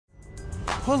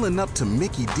Pulling up to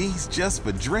Mickey D's just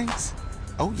for drinks?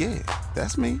 Oh yeah,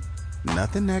 that's me.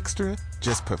 Nothing extra,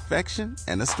 just perfection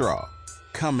and a straw.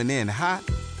 Coming in hot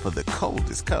for the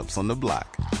coldest cups on the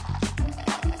block.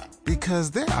 Because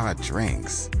there are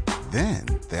drinks. Then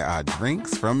there are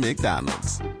drinks from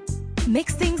McDonald's.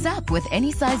 Mix things up with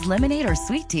any size lemonade or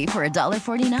sweet tea for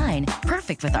 $1.49.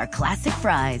 Perfect with our classic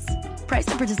fries. Price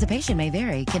and participation may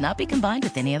vary. Cannot be combined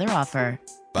with any other offer.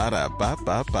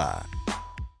 Ba-da-ba-ba-ba.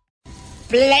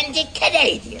 Blended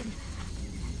Canadian.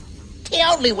 The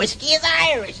only whiskey is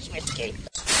Irish whiskey.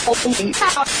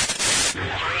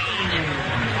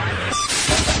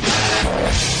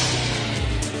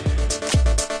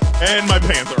 And my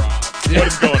pants are off. What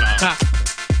is going on?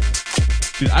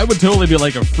 Dude, I would totally be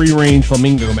like a free-range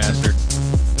flamingo master.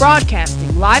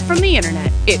 Broadcasting live from the internet,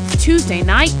 it's Tuesday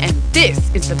night, and this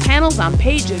is the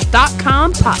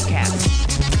panelsonpages.com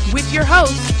podcast. With your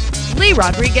host, Lee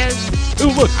Rodriguez.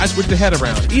 Ooh, look, I switched the head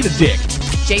around. Eat a dick.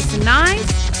 Jason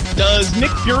Nyes. Does Nick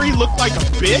Fury look like a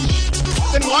bitch?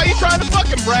 Then why are you trying to fuck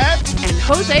him, Brad? And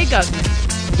Jose Guzman.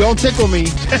 Don't tickle me.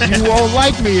 You won't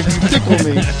like me if you tickle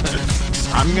me.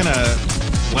 I'm gonna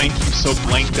blank you so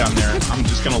blank down there. I'm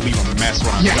just gonna leave a mess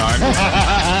when I'm done.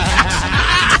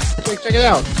 Check it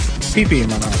out. Pee-pee in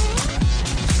my mouth.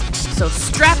 So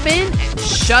strap in and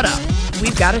shut up.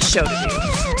 We've got a show to do.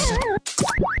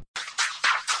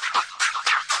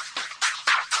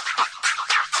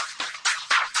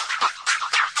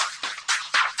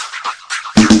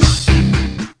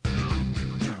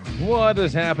 What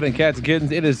is happening, cats and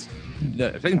kittens? It is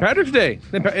St. Patrick's Day.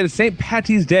 It is St.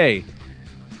 Patty's Day.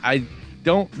 I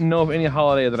don't know of any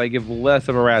holiday that I give less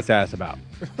of a rat's ass about.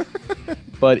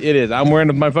 But it is. I'm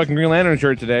wearing my fucking Green Lantern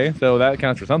shirt today, so that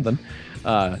counts for something.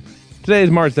 Today is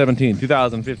March 17,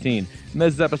 2015, and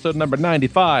this is episode number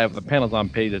 95 of the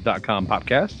panelsonpages.com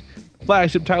podcast.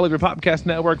 Flagship title of your podcast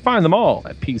network. Find them all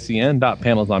at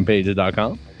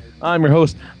pcn.panelsonpages.com. I'm your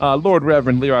host, Lord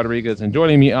Reverend Lee Rodriguez, and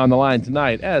joining me on the line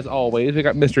tonight, as always, we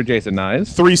got Mr. Jason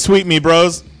Nyes. 3 sweet me,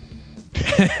 bros.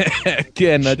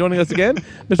 Again, joining us again,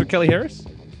 Mr. Kelly Harris.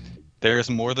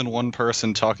 There's more than one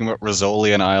person talking about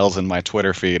Rizzoli and Isles in my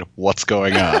Twitter feed. What's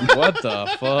going on? What the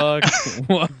fuck?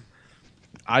 What?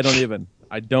 I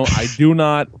do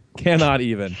not, cannot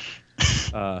even.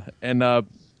 And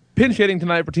pinch hitting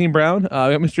tonight for Team Brown, we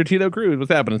got Mr. Tito Cruz.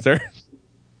 What's happening, sir?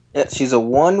 Yeah, she's a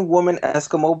one-woman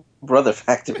Eskimo brother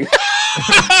factory.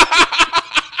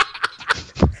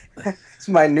 It's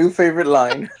my new favorite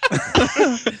line.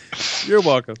 You're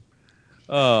welcome.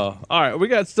 All right, we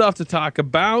got stuff to talk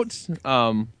about.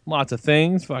 Lots of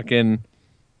things. Fucking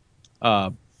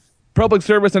public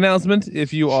service announcement.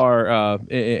 If you are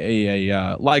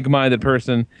a like-minded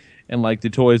person and like the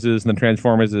Toyses and the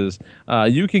Transformerses,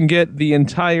 you can get the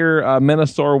entire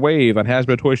Menasor wave on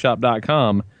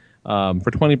HasbroToyShop.com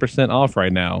for 20% off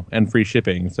right now and free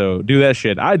shipping. So do that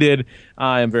shit. I did.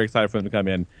 I am very excited for them to come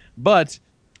in. But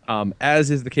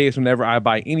as is the case whenever I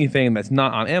buy anything that's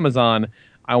not on Amazon,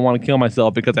 I want to kill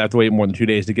myself because I have to wait more than 2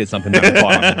 days to get something done.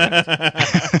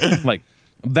 Like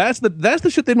that's the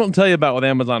shit they don't tell you about with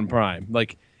Amazon Prime.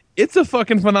 Like it's a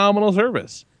fucking phenomenal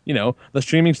service. You know, the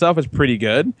streaming stuff is pretty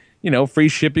good. You know, free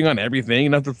shipping on everything. You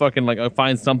don't have to fucking like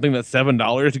find something that's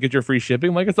 $7 to get your free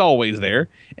shipping. Like it's always there,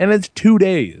 and it's 2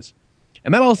 days,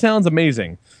 and that all sounds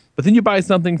amazing. But then you buy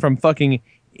something from fucking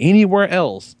anywhere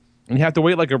else, and you have to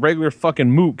wait like a regular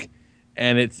fucking mook.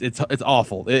 And it's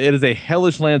awful. It is a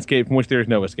hellish landscape from which there is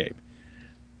no escape.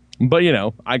 But, you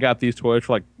know, I got these toys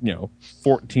for like, you know,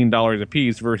 $14 a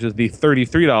piece versus the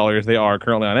 $33 they are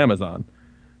currently on Amazon.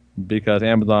 Because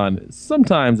Amazon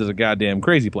sometimes is a goddamn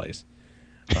crazy place.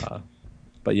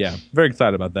 But yeah, very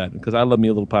excited about that because I love me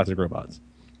little plastic robots.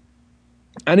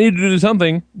 I needed to do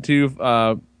something to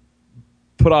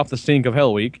put off the stink of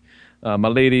Hell Week. My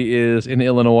lady is in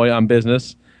Illinois on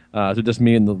business. So just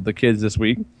me and the kids this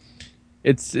week.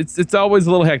 It's always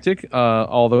a little hectic,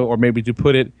 although, or maybe to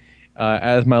put it,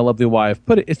 as my lovely wife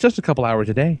put it, it's just a couple hours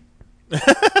a day.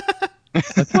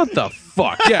 Like, what the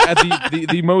fuck? Yeah, at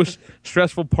the most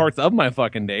stressful parts of my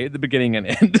fucking day, the beginning and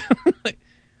end.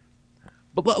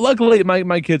 But luckily,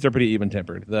 my kids are pretty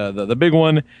even-tempered. The big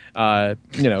one,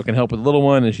 you know, can help with the little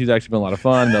one, and she's actually been a lot of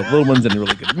fun. The little one's in a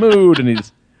really good mood, and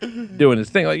he's doing his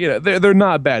thing. Like, you know, they're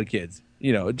not bad kids.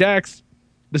 You know, Jax,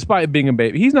 despite being a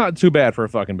baby, he's not too bad for a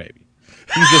fucking baby.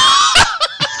 He's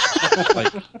just,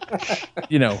 like,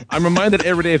 you know, I'm reminded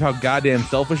every day of how goddamn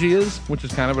selfish he is, which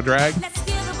is kind of a drag.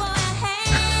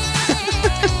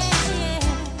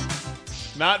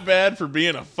 Not bad for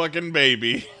being a fucking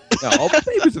baby. No,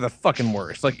 babies are the fucking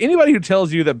worst. Like, anybody who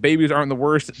tells you that babies aren't the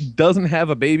worst doesn't have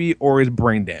a baby or is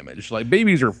brain damaged. Like,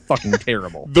 babies are fucking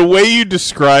terrible. The way you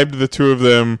described the two of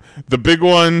them, the big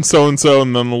one so-and-so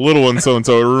and then the little one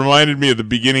so-and-so, it reminded me of the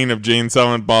beginning of Jane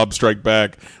Silent Bob Strike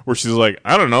Back, where she's like,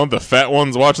 I don't know, the fat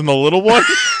one's watching the little one?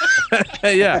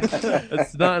 Yeah,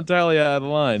 it's not entirely out of the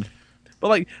line. But,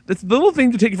 like, it's the little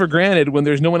things you take for granted when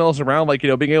there's no one else around, like,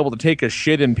 being able to take a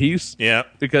shit in peace. Yeah.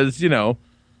 Because,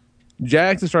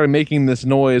 Jackson started making this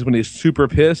noise when he's super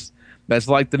pissed. That's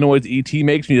like the noise E.T.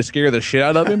 makes when you scare the shit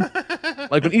out of him.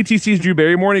 Like, when E.T. sees Drew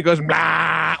Barrymore, he goes,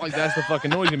 blah! Like, that's the fucking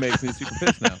noise he makes when he's super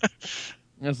pissed now.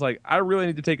 And it's like, I really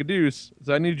need to take a deuce,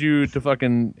 so I need you to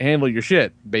fucking handle your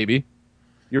shit, baby.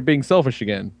 You're being selfish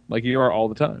again, like you are all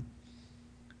the time.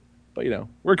 But,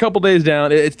 we're a couple days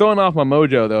down. It's throwing off my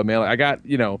mojo, though, man. Like, I got,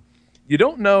 you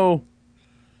don't know.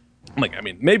 Like, I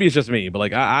mean, maybe it's just me, but,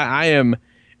 like, I am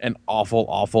an awful,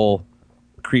 awful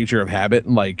creature of habit.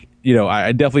 Like,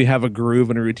 I definitely have a groove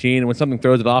and a routine. And when something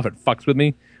throws it off, it fucks with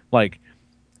me. Like,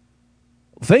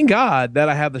 thank God that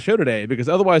I have the show today, because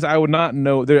otherwise I would not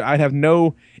know. I'd have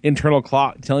no internal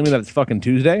clock telling me that it's fucking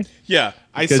Tuesday. Yeah,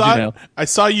 I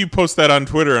saw you post that on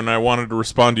Twitter, and I wanted to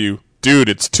respond to you. Dude,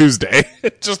 it's Tuesday,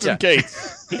 just in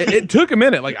case. It took a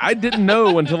minute. Like, I didn't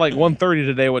know until like 1:30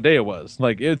 today what day it was.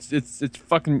 Like, it's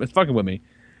fucking with me,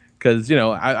 because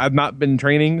I've not been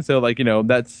training, so like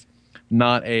that's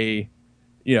not a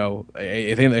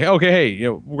a thing. Like, okay,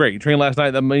 hey, great, you trained last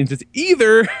night. That means it's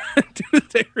either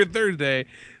Tuesday or Thursday,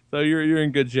 so you're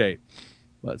in good shape.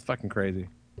 But it's fucking crazy.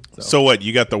 So what?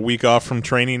 You got the week off from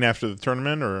training after the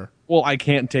tournament, or? Well, I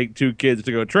can't take two kids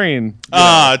to go train.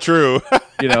 True.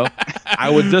 I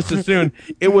would just as soon.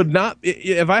 It would not.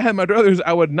 If I had my druthers,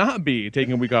 I would not be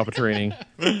taking a week off of training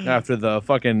after the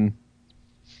fucking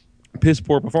piss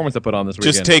poor performance I put on this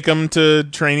weekend. Just take them to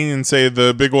training and say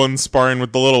the big one's sparring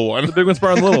with the little one. The big one's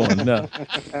sparring with the little one.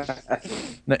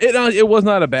 No, it was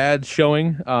not a bad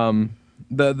showing.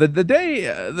 The day,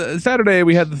 the Saturday,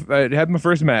 we had my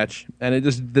first match, and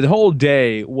the whole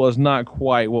day was not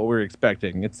quite what we were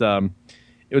expecting.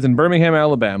 It was in Birmingham,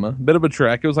 Alabama, bit of a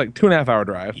trek. It was like 2.5 hour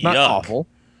drive, not awful,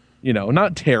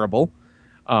 not terrible.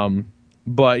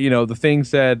 But the thing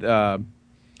said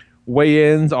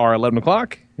weigh-ins are 11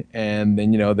 o'clock, and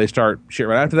then they start shit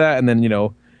right after that, and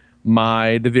then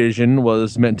my division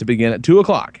was meant to begin at 2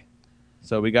 o'clock,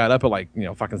 so we got up at like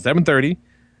fucking 7:30.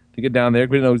 To get down there,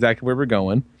 we didn't know exactly where we were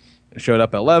going. Showed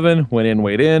up at 11, went in,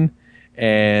 weighed in,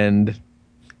 and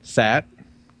sat.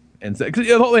 And said, cause,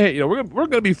 hey, we're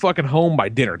gonna be fucking home by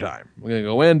dinner time. We're gonna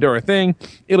go in, do our thing.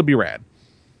 It'll be rad.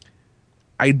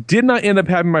 I did not end up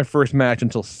having my first match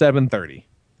until 7:30.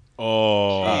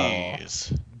 Oh,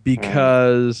 jeez.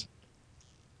 Because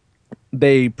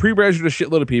they pre-registered a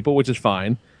shitload of people, which is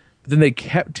fine. But then they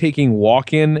kept taking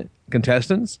walk-in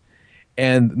contestants,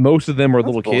 and most of them are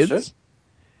little kids.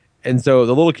 And so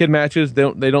the little kid matches,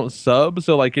 they don't sub.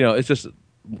 So like, it's just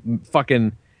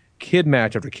fucking kid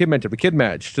match after kid match after kid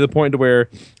match, to the point to where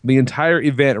the entire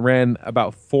event ran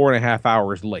about 4.5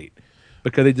 hours late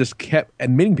because they just kept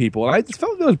admitting people. And I just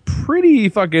felt like it was pretty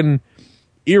fucking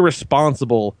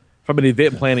irresponsible from an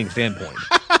event planning standpoint.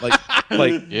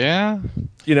 like yeah,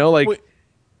 Wait,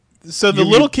 so the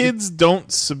little kids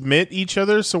don't submit each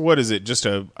other. So what is it? Just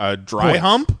a dry points.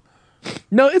 hump?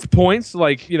 No, it's points.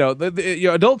 Like,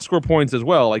 the adults score points as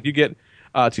well. Like, you get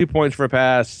 2 points for a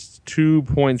pass, 4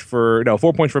 points for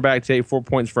back tape, 4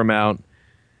 points for mount,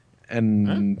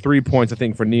 and 3 points, I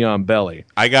think, for neon belly.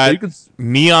 I got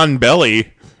neon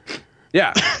belly.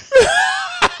 Yeah.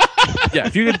 Yeah,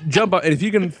 if you could jump up, and if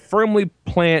you can firmly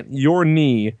plant your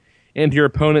knee into your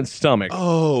opponent's stomach.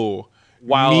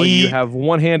 While you have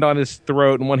one hand on his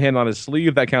throat and one hand on his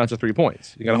sleeve, that counts as 3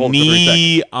 points. You got to hold it for 3 seconds.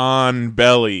 Knee on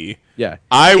belly. Yeah.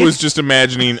 I was just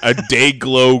imagining a day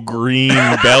glow green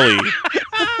belly.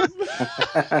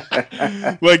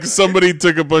 Like somebody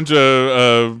took a bunch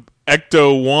of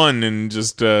Ecto-1 and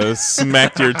just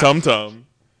smacked your tum-tum.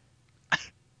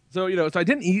 So, so I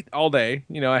didn't eat all day.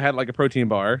 I had like a protein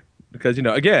bar because,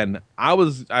 again, I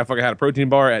fucking had a protein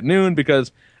bar at noon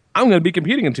because I'm going to be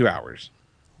competing in 2 hours.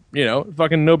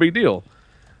 Fucking no big deal.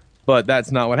 But that's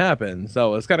not what happened.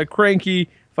 So it's kind of cranky,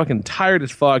 fucking tired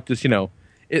as fuck. Just,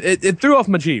 it threw off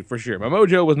my G for sure. My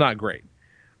mojo was not great.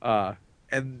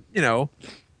 And,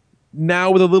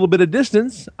 now with a little bit of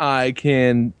distance, I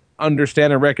can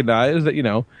understand and recognize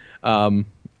that,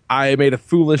 I made a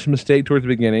foolish mistake towards the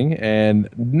beginning and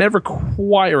never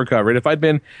quite recovered. If I'd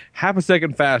been half a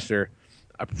second faster,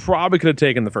 I probably could have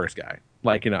taken the first guy.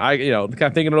 Like, kind of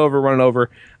thinking it over, running over.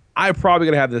 I probably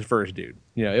gonna have this first dude.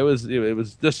 It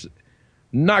was just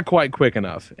not quite quick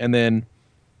enough. And then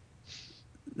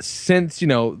since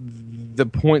the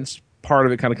points part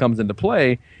of it kind of comes into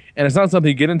play, and it's not something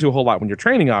you get into a whole lot when you're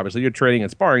training. Obviously, you're training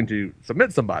and sparring to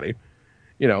submit somebody.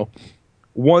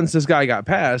 Once this guy got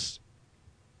past,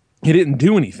 he didn't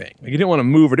do anything. Like, he didn't want to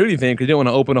move or do anything because he didn't want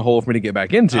to open a hole for me to get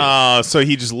back into. So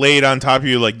he just laid on top of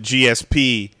you like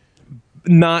GSP.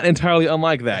 Not entirely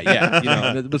unlike that,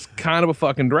 yeah. It was kind of a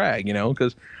fucking drag,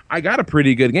 because I got a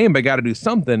pretty good game, but I got to do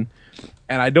something.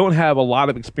 And I don't have a lot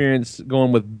of experience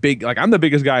going with big. Like, I'm the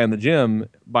biggest guy in the gym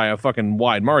by a fucking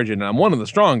wide margin, and I'm one of the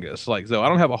strongest. Like, so I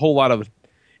don't have a whole lot of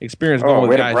experience going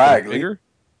with guys that are bigger.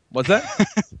 What's that?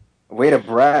 Way to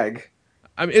brag.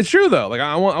 I mean, it's true though. Like,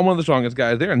 I'm one of the strongest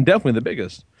guys there, and definitely the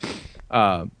biggest.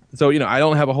 So I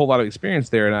don't have a whole lot of experience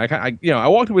there, and I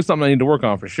walked away with something I need to work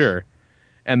on for sure.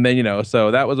 And then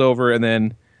so that was over, and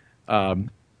then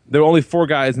there were only 4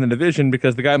 guys in the division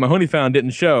because the guy Mahoney found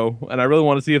didn't show, and I really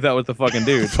want to see if that was the fucking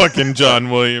dude. Fucking John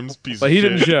Williams, piece but of he shit.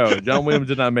 didn't show. John Williams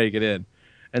did not make it in,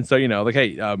 and so like,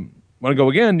 hey, want to go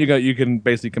again? You can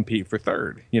basically compete for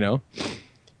third,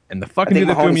 And the fucking dude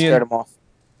that threw me in, scared him off.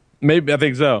 Maybe I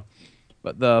think so,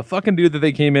 but the fucking dude that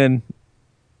they came in,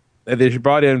 that they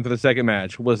brought in for the second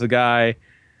match was the guy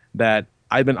that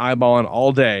I've been eyeballing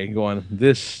all day, going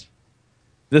this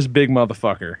big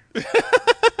motherfucker.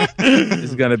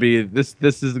 is gonna be this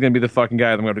is gonna be the fucking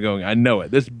guy that I'm gonna be going. I know it.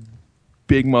 This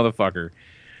big motherfucker,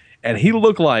 and he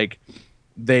looked like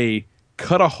they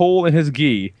cut a hole in his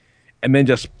gi and then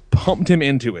just pumped him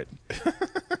into it.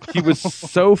 He was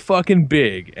so fucking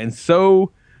big and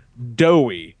so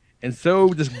doughy and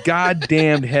so just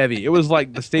goddamn heavy. It was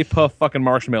like the Stay Puft fucking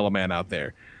Marshmallow Man out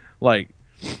there. Like,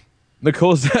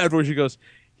 Nicole said where she goes,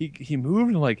 he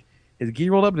moved and like his gi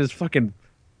rolled up and his fucking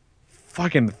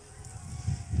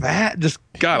fat just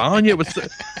got on you. It was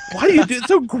why do you do it? It's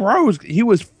so gross. He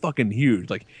was fucking huge.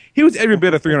 Like, he was every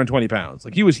bit of 320 pounds.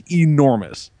 Like, he was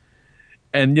enormous.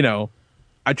 And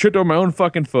I tripped over my own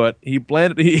fucking foot. He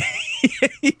landed.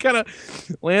 He kind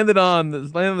of landed on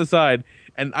the side,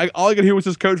 and all I could hear was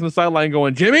his coach on the sideline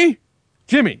going, Jimmy,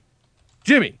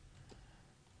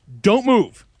 don't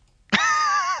move.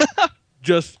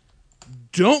 Just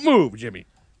don't move, Jimmy.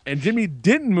 And Jimmy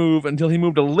didn't move until he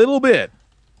moved a little bit.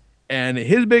 And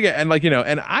his big, and like,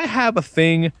 and I have a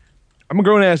thing. I'm a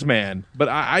grown ass man, but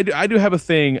I do have a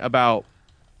thing about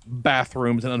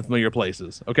bathrooms in unfamiliar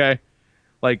places. Okay,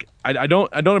 like I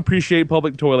don't appreciate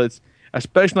public toilets,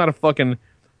 especially not a fucking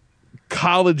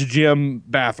college gym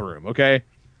bathroom. Okay.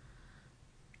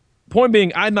 Point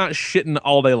being, I'm not shitting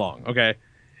all day long. Okay,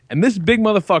 and this big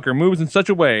motherfucker moves in such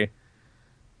a way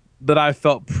that I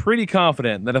felt pretty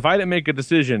confident that if I didn't make a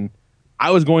decision,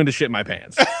 I was going to shit my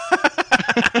pants.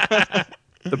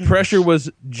 The pressure was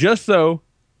just so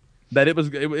that it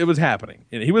was happening.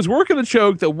 He was working the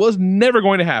choke that was never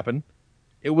going to happen.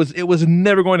 It was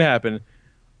never going to happen,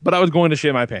 but I was going to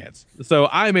shit my pants. So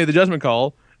I made the judgment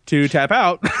call to tap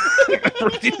out.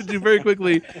 Proceeded to very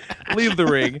quickly leave the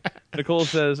ring. Nicole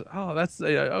says, "Oh, that's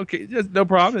okay, just no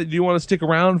problem. Do you want to stick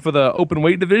around for the open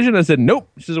weight division?" I said, "Nope."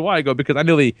 She says, "Why?" I go, "Because I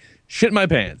nearly shit my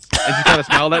pants." And she kind of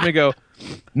smiled at me and go,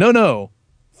 No.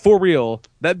 For real,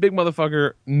 that big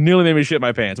motherfucker nearly made me shit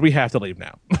my pants. We have to leave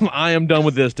now. I am done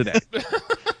with this today."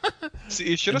 See,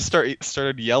 you should have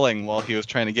started yelling while he was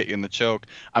trying to get you in the choke.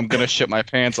 I'm going to shit my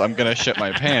pants. I'm going to shit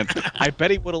my pants. I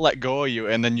bet he would have let go of you,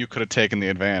 and then you could have taken the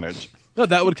advantage. No,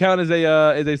 that would count as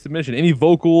a submission. Any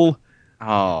vocal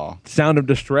sound of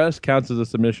distress counts as a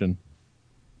submission.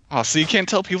 Oh, so you can't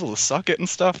tell people to suck it and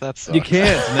stuff? That sucks. You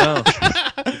can't, no.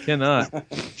 You cannot.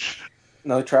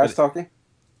 No trash talking?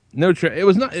 No, it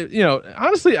was not.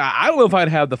 Honestly, I don't know if I'd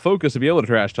have the focus to be able to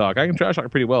trash talk. I can trash talk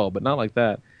pretty well, but not like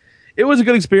that. It was a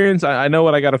good experience. I know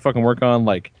what I got to fucking work on.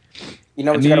 Like, you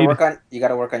know what you got to work on? You got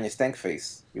to work on your stank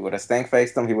face. You would have stank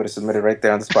faced him. He would have submitted right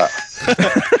there on the spot.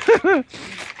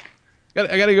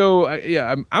 I got to go.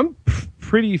 I'm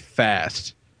pretty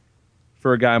fast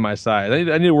for a guy my size.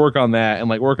 I need to work on that and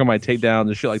like work on my takedowns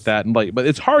and shit like that. And like, but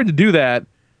it's hard to do that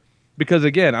because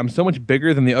again, I'm so much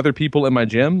bigger than the other people in my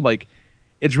gym. Like,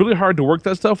 it's really hard to work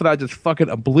that stuff without just fucking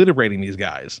obliterating these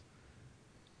guys.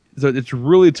 So it's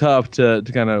really tough to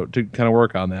kind of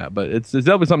work on that. But it's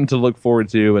definitely something to look forward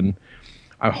to, and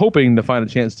I'm hoping to find a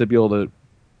chance to be able to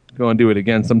go and do it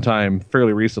again sometime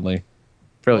fairly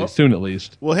soon at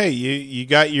least. Well, hey, you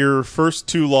got your first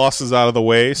 2 losses out of the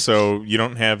way, so you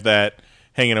don't have that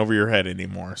hanging over your head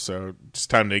anymore. So it's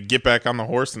time to get back on the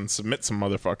horse and submit some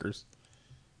motherfuckers.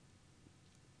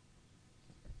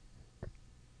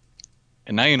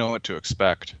 And now you know what to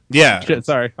expect. Yeah. Shit,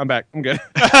 sorry. I'm back. I'm good.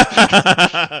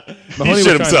 Mahoney was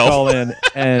trying to call in,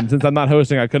 and since I'm not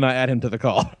hosting, I could not add him to the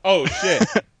call. Oh, shit.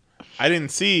 I didn't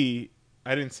see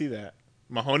that.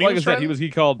 Mahoney Like I was said, friends? he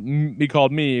called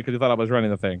me because he thought I was running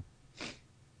the thing.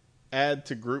 Add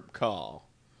to group call.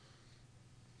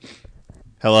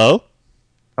 Hello?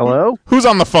 Hello? Who's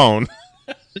on the phone?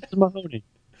 This is Mahoney.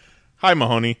 Hi,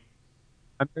 Mahoney.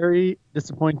 I'm very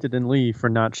disappointed in Lee for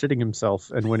not shitting himself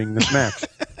and winning this match.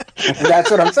 That's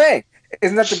what I'm saying.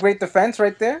 Isn't that the great defense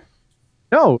right there?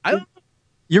 No,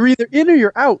 you're either in or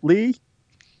you're out, Lee.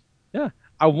 Yeah,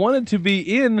 I wanted to be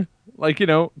in, like,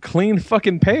 clean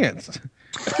fucking pants.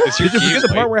 Did you forget the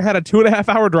part where I had a 2.5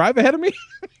 hour drive ahead of me?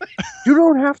 You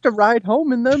don't have to ride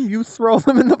home in them. You throw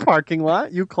them in the parking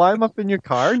lot. You climb up in your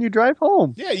car and you drive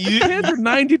home. Yeah, you paid for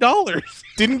 $90.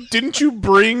 Didn't you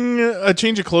bring a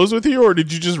change of clothes with you, or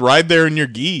did you just ride there in your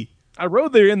gi? I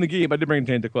rode there in the gi, but I did bring a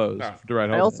change of clothes to ride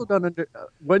home. I also don't under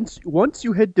once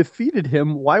you had defeated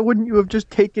him, why wouldn't you have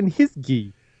just taken his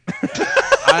gi?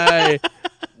 I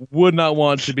would not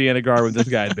want to be in a garb with this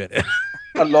guy had been in.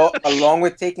 Along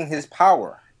with taking his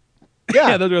power.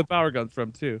 Yeah, those are where the power comes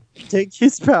from too. Take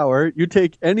his power. You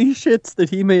take any shits that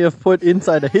he may have put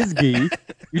inside of his gi.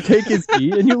 You take his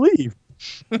gi and you leave.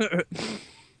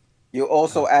 You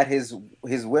also add his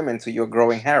women to your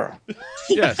growing harem.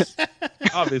 Yes,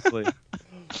 obviously.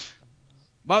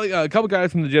 Well, a couple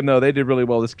guys from the gym though, they did really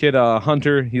well. This kid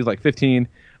Hunter, he's like 15.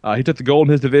 He took the gold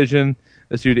in his division.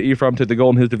 This dude Ephraim took the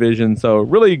gold in his division. So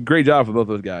really great job for both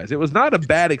those guys. It was not a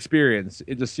bad experience.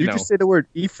 It just you just say the word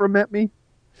Ephraim at me.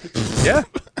 Yeah,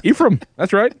 Ephraim.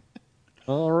 That's right.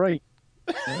 All right.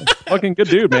 Yeah, fucking good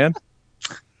dude, man.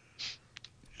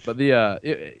 But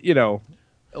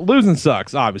losing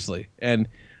sucks, obviously. And,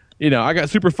 I got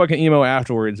super fucking emo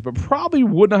afterwards, but probably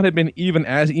would not have been even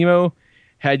as emo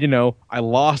had, I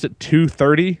lost at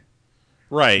 2:30.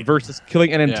 Right. Versus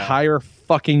killing an entire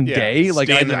fucking day. Like,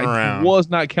 I was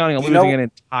not counting on losing an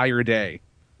entire day.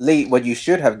 Lee, what you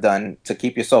should have done to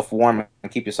keep yourself warm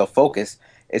and keep yourself focused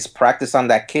is practice on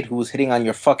that kid who was hitting on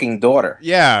your fucking daughter.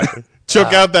 Yeah.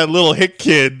 Choke out that little hick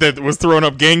kid that was throwing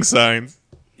up gang signs.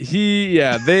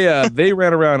 They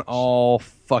ran around all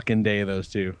fucking day, those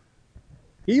two.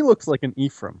 He looks like an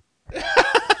Ephraim.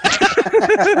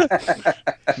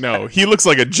 No, he looks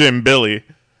like a Jim Billy.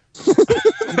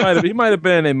 He might have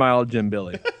been a mild Jim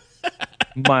Billy.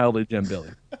 Mildly Jim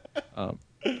Billy. But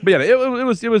yeah, it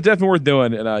was definitely worth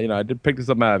doing, and I did pick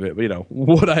something out of it. But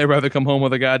would I rather come home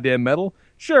with a goddamn medal?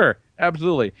 Sure,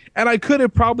 absolutely. And I could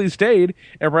have probably stayed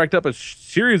and racked up a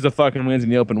series of fucking wins in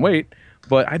the open weight.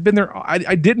 But I'd been there.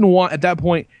 I didn't want at that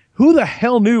point. Who the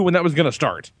hell knew when that was going to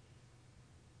start?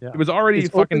 Yeah. It was already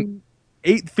fucking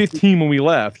 8:15 when we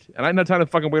left, and I had no time to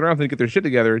fucking wait around for them to get their shit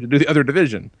together to do the other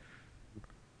division.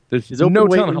 There's no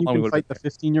telling how long we would fight the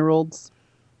 15-year-olds.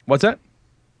 What's that?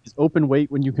 Is open weight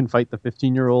when you can fight the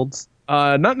 15-year-olds?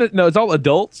 No, it's all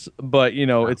adults, but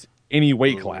it's any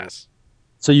weight class.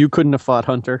 So you couldn't have fought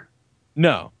Hunter?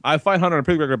 No, I fight Hunter on a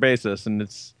pretty regular basis, and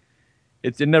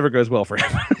it never goes well for him.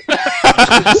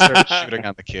 Just start shooting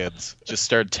on the kids. Just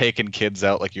start taking kids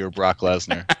out like you were Brock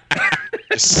Lesnar.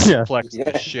 Just suplex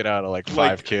the shit out of like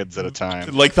 5 kids at a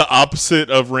time. Like the opposite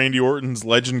of Randy Orton's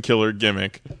Legend Killer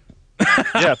gimmick.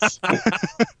 Yes.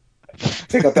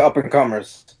 Take out the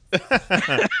up-and-comers.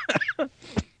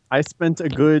 I spent a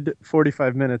good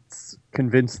 45 minutes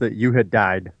convinced that you had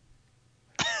died.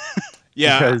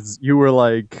 Yeah. Because you were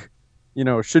like,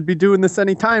 should be doing this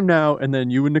any time now. And then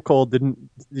you and Nicole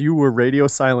you were radio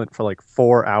silent for like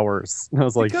 4 hours. And I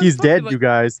was like, he's dead, you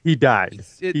guys. He died.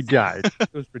 He died.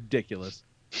 It was ridiculous.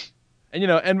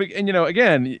 And,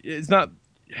 again, it's not...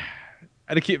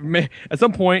 I had to keep at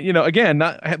some point, again,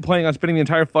 not planning on spending the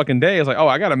entire fucking day. I was like,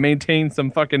 I got to maintain some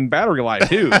fucking battery life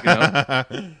too,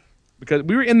 because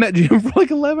we were in that gym for like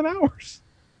 11 hours.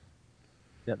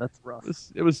 Yeah, that's rough.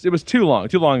 It was too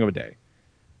long of a day,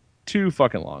 too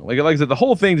fucking long. Like I said, the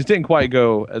whole thing just didn't quite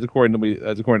go as according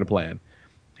to plan.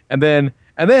 And then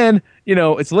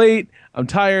it's late. I'm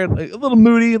tired, like, a little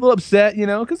moody, a little upset,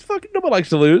 because fucking nobody likes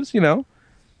to lose, Yeah.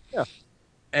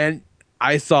 And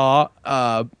I saw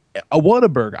a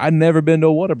Whataburger. I'd never been to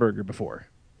a Whataburger before.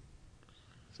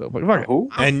 So,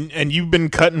 and you've been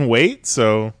cutting weight,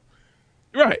 so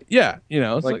right, yeah,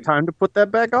 it's like time to put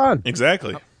that back on.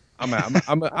 Exactly. As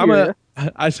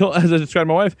I described to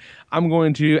my wife, I'm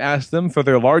going to ask them for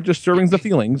their largest servings of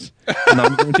feelings, and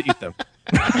I'm going to eat them.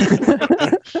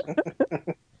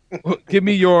 Give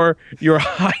me your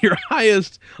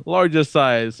highest, largest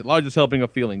helping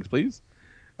of feelings, please.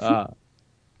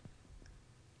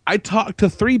 I talked to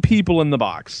 3 people in the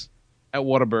box at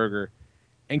Whataburger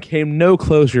and came no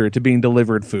closer to being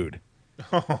delivered food.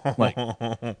 Like,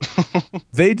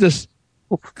 they just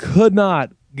could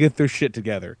not get their shit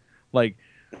together. Like,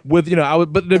 but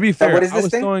to be fair, I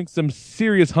was throwing some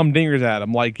serious humdingers at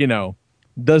them. Like,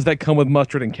 does that come with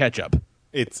mustard and ketchup?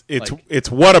 It's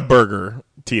what a burger,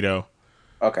 Tito.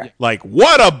 Okay. Like,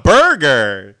 what a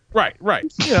burger! Right.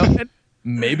 You know, and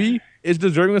maybe it's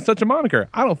deserving of such a moniker.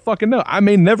 I don't fucking know. I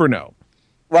may never know.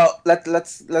 Well,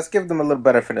 let's give them a little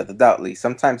benefit of the doubt, Lee.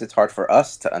 Sometimes it's hard for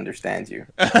us to understand you.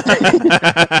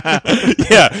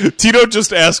 Yeah, Tito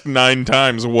just asked 9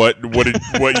 times what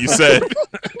you said.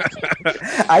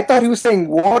 I thought he was saying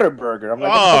Waterburger. I'm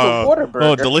like, Waterburger.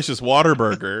 Oh, delicious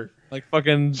Waterburger. Like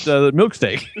fucking milk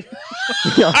steak.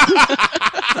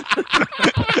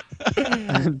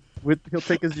 He'll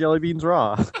take his jelly beans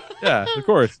raw. Yeah, of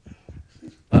course.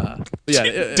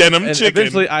 Denim and chicken.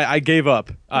 Eventually, I gave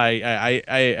up.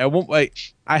 I won't.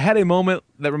 I had a moment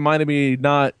that reminded me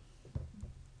not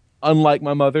unlike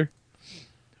my mother,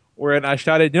 wherein I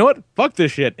shouted, "You know what? Fuck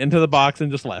this shit!" into the box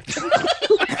and just left.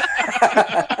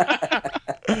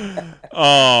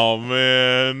 Oh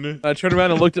man! I turned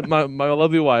around and looked at my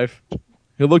lovely wife,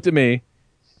 who looked at me,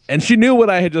 and she knew what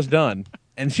I had just done,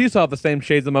 and she saw the same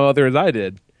shades of my mother as I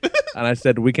did, and I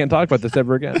said, "We can't talk about this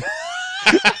ever again."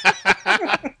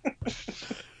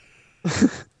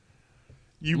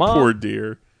 You Mom, poor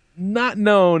dear. Not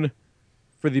known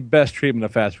for the best treatment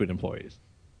of fast food employees.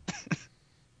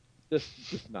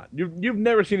 just not. You've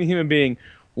never seen a human being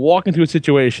walk into a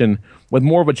situation with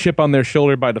more of a chip on their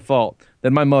shoulder by default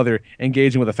than my mother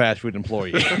engaging with a fast food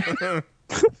employee. I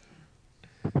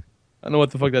don't know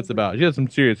what the fuck that's about. She has some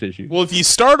serious issues. Well, if you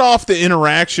start off the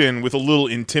interaction with a little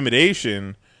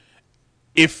intimidation,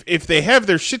 if they have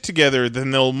their shit together,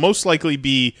 then they'll most likely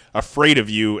be afraid of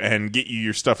you and get you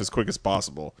your stuff as quick as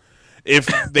possible. If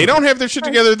they don't have their shit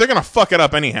together, they're gonna fuck it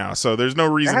up anyhow. So there's no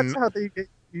reason. That's how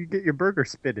you get your burger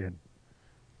spit in.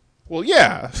 Well,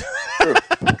 yeah.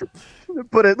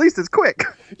 But at least it's quick.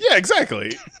 Yeah,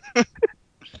 exactly.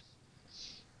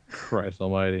 Christ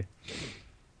almighty.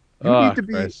 You need to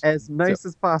be as nice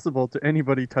as possible to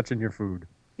anybody touching your food.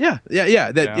 Yeah.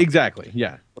 Exactly.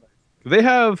 Yeah. They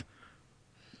have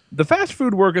the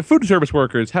food service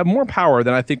workers have more power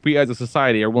than I think we as a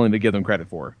society are willing to give them credit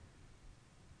for.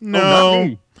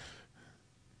 No.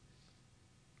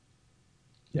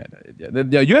 Yeah.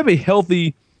 You have a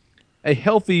healthy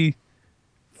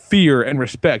fear and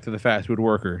respect to the fast food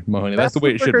worker, Mahoney. That's the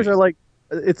way it should be. Workers are like,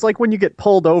 it's like when you get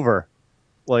pulled over.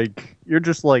 Like, you're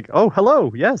just like, oh,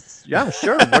 hello, yes, yeah,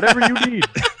 sure, whatever you need.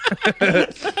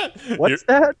 What's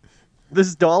that?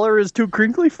 This dollar is too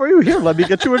crinkly for you? Here, let me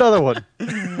get you another one.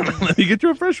 Let me get you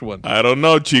a fresh one. I don't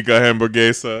know, Chica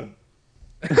Hamburguesa.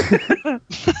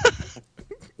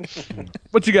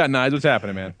 What you got, Nige? What's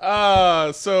happening, man?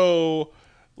 So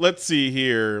let's see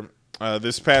here.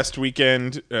 This past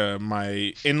weekend,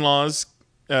 my in-laws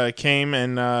came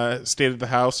and stayed at the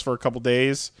house for a couple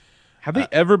days. Have they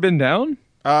ever been down?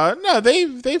 No,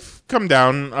 they've come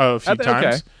down a few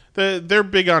times. Okay. They're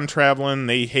big on traveling.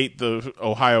 They hate the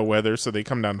Ohio weather, so they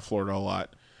come down to Florida a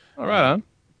lot. All right, on.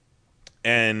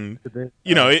 And did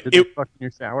they fuck in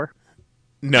your shower?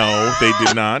 No, they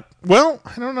did not. Well,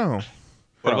 I don't know.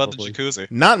 What about the jacuzzi?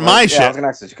 Not my shower. I was gonna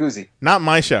ask the jacuzzi. Not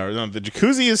my shower. No, the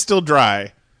jacuzzi is still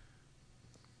dry.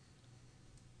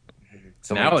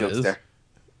 So now it is. There.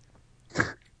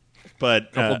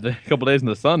 But couple days in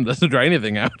the sun doesn't dry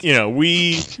anything out. You know,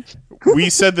 we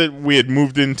said that we had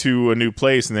moved into a new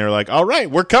place, and they were like, "All right,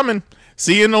 we're coming.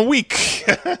 See you in a week."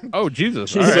 Oh,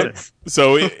 Jesus! All right.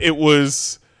 So it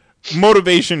was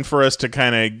motivation for us to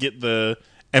kind of get the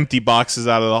empty boxes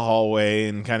out of the hallway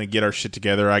and kind of get our shit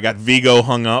together. I got Vigo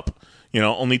hung up. You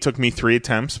know, only took me 3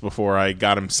 attempts before I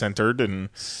got him centered and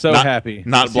happy,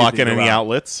 not blocking any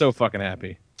outlets. So fucking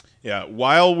happy. Yeah,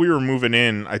 while we were moving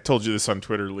in, I told you this on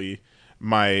Twitter, Lee.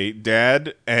 My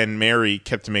dad and Mary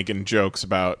kept making jokes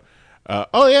about,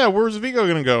 oh yeah, where's Vigo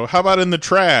gonna go? How about in the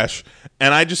trash?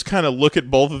 And I just kind of look at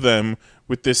both of them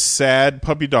with this sad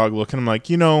puppy dog look, and I'm like,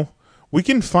 you know, we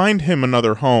can find him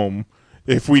another home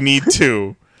if we need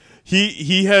to.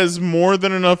 He has more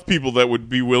than enough people that would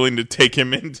be willing to take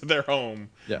him into their home.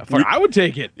 Yeah, I would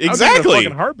take it. Exactly. I would take it in a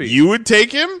fucking heartbeat. You would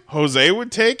take him. Jose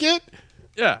would take it.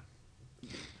 Yeah.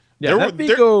 Yeah,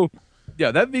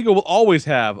 that Vigo will always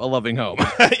have a loving home.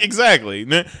 Exactly.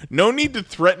 No need to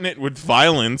threaten it with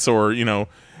violence or, you know,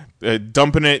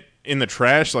 dumping it in the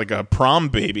trash like a prom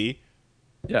baby.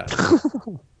 Yeah.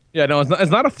 Yeah, no,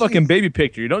 it's not a fucking baby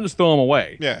picture. You don't just throw them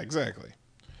away. Yeah, exactly.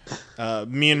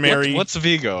 Me and Mary... What's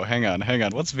Vigo? Hang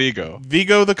on. What's Vigo?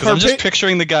 Vigo the I'm just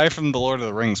picturing the guy from the Lord of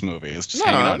the Rings movie. It's just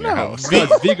hanging out in your house.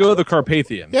 Vigo the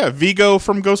Carpathian. Yeah, Vigo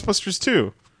from Ghostbusters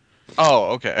 2.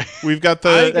 Oh, okay. We've got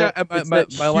the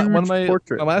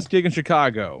my last gig in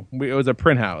Chicago. It was a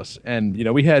print house, and you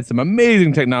know we had some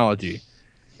amazing technology,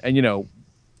 and you know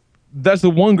that's the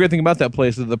one great thing about that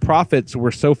place is the profits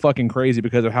were so fucking crazy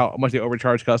because of how much they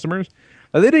overcharged customers.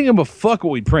 They didn't give a fuck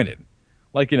what we printed.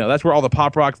 Like, that's where all the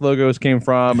Pop Rock logos came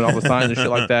from and all the signs and shit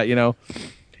like that,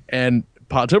 And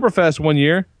Poptoberfest one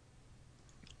year,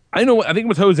 I think it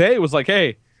was Jose was like,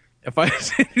 hey, if I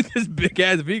send you this big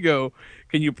ass Vigo,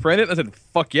 can you print it? I said,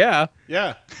 fuck yeah.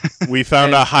 Yeah. We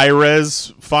found a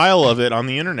high-res file of it on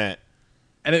the internet.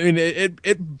 And I mean,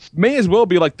 it may as well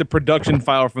be like the production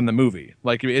file from the movie.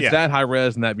 Like, it's that high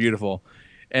res and that beautiful.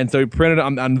 And so we printed it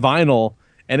on vinyl,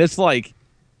 and it's like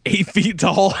 8 feet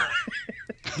tall.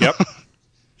 Yep.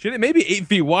 Shit, it may be 8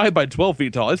 feet wide by 12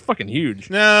 feet tall. It's fucking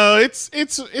huge. No, it's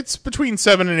between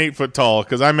 7 and 8 foot tall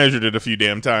because I measured it a few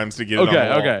damn times to get it on the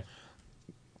wall. Okay.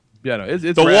 Yeah, no, it's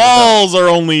the walls are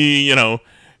only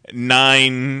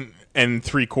 9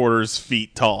 3/4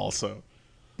 feet tall. So,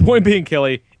 point being,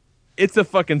 Kelly, it's a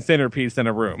fucking centerpiece in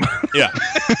a room. Yeah.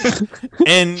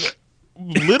 And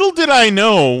little did I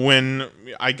know when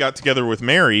I got together with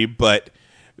Mary, but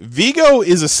Vigo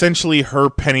is essentially her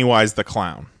Pennywise the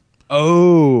Clown.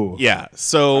 Oh. Yeah.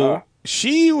 So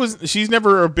she's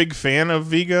never a big fan of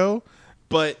Vigo,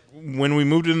 but when we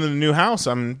moved into the new house,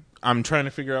 I'm trying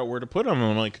to figure out where to put him.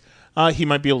 I'm like, he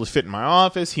might be able to fit in my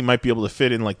office. He might be able to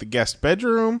fit in like the guest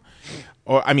bedroom.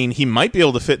 Or, I mean, he might be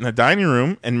able to fit in the dining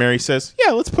room. And Mary says,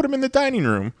 yeah, let's put him in the dining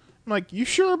room. I'm like, you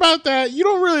sure about that? You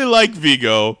don't really like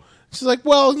Vigo. She's like,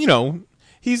 well,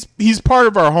 he's part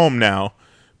of our home now.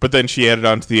 But then she added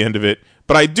on to the end of it,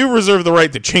 but I do reserve the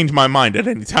right to change my mind at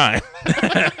any time.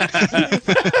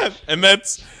 And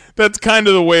that's kind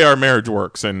of the way our marriage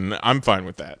works, and I'm fine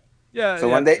with that. Yeah. So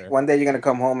one day you're gonna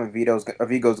come home and Vigo's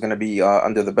gonna be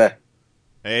under the bed.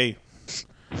 Hey,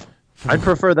 I'd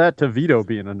prefer that to Vito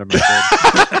being under my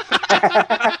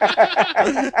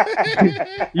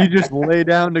bed. You just lay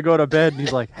down to go to bed, and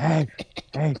he's like, "Hey,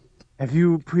 have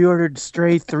you pre-ordered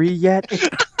Stray 3 yet?"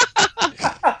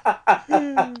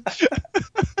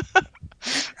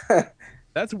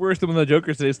 That's worse than when the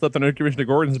Joker said he slept under Commissioner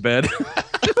Gordon's bed.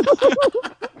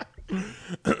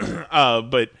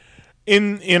 But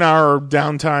in our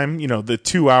downtime, the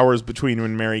 2 hours between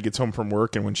when Mary gets home from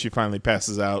work and when she finally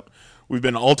passes out, we've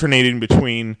been alternating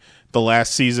between the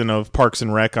last season of Parks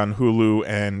and Rec on Hulu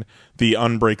and the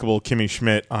Unbreakable Kimmy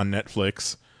Schmidt on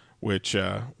Netflix, which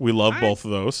we love both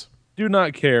of those. Do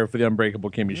not care for the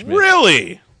Unbreakable Kimmy Schmidt.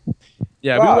 Really?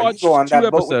 Yeah, wow, we watched you go on 2 that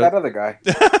episodes. boat with that other guy.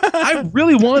 I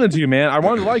really wanted to, man. I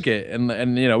wanted to like it,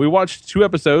 and we watched 2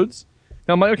 episodes.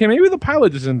 And I'm like, okay, maybe the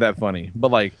pilot just isn't that funny,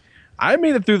 but like, I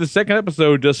made it through the second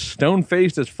episode just stone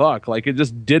faced as fuck. Like, it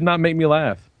just did not make me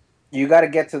laugh. You got to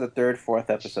get to the 3rd, 4th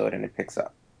episode, and it picks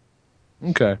up.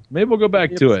 Okay, maybe we'll go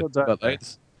back to it. But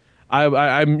it's,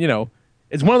 I'm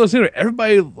it's one of those things where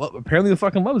everybody apparently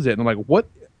fucking loves it, and I'm like, what?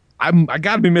 I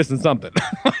got to be missing something.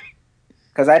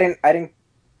 Because I didn't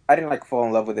like fall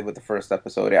in love with it with the first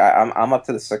episode. I'm up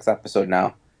to the 6th episode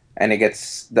now, and it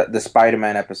gets the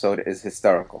Spider-Man episode is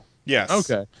hysterical. Yes.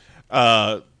 Okay.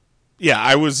 Yeah,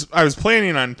 I was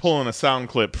planning on pulling a sound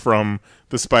clip from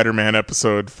the Spider-Man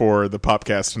episode for the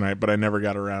podcast tonight, but I never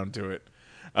got around to it.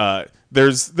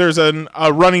 There's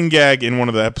a running gag in one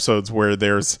of the episodes where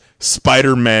there's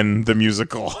Spider-Man the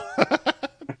musical.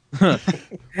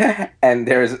 And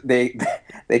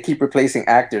they keep replacing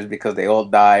actors because they all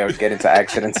die or get into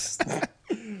accidents.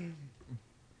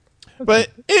 But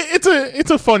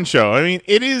it's a fun show. I mean,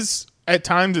 it is at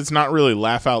times it's not really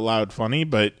laugh out loud funny,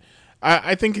 but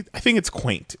I think it's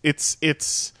quaint. It's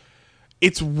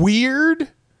weird,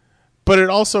 but it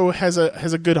also has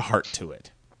a good heart to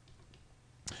it.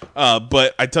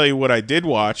 But I tell you what I did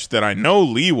watch that I know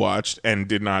Lee watched and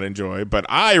did not enjoy, but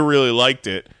I really liked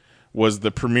it, was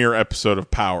the premiere episode of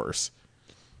Powers.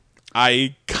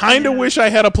 I kind of wish I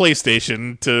had a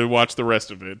PlayStation to watch the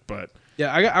rest of it, but...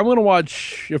 Yeah, I'm going to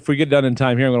watch, if we get done in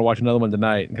time here, I'm going to watch another one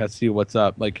tonight and kind of see what's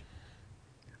up. Like,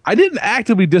 I didn't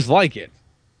actively dislike it.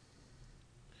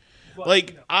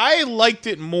 Like, I liked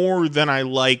it more than I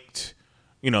liked,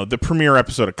 the premiere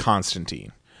episode of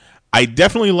Constantine. I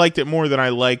definitely liked it more than I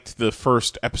liked the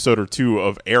first episode or 2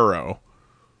 of Arrow.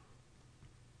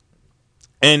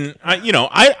 And,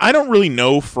 I don't really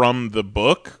know from the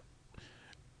book,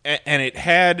 and it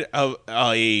had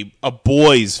a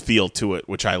boy's feel to it,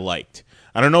 which I liked.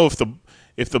 I don't know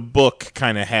if the book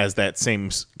kind of has that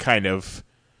same kind of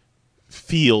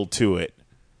feel to it.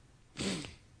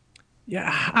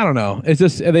 Yeah, I don't know. It's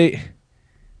just I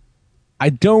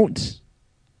don't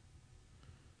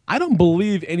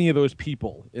believe any of those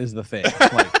people is the thing.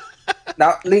 Like,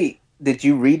 Now, Lee, did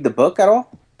you read the book at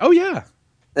all? oh yeah.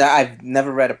 I've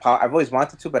never read I've always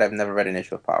wanted to, but I've never read an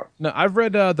issue of Power. No, I've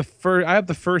read the first. I have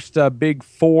the first big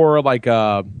 4 like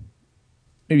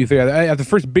maybe 3. I have the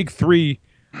first big 3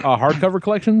 hardcover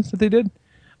collections that they did.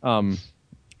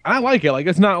 I like it. Like,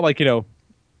 it's not like, like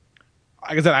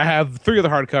I said, I have 3 of the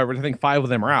hardcovers. I think 5 of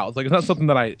them are out. It's like, it's not something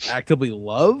that I actively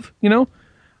love, but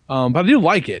I do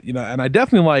like it, and I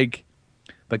definitely like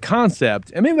the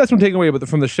concept. And maybe that's what I'm taking away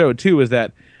from the show too, is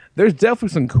that there's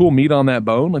definitely some cool meat on that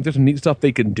bone. Like, there's some neat stuff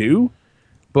they can do,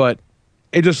 but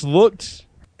it just looked,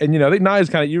 and I think Nia's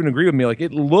kind of even agree with me. Like,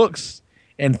 it looks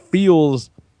and feels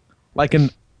like a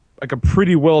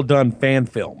pretty well done fan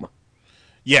film.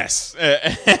 Yes.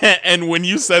 And when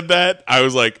you said that, I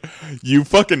was like, you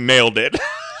fucking nailed it.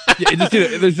 Yeah,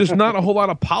 there's just not a whole lot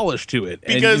of polish to it.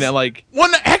 Because,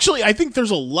 and, actually, I think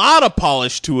there's a lot of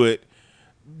polish to it.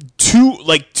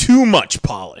 Too much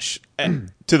polish.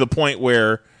 To the point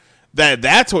where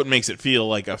that's what makes it feel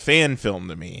like a fan film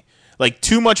to me. Like,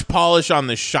 too much polish on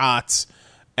the shots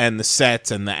and the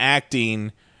sets and the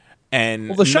acting.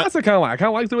 And the shots I kind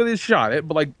of like the way they shot it,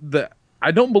 but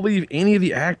I don't believe any of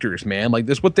the actors, man. Like,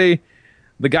 this the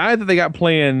guy that they got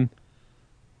playing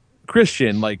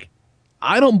Christian, like,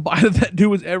 I don't buy that dude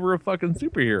was ever a fucking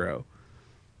superhero.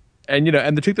 And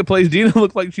and the chick that plays Dina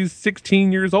looked like she's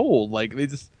 16 years old. Like,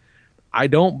 I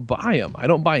don't buy them. I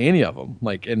don't buy any of them.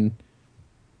 Like, and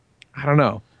I don't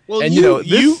know. Well, and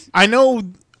I know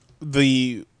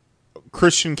the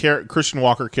Christian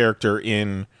Walker character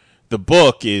in the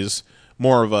book is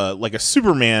more of a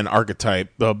Superman archetype,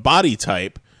 the body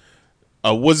type.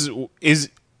 Is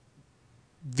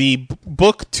the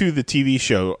book to the TV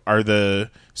show, are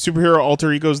the superhero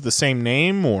alter egos the same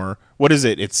name, or what is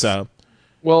it? It's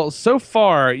well, so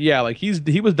far, yeah, like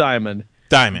he was Diamond,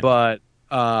 but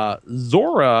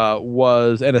Zora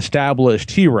was an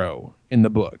established hero in the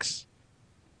books.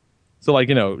 So, like,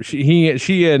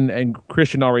 she and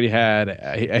Christian already had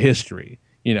a history,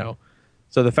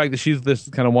 So the fact that she's this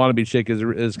kind of wannabe chick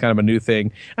is kind of a new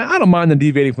thing. And I don't mind them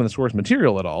deviating from the source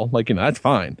material at all. Like, that's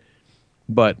fine.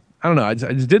 But I don't know. I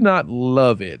just did not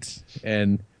love it.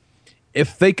 And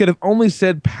if they could have only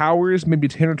said powers maybe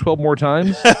 10 or 12 more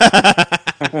times,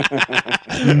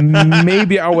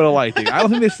 maybe I would have liked it. I don't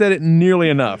think they said it nearly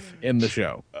enough in the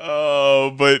show.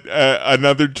 Oh, but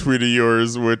another tweet of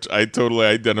yours, which I totally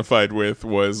identified with,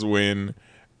 was when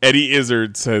Eddie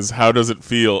Izzard says, "How does it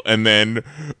feel?" And then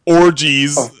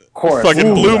Orgies,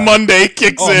 fucking Blue Monday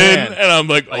kicks in, man. and I'm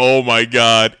like, oh my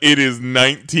god, it is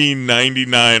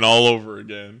 1999 all over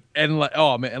again. And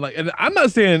oh man, and I'm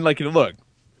not saying look,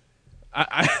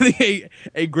 I think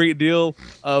a great deal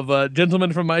of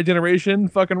gentlemen from my generation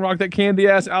fucking rock that Candy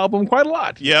ass album quite a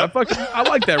lot. Yeah, I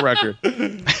like that record,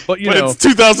 but it's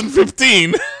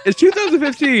 2015. It's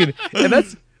 2015, and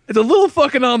it's a little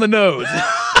fucking on the nose.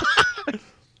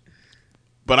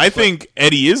 But I think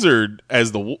Eddie Izzard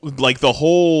as the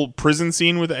whole prison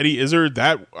scene with Eddie Izzard,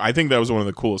 I think that was one of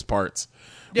the coolest parts.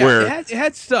 Yeah, where it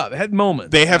had stuff. It had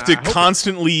moments. They have to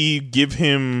constantly give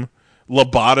him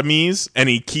lobotomies, and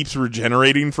he keeps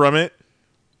regenerating from it.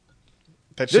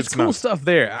 There's cool stuff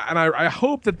there, and I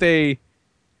hope that they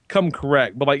come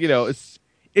correct. But it's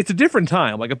a different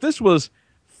time. Like, if this was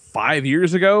 5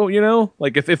 years ago,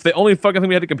 like if the only fucking thing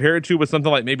we had to compare it to was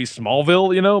something like maybe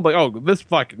Smallville, like, oh, this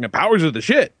fucking powers are the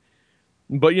shit.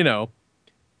 But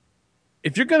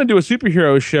if you're gonna do a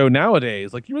superhero show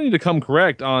nowadays, like, you really need to come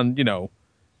correct on,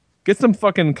 get some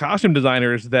fucking costume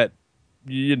designers that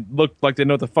you look like they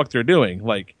know what the fuck they're doing.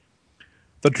 Like,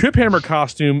 the Trip Hammer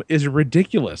costume is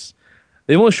ridiculous.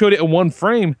 They only showed it in one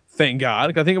frame, thank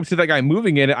God. I think if I see that guy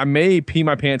moving in it, I may pee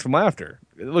my pants from laughter.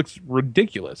 It looks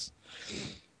ridiculous.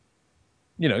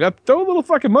 Got to throw a little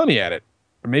fucking money at it.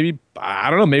 Or maybe, I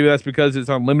don't know, maybe that's because it's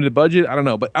on limited budget. I don't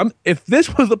know. But if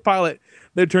this was the pilot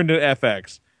that turned into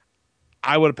FX,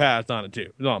 I would have passed on it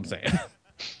too. Is all I'm saying.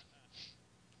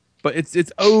 But it's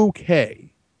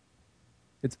okay.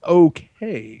 It's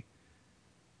okay.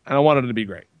 And I wanted it to be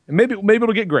great. And maybe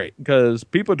it'll get great because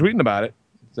people are tweeting about it.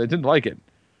 So they didn't like it.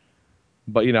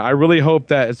 But, I really hope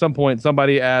that at some point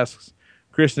somebody asks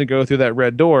Christian to go through that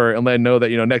red door and let him know that,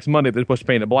 next Monday they're supposed to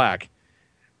paint it black.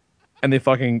 And they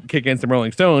fucking kick in some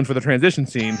Rolling Stones for the transition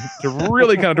scene to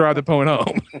really kind of drive the point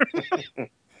home.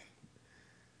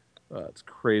 That's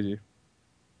crazy.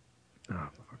 Oh,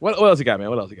 what else you got,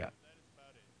 man? What else you got?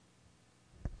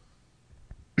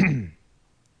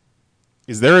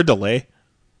 Is there a delay?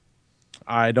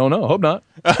 I don't know. Hope not.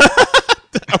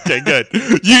 Okay, good.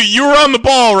 You were on the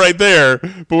ball right there.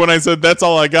 But when I said that's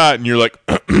all I got, and you're like,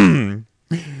 oh,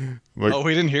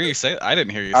 we didn't hear you say. I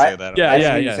didn't hear you say that. Yeah. I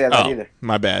didn't hear you say that either.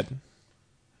 My bad.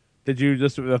 Did you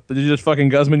just fucking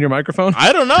Guzman your microphone?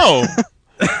 I don't know.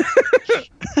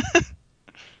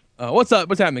 What's up?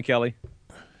 What's happening, Kelly?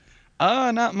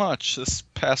 Not much. This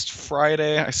past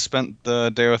Friday, I spent the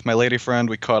day with my lady friend.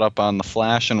 We caught up on The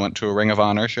Flash and went to a Ring of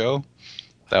Honor show.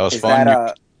 That was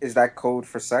fun. Is that code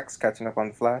for sex? Catching up on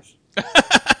The Flash?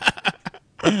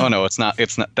 Oh no, it's not.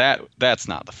 It's not that. That's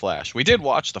not The Flash. We did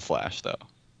watch The Flash though.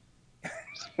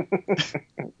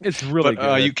 It's really But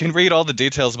good. you can read all the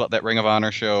details about that Ring of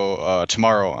Honor show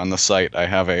tomorrow on the site. I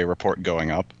have a report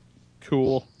going up.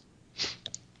 Cool.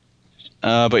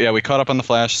 But yeah, we caught up on The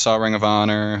Flash, saw Ring of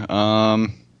Honor.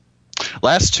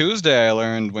 Last Tuesday, I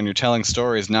learned when you're telling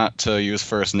stories not to use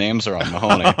first names around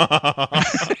Mahoney.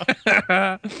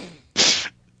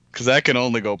 Because that can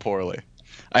only go poorly.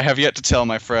 I have yet to tell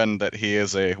my friend that he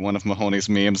is one of Mahoney's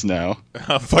memes now.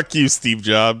 Fuck you, Steve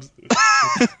Jobs.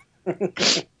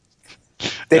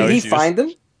 Did he find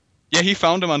him? Yeah, he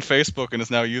found him on Facebook and is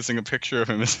now using a picture of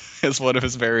him as one of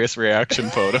his various reaction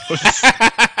photos.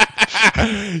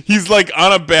 He's like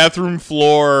on a bathroom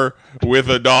floor with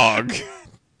a dog.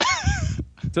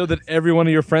 So that every one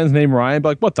of your friends named Ryan be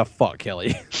like, what the fuck,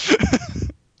 Kelly?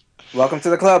 Welcome to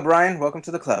the club, Ryan. Welcome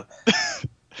to the club.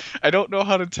 I don't know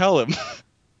how to tell him.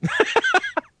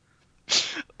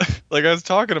 Like, I was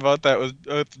talking about that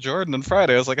with Jordan on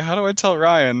Friday. I was like, how do I tell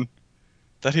Ryan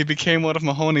that he became one of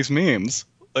Mahoney's memes?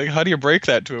 Like, how do you break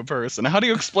that to a person? How do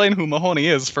you explain who Mahoney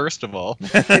is, first of all?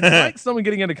 It's like someone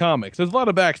getting into comics. There's a lot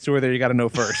of backstory there you got to know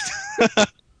first.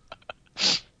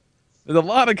 There's a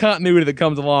lot of continuity that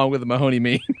comes along with the Mahoney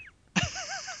meme.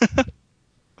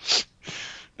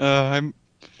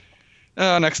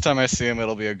 Next time I see him,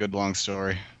 it'll be a good long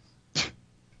story.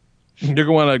 You're going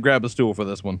to want to grab a stool for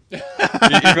this one. You're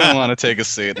going to want to take a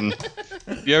seat. And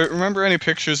you remember any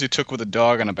pictures you took with a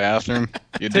dog in a bathroom?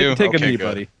 You do? Take okay, a knee, good.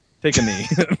 buddy. Take a knee.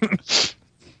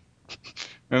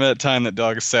 Remember that time that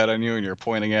dog sat on you and you were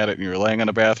pointing at it and you were laying on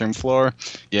a bathroom floor?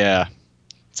 Yeah.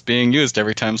 It's being used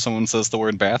every time someone says the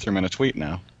word bathroom in a tweet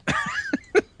now.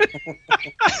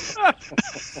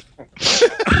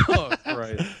 Oh,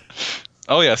 right.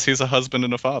 Oh, yes, he's a husband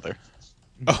and a father.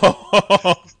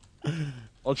 Oh.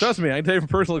 Well, trust me, I can tell you from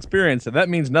personal experience, and that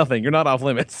means nothing. You're not off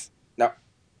limits. No.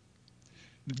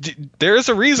 There is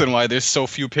a reason why there's so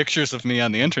few pictures of me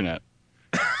on the internet.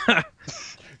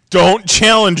 Don't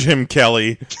challenge him,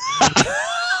 Kelly. You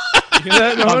hear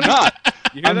that, Mahoney? I'm not.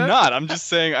 You hear I'm that? not. I'm just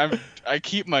saying I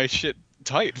keep my shit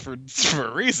tight for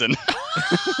a reason.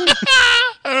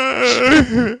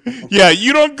 Yeah,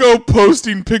 you don't go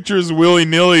posting pictures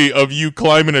willy-nilly of you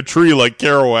climbing a tree like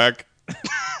Kerouac.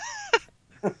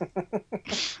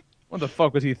 What the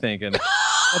fuck was he thinking? What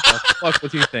the fuck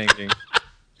was he thinking?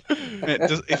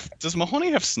 Does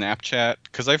Mahoney have Snapchat?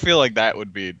 Because I feel like that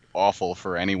would be awful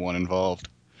for anyone involved.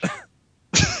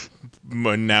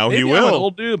 Now Maybe he I'm an will.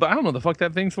 old dude, but I don't know what the fuck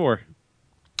that thing's for.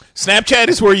 Snapchat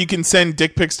is where you can send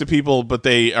dick pics to people, but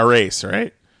they erase,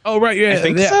 right? Oh, right, yeah, I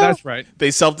think yeah, so. that's right.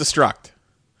 They self-destruct.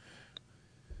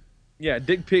 Yeah,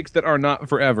 dick pics that are not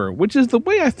forever, which is the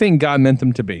way I think God meant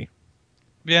them to be.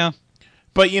 Yeah.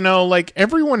 But, you know, like,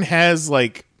 everyone has,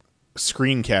 like,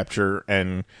 screen capture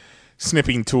and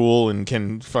snipping tool and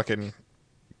can fucking...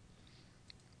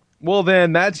 Well,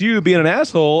 then that's you being an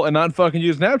asshole and not fucking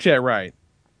use Snapchat right.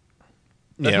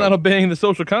 That's not obeying the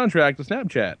social contract of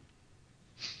Snapchat.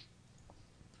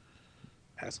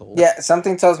 Asshole. Yeah,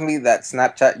 something tells me that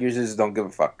Snapchat users don't give a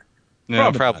fuck.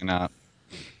 No, probably not.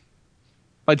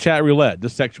 Like chat roulette,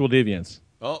 just sexual deviance.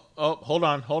 Oh, hold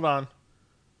on.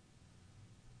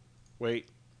 Wait.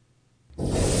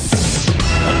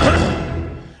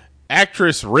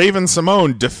 Actress Raven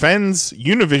Simone defends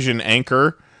Univision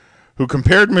anchor who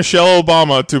compared Michelle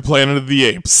Obama to Planet of the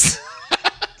Apes.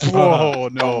 Whoa,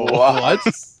 no. What?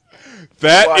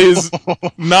 That is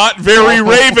not very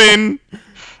Raven.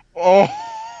 Oh.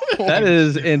 That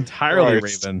is entirely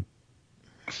Christ. Raven.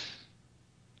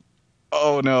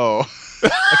 Oh, no.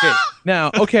 Okay. Now,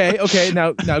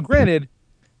 granted,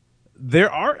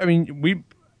 there are. I mean,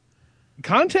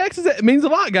 context it means a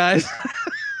lot, guys.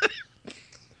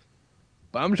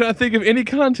 But I'm trying to think of any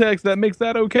context that makes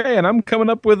that okay, and I'm coming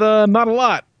up with not a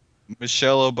lot.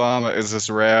 Michelle Obama is as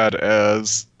rad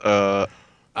as an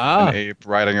ape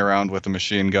riding around with a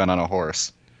machine gun on a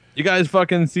horse. You guys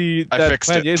fucking see I that fixed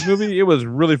Planet it. Apes movie? It was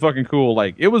really fucking cool.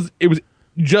 Like it was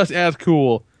just as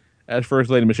cool as First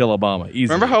Lady Michelle Obama. Easily.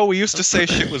 Remember how we used to say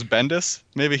shit was Bendis?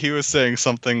 Maybe he was saying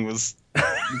something was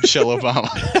Michelle Obama.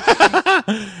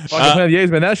 Fucking Planet of the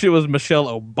Apes, man, that shit was Michelle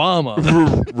Obama.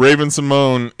 Raven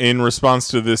Simone, in response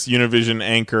to this Univision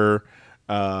anchor,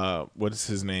 what is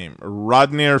his name?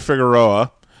 Rodney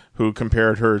Figueroa, who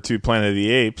compared her to Planet of the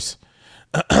Apes.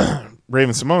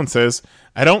 Raven Simone says,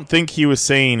 I don't think he was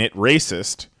saying it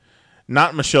racist.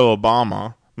 Not Michelle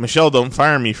Obama. Michelle, don't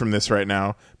fire me from this right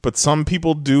now, but some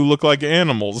people do look like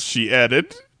animals, she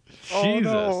added.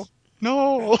 Jesus.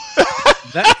 No.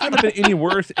 That couldn't have been any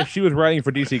worse if she was writing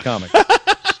for DC Comics.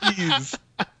 Jeez.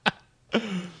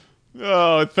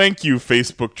 Oh, thank you,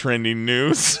 Facebook trending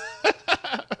news.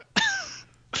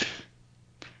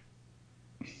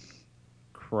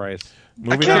 Christ.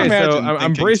 Moving can't on. imagine So I'm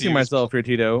thinking bracing to use- myself here,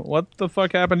 Tito. What the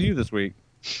fuck happened to you this week?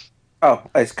 Oh,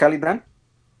 is Kelly done?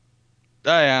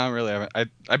 Yeah, I really haven't.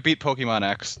 I beat Pokemon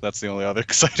X. That's the only other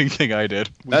exciting thing I did.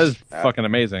 That is fucking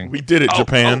amazing. We did it,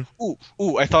 Japan.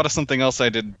 Ooh, I thought of something else I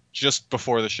did just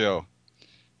before the show.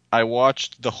 I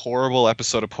watched the horrible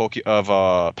episode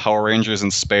of Power Rangers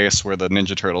in Space where the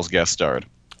Ninja Turtles guest starred.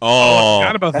 Oh,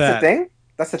 Forgot about That's that. the thing.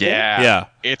 That's the thing. Yeah.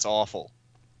 It's awful.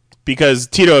 Because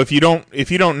Tito, if you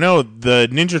don't know, the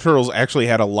Ninja Turtles actually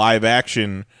had a live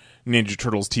action Ninja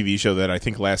Turtles TV show that I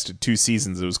think lasted 2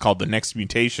 seasons. It was called The Next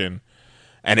Mutation,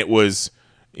 and it was,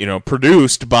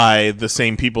 produced by the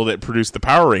same people that produced the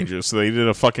Power Rangers. So they did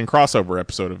a fucking crossover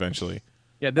episode eventually.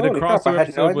 Yeah, did Holy a crap, crossover I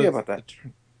had no episode idea with... about that.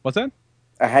 What's that?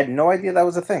 I had no idea that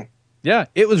was a thing. Yeah,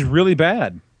 it was really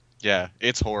bad. Yeah,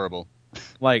 it's horrible.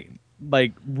 Like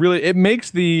really, it makes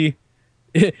the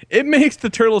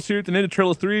Turtle suits in Ninja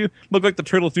Turtles 3 look like the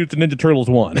Turtle suits in Ninja Turtles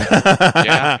 1.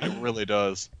 Yeah, it really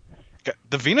does.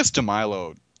 The Venus de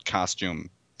Milo costume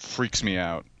freaks me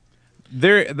out.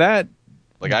 That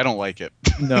I don't like it.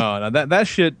 no, that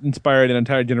shit inspired an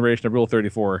entire generation of Rule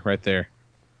 34 right there.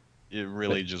 It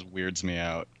really just weirds me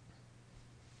out.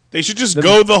 They should just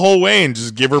go the whole way and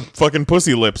just give her fucking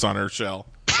pussy lips on her shell.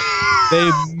 They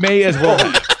may as well.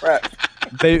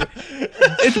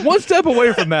 It's one step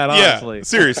away from that, honestly. Yeah,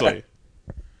 seriously.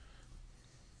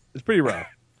 It's pretty rough.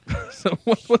 So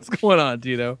what's going on,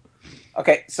 Tito?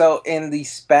 Okay, so in the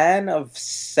span of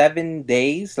 7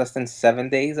 days, less than 7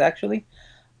 days actually,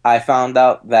 I found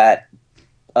out that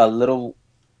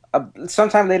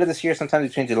sometime later this year, sometime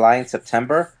between July and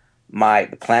September,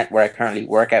 the plant where I currently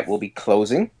work at will be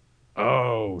closing.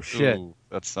 Oh shit! Ooh,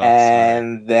 that sucks.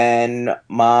 And then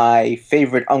my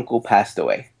favorite uncle passed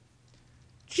away.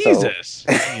 Jesus.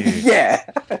 Yeah.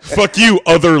 Fuck you,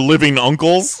 other living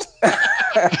uncles.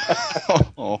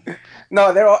 Oh.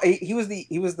 No, they're all. He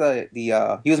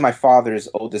was my father's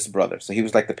oldest brother, so he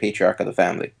was like the patriarch of the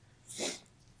family.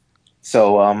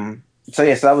 So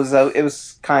that was it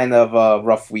was kind of a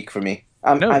rough week for me.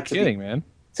 No kidding, man.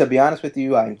 To be honest with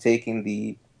you, I'm taking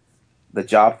the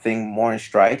job thing more in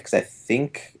stride because I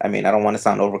don't want to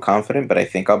sound overconfident, but I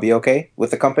think I'll be okay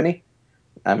with the company.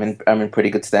 I'm in pretty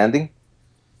good standing.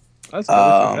 That's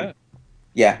good.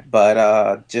 Yeah,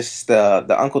 but just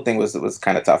the uncle thing was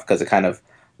kind of tough because it kind of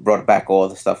brought back all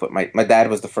the stuff with my dad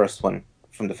was the first one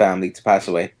from the family to pass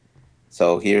away.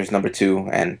 So here's number 2,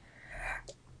 and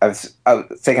I was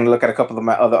taking a look at a couple of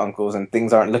my other uncles, and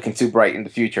things aren't looking too bright in the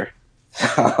future.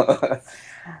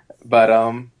 But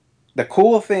the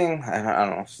cool thing, I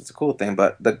don't know if it's a cool thing,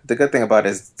 but the good thing about it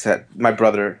is I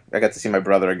got to see my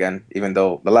brother again, even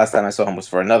though the last time I saw him was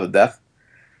for another death.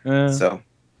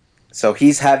 So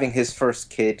he's having his first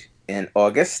kid in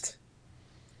August.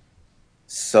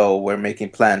 So we're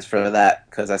making plans for that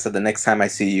because I said the next time I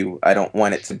see you, I don't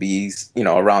want it to be,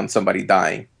 around somebody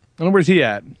dying. And where's he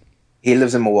at? He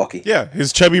lives in Milwaukee. Yeah,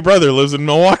 his chubby brother lives in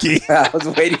Milwaukee. I was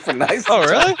waiting for nice. Oh,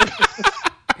 really?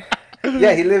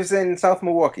 Yeah, he lives in South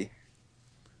Milwaukee.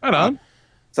 Right on.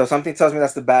 So something tells me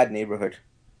that's the bad neighborhood.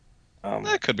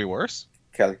 That could be worse.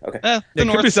 Kelly, okay. The It could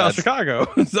north be South side's- Chicago.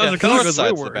 South Yeah, the north Chicago's way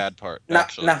side's the worse. bad part. Now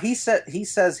Actually, he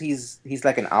says he's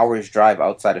like an hour's drive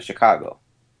outside of Chicago.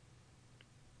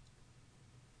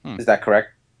 Is that correct,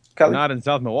 Kelly? Not in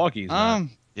South Milwaukee. he's not.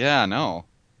 yeah, no.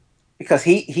 Because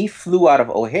he flew out of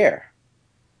O'Hare.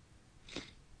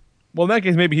 Well, in that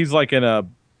case, maybe he's like in a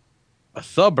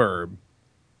suburb.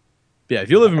 Yeah, if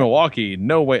you live in Milwaukee,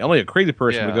 no way. Only a crazy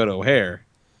person would Yeah. go to O'Hare.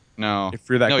 No, If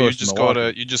you're that no, close you just to go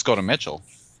Milwaukee. to you just go to Mitchell.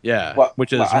 Yeah, Well,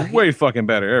 which is well, way fucking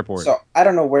better airport. So I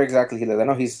don't know where exactly he lives. I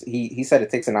know he said it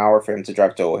takes an hour for him to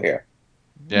drive to O'Hare.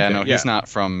 Yeah, Okay, no, yeah. he's not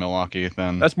from Milwaukee.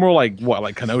 Then That's more like what,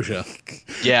 like Kenosha.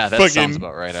 yeah, that Fucking sounds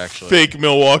about right. Actually, Fake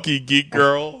Milwaukee geek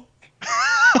girl.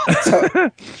 So,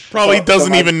 Probably So- doesn't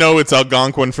so my- even know it's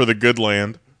Algonquin for the good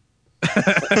land.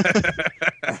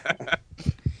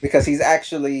 because he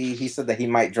said that he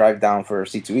might drive down for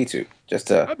C2E2 just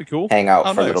to That'd be cool. hang out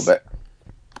Oh, for a nice. little bit.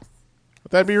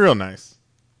 That'd be real nice.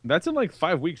 That's in like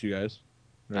 5 weeks, you guys.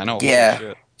 I know. Yeah. Holy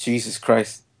shit. Jesus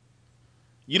Christ.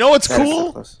 You know what's That is so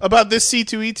cool close. about this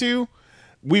C2E2?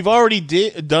 We've already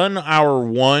done our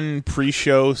one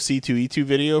pre-show C2E2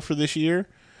 video for this year.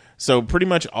 So pretty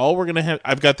much all we're going to have...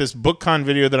 I've got this BookCon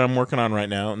video that I'm working on right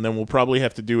now, and then we'll probably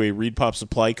have to do a Read Pop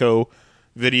Supply Co.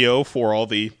 video for all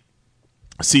the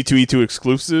C2E2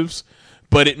 exclusives,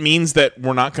 but it means that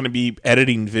we're not going to be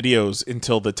editing videos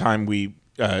until the time we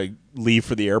leave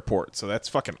for the airport. So that's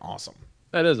fucking awesome.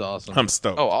 That is awesome. I'm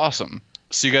stoked. Oh, awesome.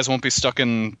 So you guys won't be stuck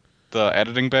in the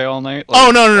editing bay all night?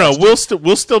 No. We'll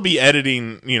still be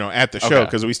editing, at the show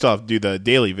because we still have to do the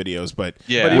daily videos. But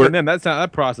yeah, but even then,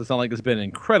 that process sounds like it's been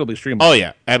incredibly streamlined. Oh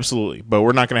yeah, absolutely. But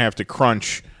we're not going to have to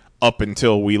crunch up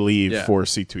until we leave for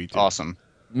C2E2. Awesome.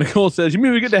 Nicole says, "You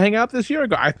mean we get to hang out this year?" I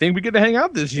go, "I think we get to hang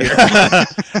out this year."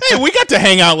 Hey, we got to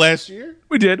hang out last year.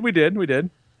 We did.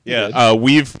 Yeah,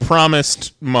 we've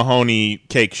promised Mahoney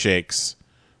cake shakes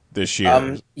this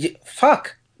year.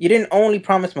 Fuck. You didn't only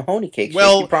promise Mahoney cake shakes,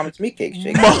 you promised me cake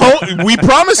shakes. We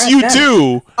promise you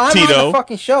too, I'm Tito. on the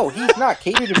fucking show. He's not.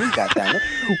 Cater to me, goddammit.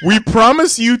 We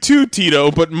promise you too, Tito,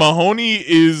 but Mahoney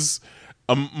is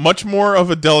much more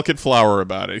of a delicate flower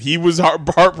about it. He was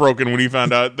heartbroken when he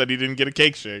found out that he didn't get a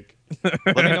cake shake.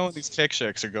 Let me know when these cake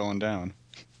shakes are going down.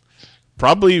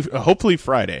 Hopefully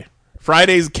Friday.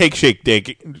 Friday's cake shake day.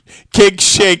 Cake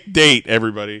shake date,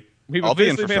 evereverve We've I'll be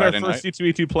in officially for made our Friday first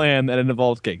night. C2E2 plan that it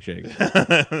involves cake shakes.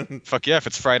 Fuck yeah, if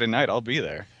it's Friday night, I'll be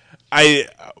there.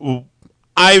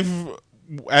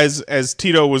 As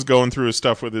Tito was going through his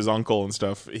stuff with his uncle and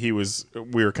stuff, we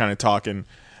were kind of talking,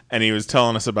 and he was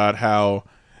telling us about how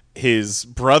his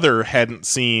brother hadn't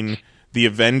seen the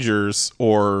Avengers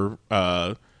or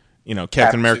Captain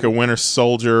America Winter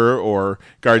Soldier or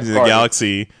Guardians of the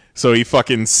Galaxy, so he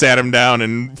fucking sat him down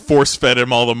and force fed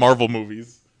him all the Marvel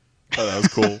movies. Oh, that was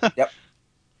cool. Yep.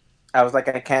 I was like,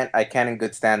 I can't in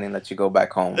good standing let you go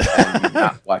back home and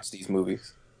not watch these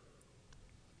movies.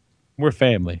 We're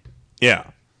family.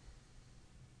 Yeah.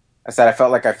 I said I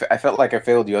felt like I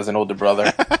failed you as an older brother.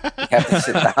 You have to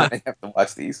sit down and you have to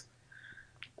watch these.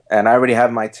 And I already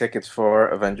have my tickets for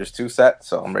Avengers 2 set,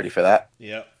 so I'm ready for that.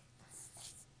 Yep.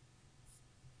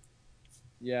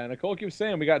 Yeah, Nicole keeps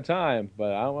saying we got time,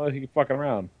 but I don't know if he can fucking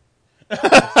around.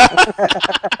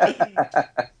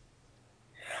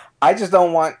 I just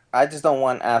don't want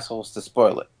assholes to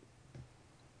spoil it.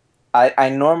 I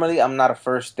normally I'm not a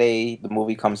first day the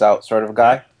movie comes out sort of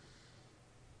guy.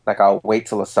 Like I'll wait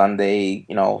till a Sunday,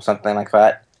 something like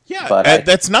that. Yeah, but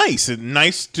that's nice. It's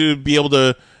nice to be able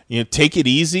to take it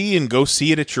easy and go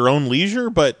see it at your own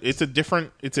leisure. But it's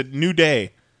a new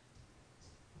day,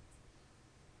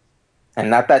 and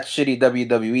not that shitty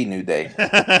WWE New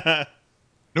Day.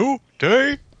 New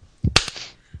Day.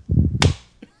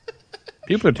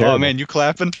 People are terrible. Oh man, you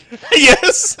clapping?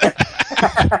 Yes.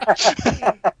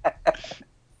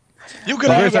 You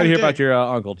can. I'm very sorry to hear about your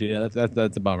uncle. Yeah,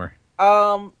 that's a bummer.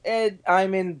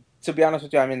 To be honest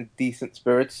with you, I'm in decent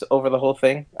spirits over the whole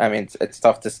thing. I mean, it's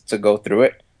tough to go through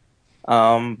it.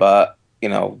 But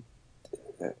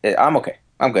I'm okay.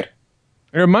 I'm good.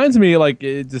 It reminds me,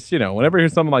 whenever I hear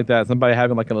something like that, somebody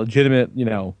having like a legitimate,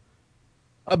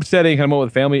 upsetting kind of moment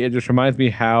with family, it just reminds me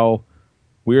how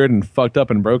weird and fucked up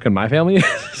and broken my family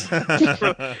is.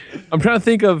 I'm trying to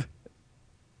think of.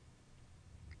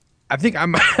 I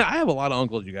have a lot of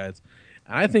uncles, you guys.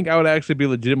 And I think I would actually be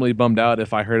legitimately bummed out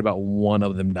if I heard about one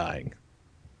of them dying.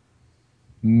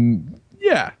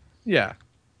 Yeah.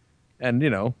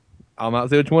 And, I'll not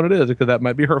say which one it is because that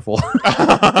might be hurtful.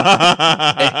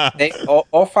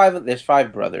 All five, there's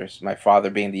five brothers, my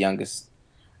father being the youngest.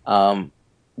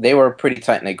 They were a pretty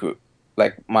tight-knit group.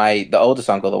 Like the oldest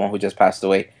uncle, the one who just passed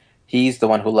away, he's the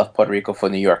one who left Puerto Rico for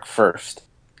New York first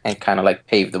and kind of like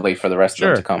paved the way for the rest of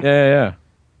them to come. Yeah.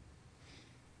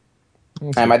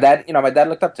 And my dad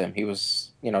looked up to him. He was,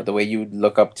 the way you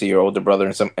look up to your older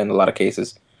brother in a lot of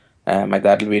cases. My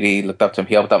dad really looked up to him.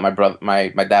 He helped out my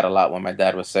dad a lot when my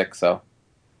dad was sick. So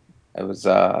it was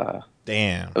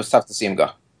damn. It was tough to see him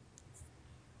go.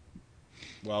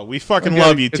 Well, we fucking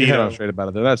love you, Tito. Straight about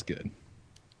it, though. That's good.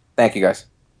 Thank you, guys.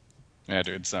 Yeah,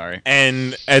 dude. Sorry.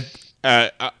 And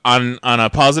on a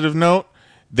positive note,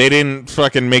 they didn't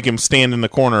fucking make him stand in the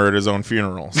corner at his own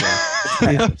funeral. So.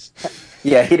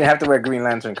 Yeah, he didn't have to wear Green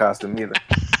Lantern costume either.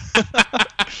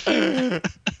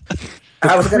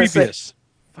 I was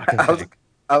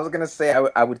gonna say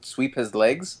I would sweep his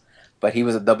legs, but he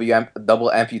was a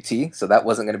double amputee, so that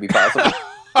wasn't gonna be possible.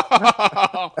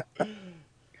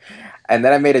 And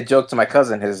then I made a joke to my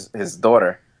cousin, his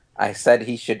daughter. I said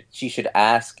she should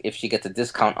ask if she gets a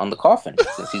discount on the coffin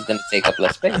since he's gonna take up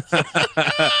less space.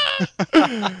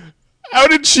 How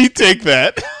did she take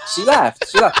that? She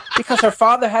laughed because her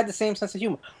father had the same sense of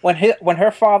humor. When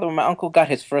my uncle got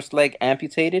his first leg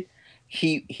amputated,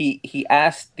 he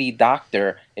asked the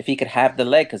doctor if he could have the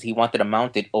leg because he wanted to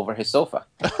mount it over his sofa.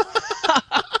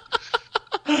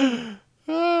 He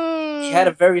had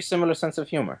a very similar sense of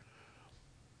humor.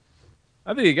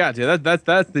 I think you got to.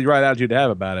 That's the right attitude to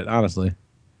have about it, honestly.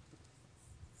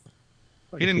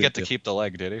 He didn't get to keep the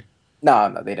leg, did he?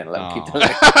 No, they didn't let him keep the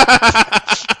leg.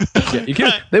 Yeah, you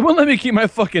can't, they won't let me keep my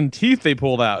fucking teeth they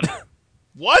pulled out.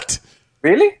 What?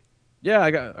 Really?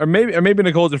 Yeah, or maybe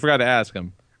Nicole just forgot to ask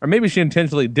him. Or maybe she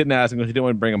intentionally didn't ask him because she didn't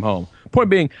want to bring him home. Point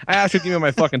being, I asked her to give me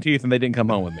my fucking teeth and they didn't come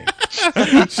home with me.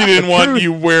 She didn't want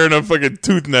you wearing a fucking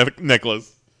tooth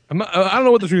necklace. I don't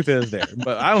know what the truth is there,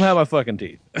 but I don't have my fucking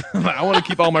teeth. I want to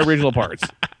keep all my original parts.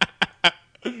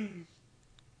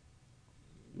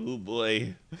 Oh,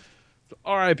 boy. So,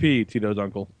 R.I.P. Tito's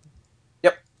uncle.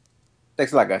 Yep.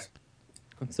 Thanks a lot, guys.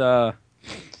 It's,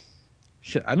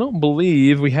 shit, I don't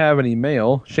believe we have any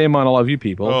mail. Shame on all of you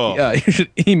people. Oh. You should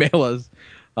email us,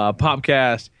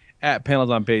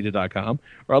 popcast@panelsonpages.com,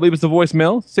 or leave us a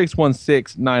voicemail,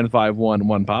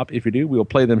 616-951-1POP. If you do, we will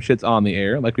play them shits on the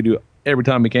air like we do every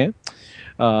time we can.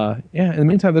 In the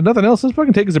meantime, there's nothing else. Let's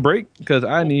fucking take us a break because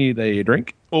I need a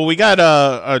drink. Well, we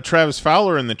got Travis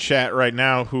Fowler in the chat right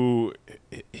now, who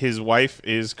his wife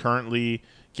is currently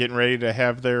getting ready to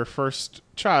have their first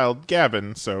child,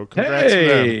 Gavin. So congrats to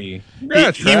them.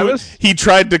 Congrats, Travis. He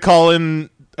tried to call in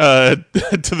to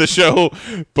the show,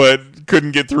 but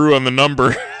couldn't get through on the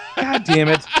number. God damn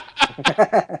it.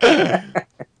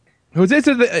 Jose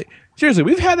said seriously,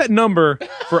 we've had that number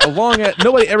for a long...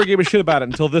 Nobody ever gave a shit about it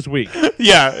until this week.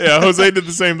 Yeah. Jose did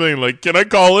the same thing. Like, can I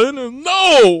call in?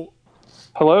 No!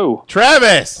 Hello.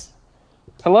 Travis!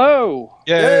 Hello.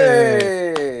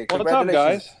 Yay! What's up,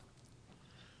 guys?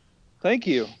 Thank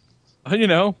you.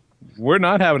 We're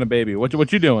not having a baby.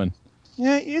 What you doing?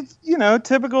 Yeah, it's,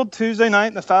 typical Tuesday night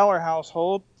in the Fowler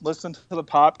household. Listen to the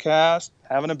podcast,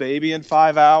 having a baby in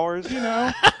 5 hours,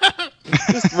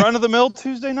 Just run-of-the-mill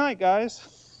Tuesday night,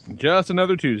 guys. Just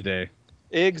another Tuesday.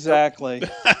 Exactly.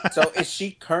 So is she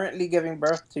currently giving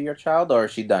birth to your child, or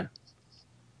is she done?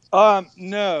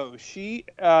 No, she,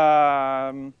 they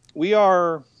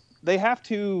have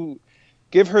to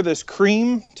give her this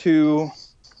cream to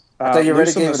I thought you already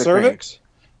loosen gave the her the cervix.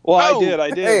 Well, I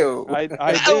did. Hey-o. I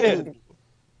did.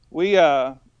 We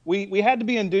had to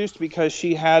be induced because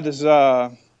she had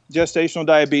gestational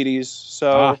diabetes.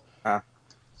 So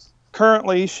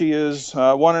currently she is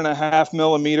 1.5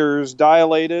 millimeters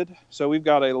dilated. So we've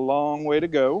got a long way to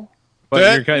go.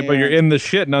 But you're in the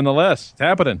shit nonetheless. It's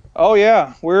happening. Oh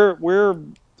yeah, we're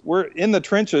in the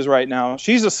trenches right now.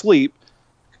 She's asleep,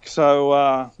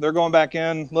 so they're going back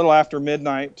in a little after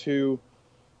midnight to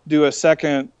do a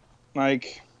second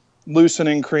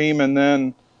loosening cream, and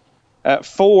then at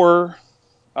 4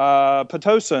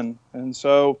 Pitocin. And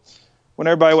so when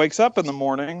everybody wakes up in the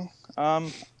morning,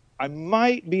 I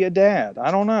might be a dad.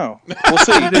 I don't know. We'll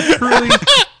see. It's a truly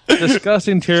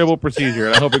disgusting, terrible procedure,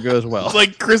 and I hope it goes well. It's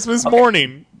like Christmas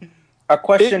morning. A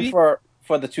question for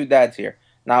the two dads here.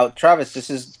 Now, Travis,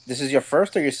 this is your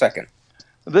first or your second?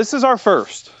 This is our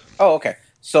first. Oh, okay.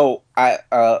 So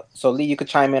so Lee, you could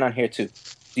chime in on here too.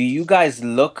 Do you guys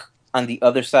look on the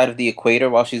other side of the equator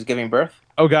while she's giving birth?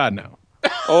 Oh God, no.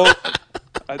 Oh,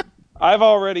 I've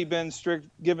already been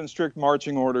given strict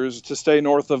marching orders to stay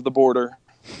north of the border.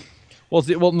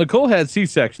 Well, Nicole had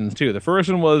C-sections too. The first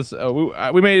one was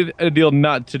we made a deal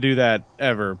not to do that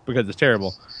ever because it's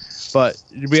terrible. But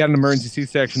we had an emergency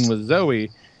C-section with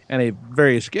Zoe and a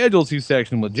very scheduled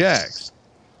C-section with Jax.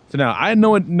 So now I had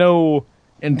no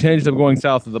intention of going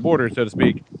south of the border, so to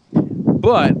speak.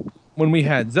 But when we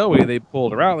had Zoe, they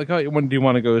pulled her out. Like, oh, when do you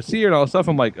want to go see her and all this stuff?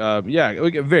 I'm like, yeah.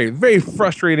 We get very, very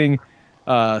frustrating,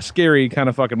 scary kind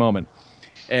of fucking moment.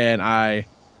 And I,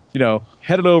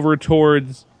 headed over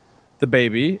towards the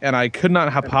baby, and I could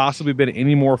not have possibly been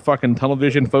any more fucking tunnel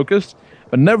vision focused.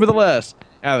 But nevertheless,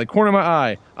 out of the corner of my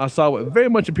eye, I saw what very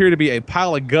much appeared to be a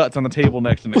pile of guts on the table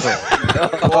next to Nicole.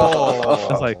 I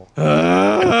was like,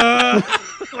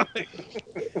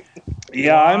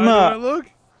 yeah, look.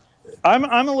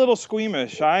 I'm a little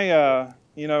squeamish. ER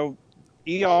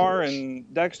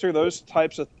and Dexter, those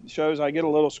types of shows, I get a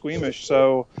little squeamish.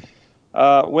 So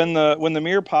when the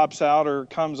mirror pops out or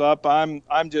comes up, I'm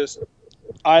just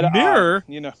mirror.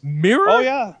 Mirror. Oh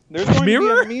yeah, there's going to be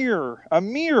a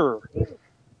mirror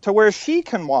to where she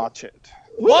can watch it.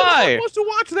 Why? Who wants to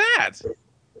watch that?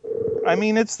 I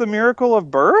mean, it's the miracle of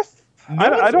birth. No,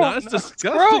 I don't. It's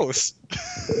disgusting. Gross.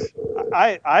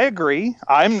 I agree.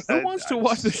 Who wants to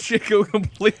watch the shit go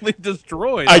completely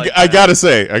destroyed? I gotta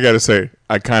say,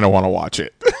 I kind of want to watch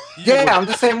it. Yeah, I'm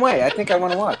the same way. I think I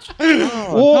want to watch.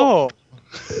 No.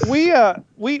 We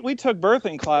took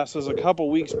birthing classes a couple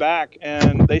weeks back,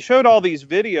 and they showed all these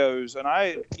videos,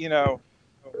 and you're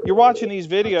watching these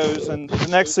videos, and the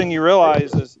next thing you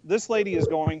realize is this lady is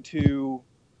going to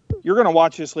you're going to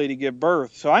watch this lady give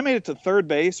birth. So I made it to third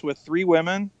base with 3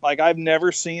 women like I've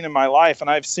never seen in my life, and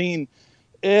I've seen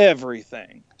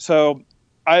everything. So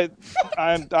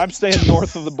I'm staying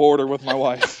north of the border with my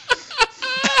wife.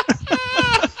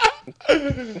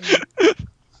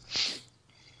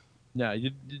 No, you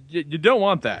don't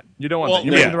want that. You don't want that.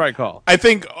 You're making the right call. I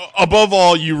think above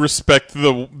all, you respect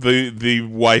the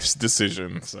wife's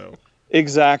decision. So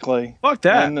exactly. Fuck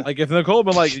that. Like if Nicole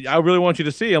been like, I really want you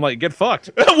to see, I'm like, get fucked.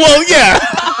 Well, yeah.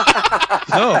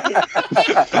 No,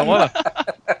 I wanna.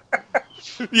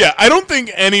 Yeah, I don't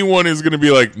think anyone is going to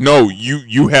be like, no,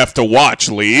 you have to watch,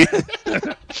 Lee.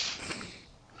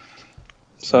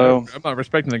 So I'm not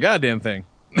respecting the goddamn thing.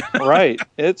 Right.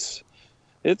 It's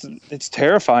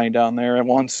terrifying down there, and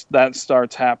once that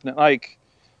starts happening, like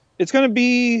it's going to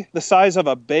be the size of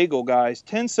a bagel, guys.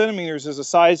 10 centimeters is the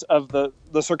size of the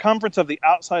circumference of the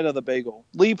outside of the bagel.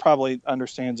 Lee probably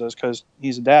understands this because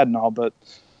he's a dad and all, but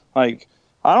like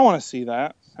I don't want to see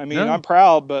that. I mean, I'm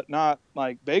proud, but not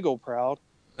like bagel proud.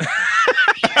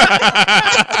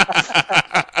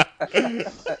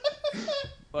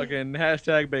 Fucking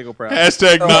hashtag bagel proud.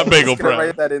 Hashtag not bagel Gonna proud.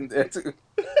 write that in there too.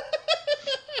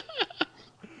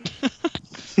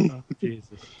 Oh,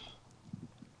 Jesus.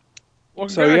 Well,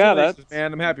 So, yeah, congratulations,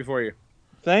 man. I'm happy for you.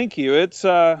 Thank you. It's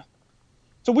a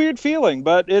weird feeling,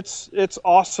 but it's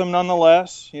awesome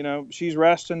nonetheless. You know, she's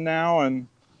resting now, and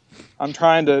I'm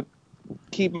trying to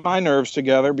keep my nerves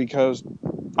together because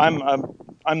I'm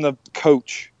the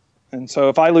coach, and so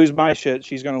if I lose my shit,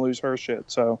 she's going to lose her shit.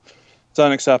 So it's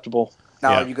unacceptable.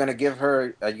 Now, are you going to give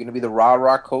her? Are you going to be the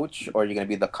rah coach, or are you going to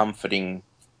be the comforting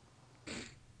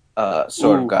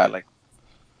sort of guy? Like,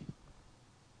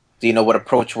 do you know what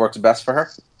approach works best for her?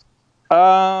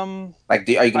 Like,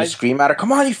 are you going to scream at her?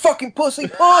 Come on, you fucking pussy,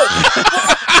 push!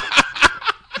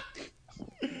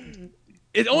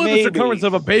 It's only the circumference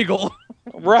of a bagel.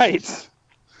 Right.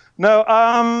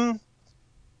 No,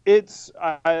 it's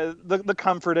the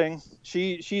comforting.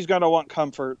 She's gonna want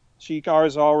comfort. She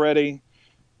ours already.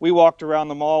 We walked around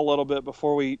the mall a little bit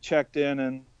before we checked in,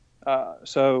 and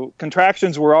so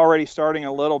contractions were already starting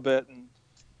a little bit. And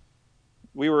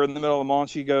we were in the middle of the mall, and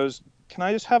she goes, "Can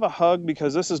I just have a hug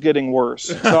because this is getting worse?"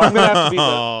 So I'm gonna have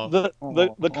to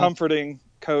be the comforting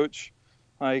coach.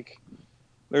 Like,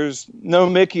 there's no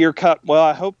Mickey or cut. Well,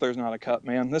 I hope there's not a cut,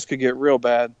 man. This could get real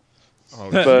bad.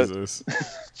 Oh, Jesus.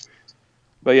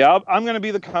 But yeah, I'm going to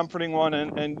be the comforting one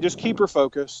and just keep her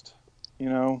focused. You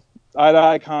know,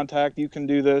 eye-to-eye contact. You can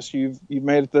do this. You've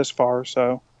made it this far,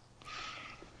 so.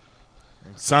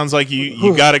 Sounds like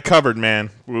you got it covered, man.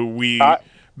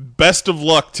 Best of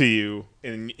luck to you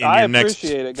in your next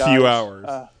few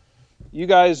hours. You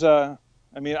guys, I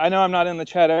mean, I know I'm not in the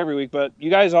chat every week, but you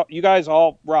guys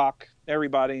all rock.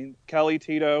 Everybody, Kelly,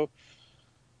 Tito,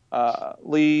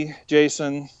 Lee,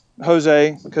 Jason,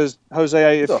 Jose, because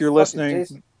Jose, if you're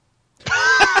listening,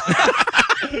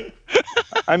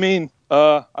 I mean,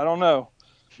 I don't know,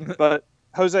 but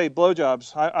Jose,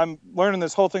 blowjobs. I'm learning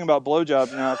this whole thing about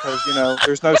blowjobs now because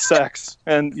there's no sex,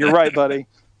 and you're right, buddy.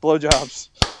 Blowjobs,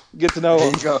 get to know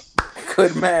them. There you go.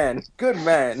 Good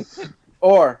man.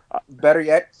 Or better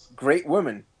yet, great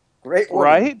woman. Great woman.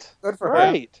 Right? Good for her.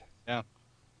 Right. Yeah.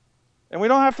 And we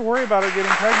don't have to worry about her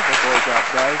getting pregnant with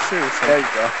blowjobs, guys. Seriously. There you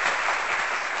go.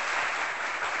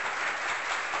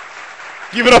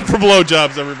 Give it up for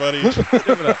blowjobs, everybody.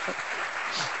 Give it up.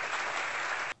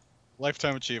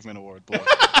 Lifetime Achievement Award.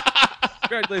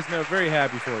 Congratulations, I'm very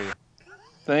happy for you.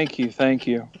 Thank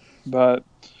you. But,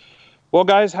 well,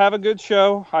 guys, have a good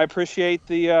show. I appreciate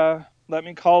the let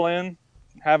me call in,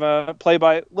 have a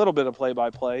little bit of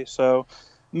play-by-play. So,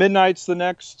 midnight's the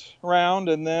next round,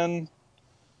 and then,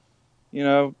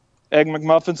 Egg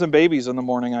McMuffins and babies in the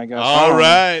morning, I guess. All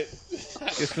right.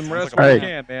 Get some rest All when right. you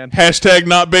can, man. Hashtag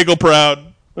not bagel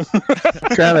proud.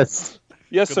 Travis.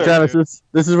 Yes, sir. Travis,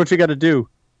 this is what you got to do.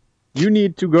 You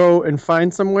need to go and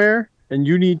find somewhere, and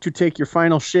you need to take your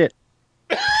final shit.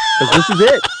 'Cause this is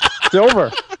it. It's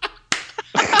over.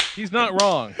 He's not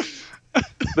wrong.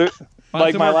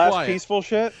 Like my last quiet. peaceful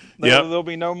shit? Yep. There'll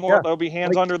be no more. Yeah. There'll be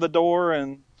hands under the door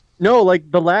and... No,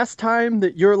 like the last time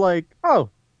that you're like, oh,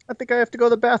 I think I have to go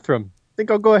to the bathroom. I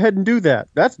think I'll go ahead and do that.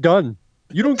 That's done.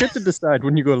 You don't get to decide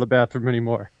when you go to the bathroom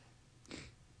anymore.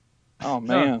 Oh,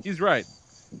 man. No, he's right.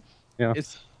 Yeah.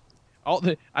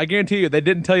 I guarantee you, they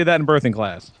didn't tell you that in birthing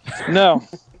class. No,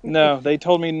 they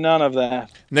told me none of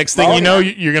that. Next thing you know,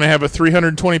 you're going to have a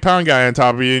 320-pound guy on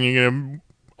top of you, and you're going to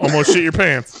almost shit your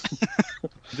pants.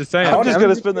 Just saying. I'm just going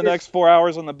to spend the next 4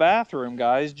 hours in the bathroom,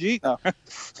 guys. Gee. No.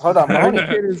 Hold on, Mahoney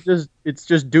Mahoney. kid is it's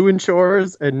just doing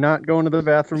chores and not going to the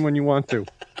bathroom when you want to. All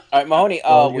right, Mahoney.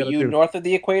 all you Were gotta you do. north of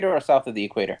the equator or south of the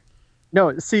equator?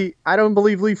 No, see, I don't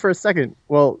believe Lee for a second.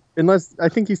 Well, unless I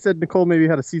think he said Nicole maybe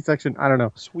had a C-section. I don't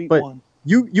know. Sweet but one.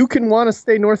 You can want to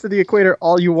stay north of the equator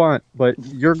all you want, but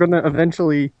you're gonna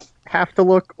eventually have to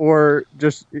look, or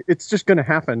it's just gonna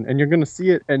happen, and you're gonna see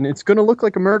it, and it's gonna look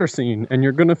like a murder scene, and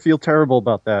you're gonna feel terrible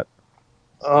about that.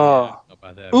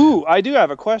 Ooh, I do have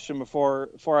a question before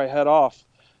I head off.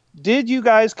 Did you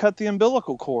guys cut the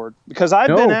umbilical cord? Because I've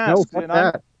been asked. No, fuck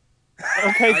that.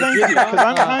 Okay, thank you. Because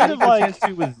I'm kind of like.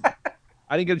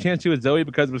 I didn't get a chance to with Zoe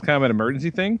because it was kind of an emergency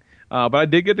thing, but I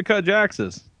did get to cut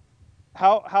Jax's.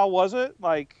 How was it?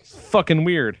 Like fucking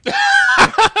weird.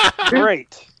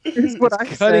 Great. Here's what I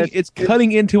said. It's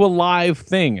cutting into a live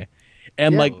thing,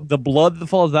 and like the blood that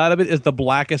falls out of it is the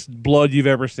blackest blood you've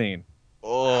ever seen.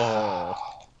 Oh.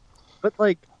 But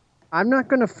like, I'm not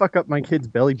gonna fuck up my kid's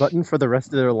belly button for the rest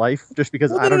of their life just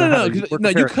because I don't know how to work No,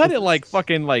 a you pair of cut it like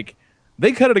fucking like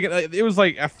they cut it again. It was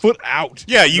like a foot out.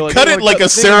 Yeah, you cut it like a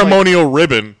ceremonial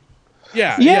ribbon.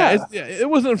 Yeah. It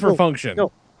wasn't for function.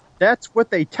 No, that's what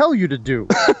they tell you to do.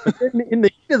 But then in the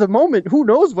heat of the moment, who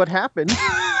knows what happened?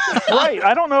 Right.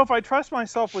 I don't know if I trust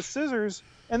myself with scissors.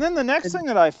 And then the next thing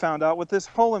that I found out with this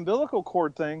whole umbilical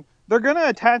cord thing, they're going to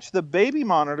attach the baby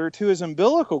monitor to his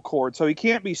umbilical cord so he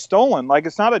can't be stolen. Like,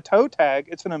 it's not a toe tag,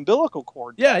 it's an umbilical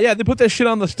cord. Yeah, they put that shit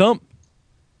on the stump.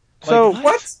 So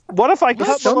like, what if I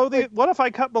cut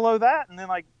below that and then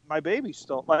like my baby's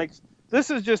still like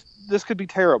this could be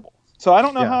terrible. So I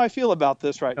don't know how I feel about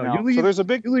this right now. So there's a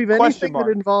big question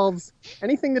mark.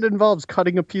 Anything that involves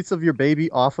cutting a piece of your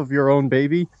baby off of your own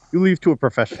baby, you leave to a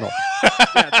professional.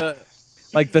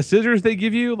 Like the scissors they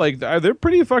give you, like they're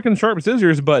pretty fucking sharp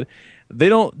scissors, but they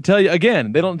don't tell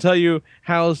you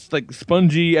how like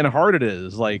spongy and hard it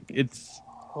is. Like it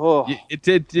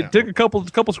took a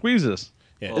couple squeezes.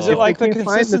 Yeah. Is it like the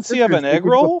consistency of an egg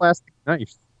roll? Plastic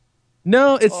knife.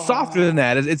 No, it's softer than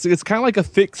that. It's kind of like a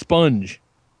thick sponge.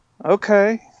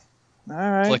 Okay, all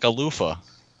right. It's like a loofah.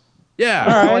 Yeah,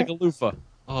 all right. Like a loofah.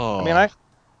 Oh, I mean,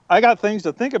 I got things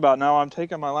to think about now. I'm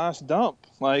taking my last dump.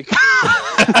 Like,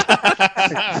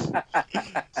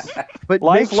 but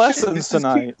life lessons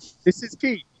tonight. This is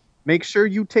key. Make sure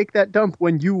you take that dump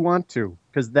when you want to,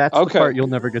 because that's the part you'll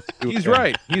never get to do. He's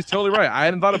right. He's totally right. I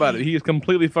hadn't thought about it. He is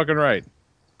completely fucking right.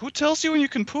 Who tells you when you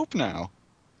can poop now?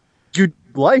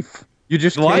 Life. You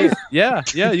just life.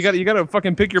 Can't. Yeah. You got to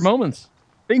fucking pick your moments.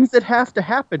 Things that have to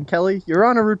happen, Kelly. You're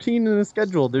on a routine and a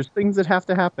schedule. There's things that have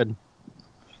to happen.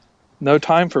 No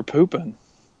time for pooping.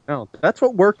 No, that's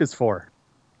what work is for.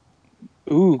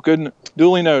 Ooh, good.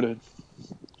 Duly noted.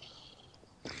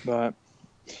 But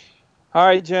all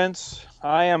right, gents.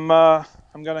 I'm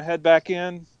gonna head back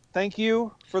in. Thank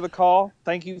you for the call.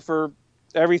 Thank you for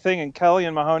everything. And Kelly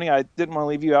and Mahoney, I didn't want to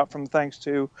leave you out from thanks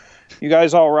to. You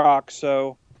guys all rock.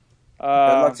 So good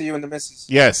luck to you and the missus.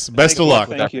 Yes, best of luck.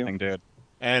 Thank you, dude.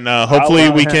 And hopefully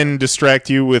we can distract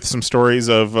you with some stories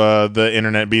of the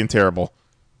internet being terrible.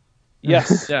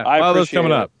 Yes, yeah. I All those appreciate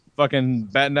coming it. up. Fucking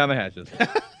batten down the hatches.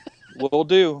 Will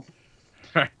do.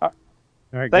 All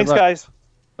right. Thanks, guys.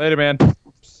 Later, man.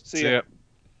 See ya.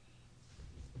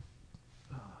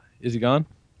 Is he gone?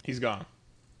 He's gone.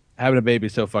 Having a baby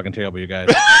is so fucking terrible, you guys.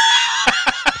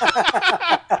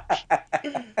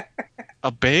 A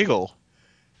bagel.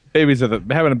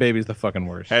 Having a baby is the fucking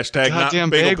worst. Hashtag Goddamn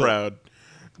not bagel bagel. proud.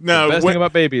 No, the best thing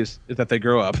about babies is that they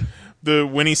grow up.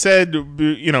 When he said,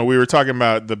 we were talking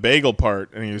about the bagel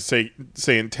part, and he was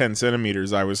saying 10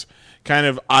 centimeters, I was kind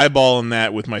of eyeballing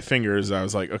that with my fingers. I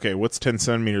was like, okay, what's 10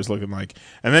 centimeters looking like?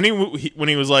 And then when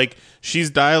he was like,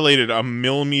 she's dilated 1.5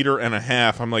 millimeters,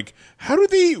 I'm like, how do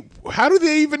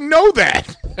they even know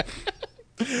that?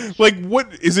 Like,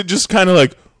 what is it? Just kind of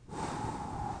like,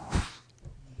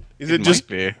 is it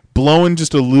just blowing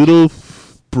just a little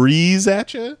breeze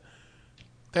at you?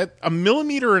 That 1.5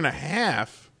 millimeters.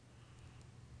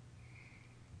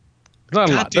 Not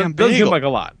a lot. That doesn't seem like a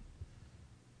lot.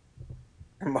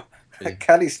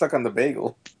 Kelly's stuck on the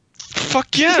bagel.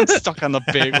 Fuck yeah, it's stuck on the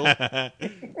bagel.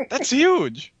 That's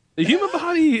huge. The human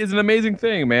body is an amazing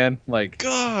thing, man. Like,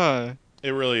 God,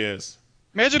 it really is.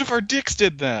 Imagine if our dicks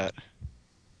did that.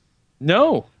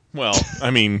 No. Well,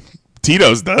 I mean,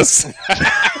 Tito's does.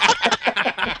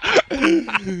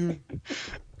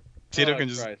 Tito can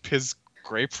just piss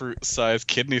grapefruit-sized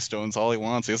kidney stones all he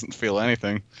wants. He doesn't feel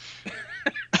anything.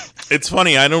 It's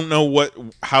funny. I don't know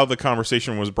how the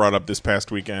conversation was brought up this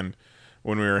past weekend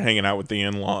when we were hanging out with the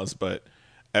in-laws, but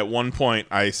at one point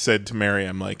I said to Mary,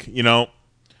 I'm like,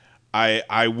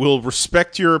 I will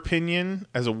respect your opinion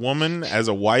as a woman, as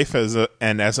a wife,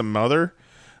 and as a mother,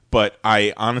 but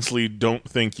I honestly don't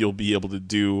think you'll be able to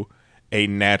do a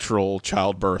natural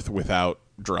childbirth without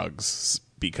drugs,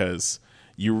 because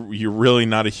you're really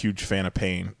not a huge fan of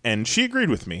pain. And she agreed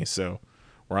with me, so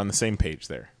we're on the same page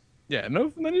there. Yeah,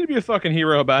 no need to be a fucking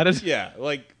hero about it. Yeah,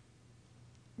 like,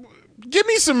 give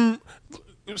me some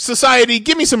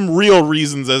real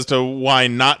reasons as to why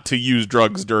not to use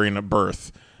drugs during a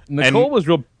birth. Nicole was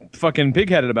real fucking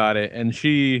pig-headed about it, and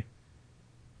she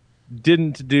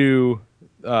didn't do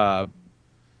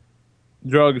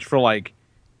drugs for like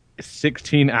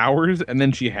 16 hours, and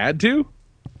then she had to.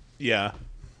 Yeah.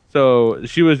 So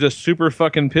she was just super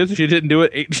fucking pissed she didn't do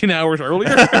it 18 hours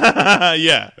earlier.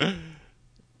 Yeah.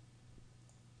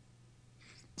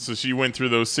 So she went through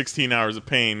those 16 hours of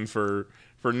pain for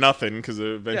nothing because it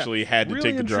eventually had to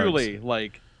take the drugs. Truly,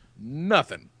 like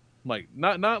nothing. Like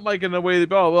not like in the way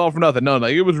that all for nothing. No,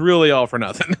 like it was really all for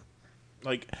nothing.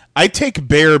 Like I take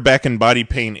bare back and body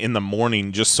pain in the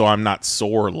morning just so I'm not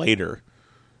sore later.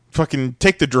 Fucking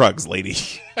take the drugs, lady.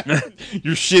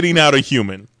 You're shitting out a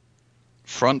human.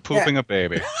 Front pooping a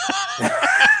baby.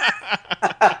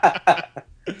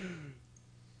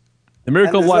 The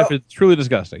miracle of life is truly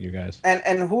disgusting, you guys.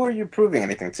 And who are you proving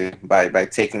anything to by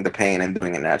taking the pain and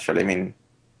doing it naturally? I mean,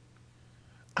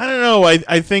 I don't know.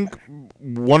 I think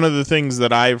one of the things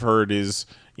that I've heard is,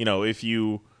 if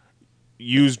you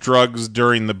use drugs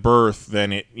during the birth,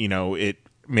 then it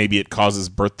maybe it causes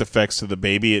birth defects to the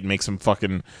baby. It makes them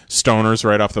fucking stoners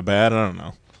right off the bat. I don't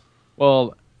know.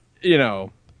 Well,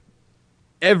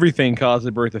 everything causes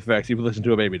birth defects if you listen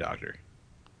to a baby doctor.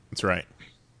 That's right.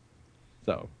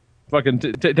 So, fucking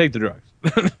take the drugs.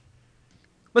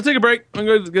 Let's take a break. I'm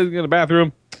going to go to the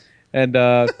bathroom and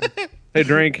take a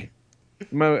drink.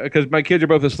 Because my kids are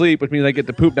both asleep, which means I get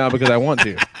to poop now because I want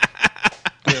to.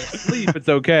 Sleep, it's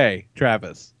okay,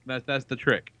 Travis. That's the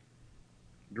trick.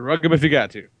 Drug them if you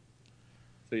got to.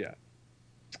 So, yeah.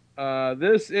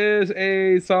 This is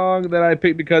a song that I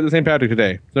picked because it's St. Patrick's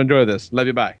Day. So enjoy this. Love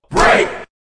you, bye. Break!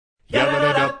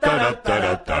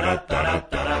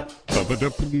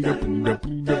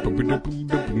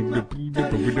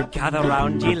 Gather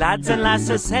round, ye lads and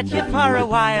lasses, set ye for a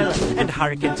while, and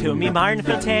hearken to me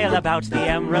mournful tale about the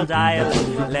Emerald Isle.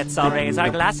 Let's all raise our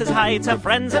glasses high to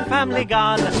friends and family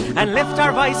gone, and lift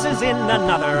our voices in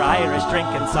another Irish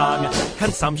drinking song.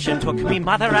 Consumption took me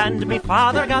mother and me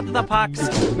father got the pox.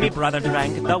 Me brother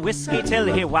drank the whiskey till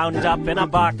he wound up in a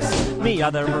box. Me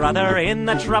other brother in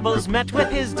the troubles met with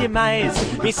his demise.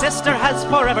 Me sister has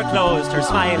forever closed her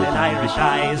smiling Irish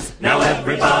eyes. Now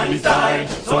everybody's died,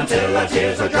 so until our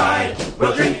tears are dried,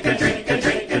 we'll drink and drink and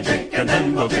drink and drink, and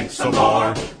then we'll drink some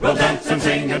more. We'll dance and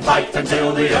sing and fight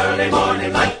until the early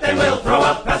morning light, then we'll throw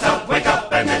up, pass out, wake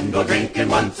up, and then go drinking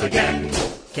once again.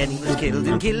 Kenny was killed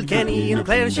in Kilkenny, and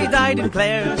Clare, she died in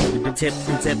Clare. Tip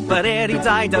and Tipperary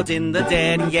died out in the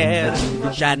dead year.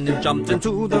 Shannon jumped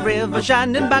into the river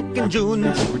Shannon back in June.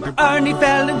 Ernie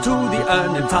fell into the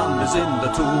urn, and Tom is in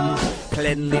the tomb.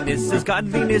 Cleanliness is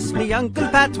godliness, me Uncle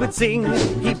Pat would sing.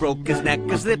 He broke his neck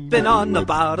a-slipping on a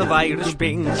bar of Irish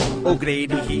Spring.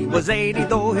 O'Grady, he was 80,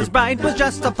 though his bride was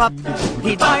just a pup.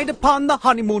 He died upon the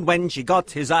honeymoon when she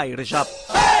got his Irish up.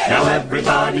 Now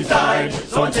everybody's died,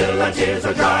 so until our tears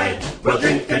are dried, we'll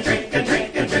drink and drink and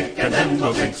drink and drink, and then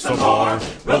we'll drink some more.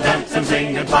 We'll dance and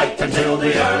sing and fight until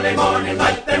the early morning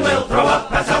light, then we'll throw up,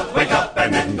 pass out, wake up,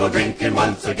 and then go drinking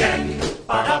once again.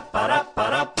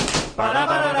 Ba-da-ba-da-ba-da,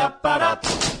 ba-da-ba-da-ba-da,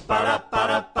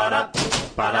 ba-da-ba-da-ba-da,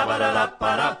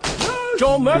 ba-da-ba-da-ba-da.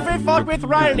 Joe Murphy fought with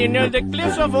Riley near the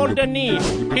cliffs of Old Denis.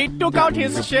 He took out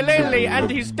his shillelagh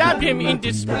and he stabbed him in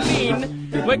the spleen.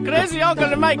 My crazy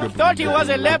Uncle Mike thought he was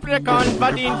a leprechaun,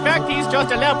 but in fact he's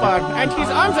just a leopard, and his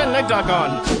arms and legs are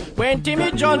gone. When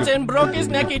Timmy Johnson broke his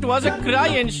neck, it was a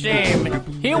crying shame.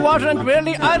 He wasn't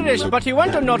really Irish, but he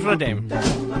went to Notre Dame.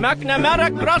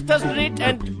 McNamara crossed the street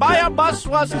and by a bus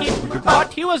was hit,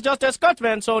 but he was just a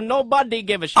Scotsman, so nobody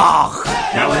gave a shit.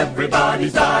 Now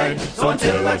everybody's died, so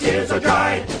until our tears are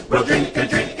dried, we'll drink and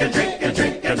drink and drink and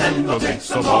drink, and then we'll drink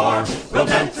some more. We'll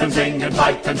dance and sing and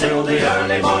fight until the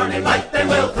early morning light, then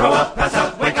we'll throw up, pass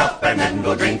out, wake up, and then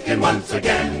go drinking once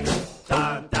again.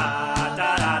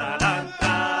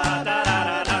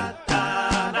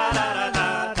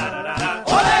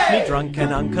 Me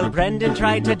drunken Uncle Brendan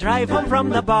tried to drive home from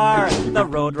the bar. The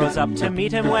road rose up to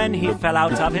meet him when he fell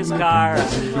out of his car.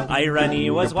 Irony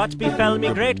was what befell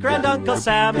me great-grand-uncle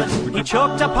Sam. He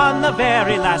choked upon the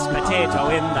very last potato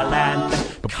in the land.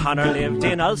 Connor lived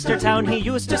in Ulster town, he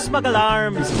used to smuggle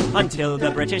arms, until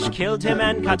the British killed him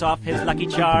and cut off his lucky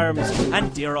charms.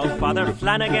 And dear old Father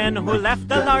Flanagan, who left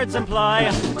the Lord's employ,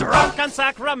 drunk on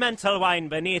sacramental wine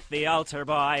beneath the altar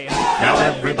boy. Now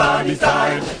everybody's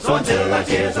died, so until our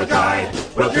tears are dried,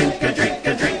 we'll drink and drink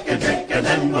and drink and drink and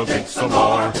and then we'll drink some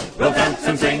more. We'll dance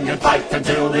and sing and fight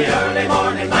until the early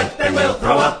morning light. Then we'll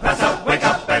throw up, pass out, wake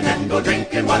up, and then go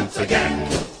drinking once again.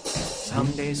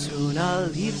 Someday soon I'll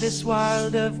leave this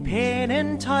world of pain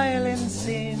and toil and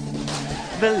sin.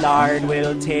 The Lord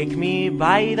will take me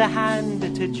by the hand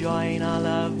to join all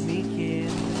of me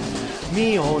kin.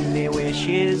 Me only wish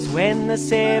is when the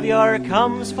Savior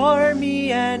comes for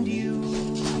me and you.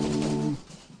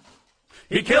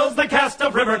 He kills the cast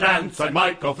of Riverdance and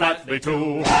Michael Flatley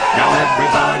too. Now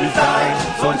everybody's died,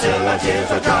 so until our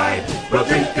tears are dried, we'll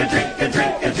drink and drink and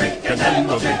drink and drink, and then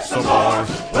we'll drink some more.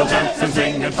 We'll dance and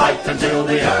sing and fight until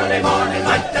the early morning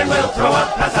light. Then we'll throw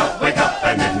up, pass out, wake up,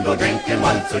 and then go drinking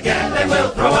once again. Then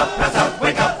we'll throw up, pass out,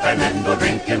 wake up, and then go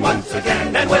drinking once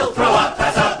again. Then we'll throw up,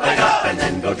 pass out, wake up, and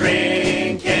then go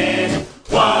drinking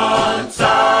once again.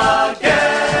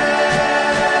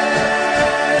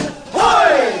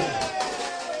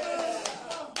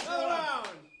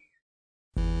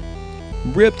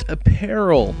 Ripped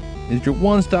Apparel is your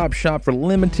one-stop shop for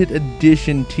limited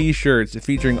edition t-shirts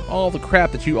featuring all the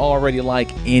crap that you already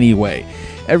like anyway.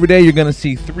 Every day you're going to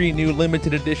see 3 new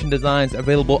limited edition designs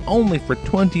available only for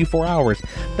 24 hours.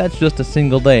 That's just a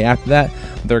single day. After that,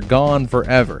 they're gone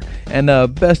forever. And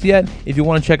best yet, if you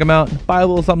want to check them out, buy a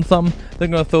little something, they're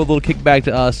going to throw a little kickback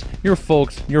to us, your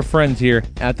folks, your friends here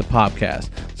at the Popcast.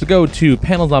 So go to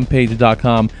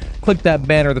panelsonpages.com, click that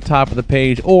banner at the top of the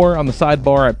page, or on the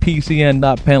sidebar at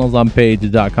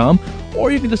pcn.panelsonpages.com,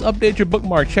 or you can just update your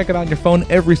bookmark, check it out on your phone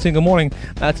every single morning.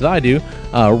 That's what I do.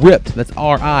 Ripped, that's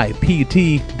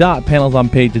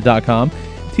RIPT.panelsonpages.com.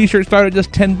 T-shirts start at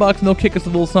just $10 and they'll kick us a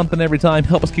little something every time.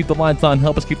 Help us keep the lights on,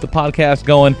 help us keep the podcast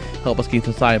going, help us keep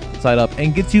the site up,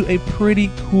 and gets you a pretty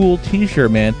cool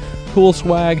t-shirt, man. Cool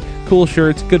swag, cool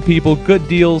shirts, good people, good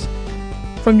deals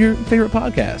from your favorite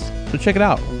podcast. So check it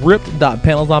out.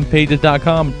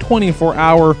 Ripped.panelsonpages.com.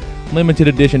 24-hour limited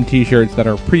edition t-shirts that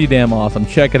are pretty damn awesome.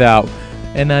 Check it out.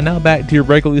 And now back to your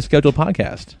regularly scheduled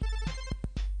podcast.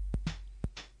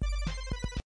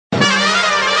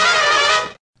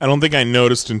 I don't think I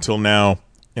noticed until now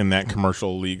in that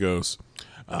commercial Lee goes,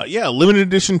 limited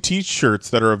edition t-shirts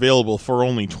that are available for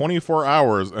only 24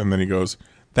 hours. And then he goes,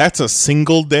 that's a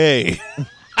single day.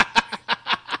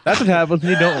 That's what happens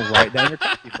when you don't write down your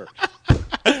copy first.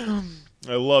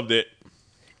 I loved it.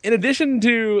 In addition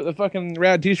to the fucking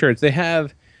rad t-shirts, they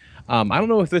have, I don't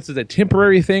know if this is a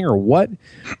temporary thing or what,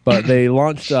 but they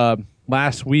launched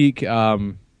last week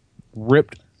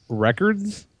Ripped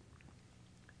Records.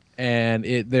 And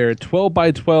they're 12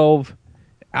 by 12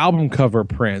 album cover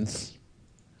prints.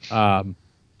 And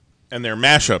they're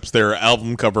mashups. They're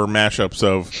album cover mashups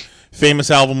of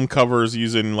famous album covers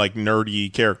using like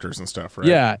nerdy characters and stuff, right?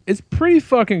 Yeah, it's pretty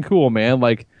fucking cool, man.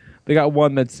 Like they got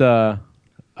one that's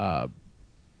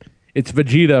it's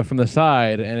Vegeta from the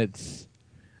side, and it's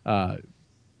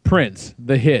Prince,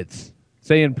 the hits.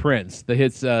 Saying Prince, the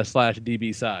hits /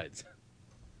 DB sides.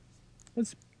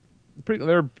 It's pretty.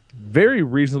 They're very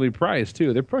reasonably priced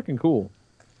too. They're fucking cool.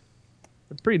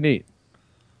 They're pretty neat.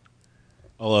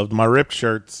 I loved my ripped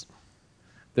shirts.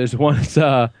 There's one that's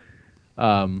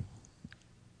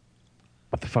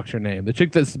what the fuck's her name? The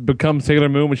chick that's become Sailor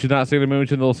Moon when she's not Sailor Moon,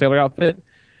 she's in a little sailor outfit.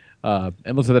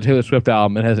 And looks at the Taylor Swift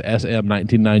album. It has SM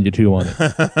 1992 on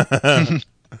it.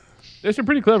 There's some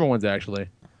pretty clever ones actually.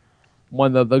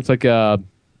 One that looks like a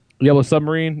yellow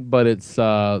submarine, but it's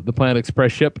the Planet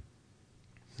Express ship.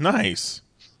 Nice.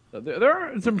 There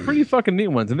are some pretty fucking neat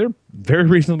ones, and they're very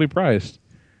reasonably priced.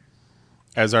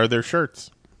 As are their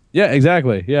shirts. Yeah,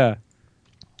 exactly. Yeah.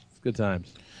 It's good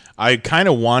times. I kind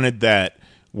of wanted that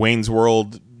Wayne's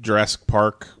World Jurassic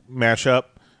Park mashup.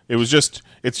 It's just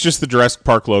the Jurassic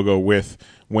Park logo with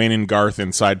Wayne and Garth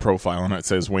in side profile, and it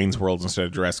says Wayne's World instead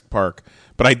of Jurassic Park.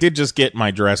 But I did just get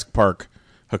my Jurassic Park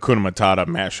Hakuna Matata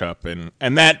mashup,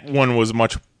 and that one was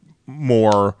much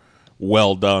more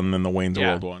well done than the Wayne's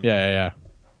World one. Yeah.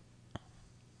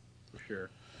 For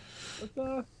sure. Let's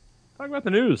talk about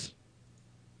the news.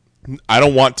 I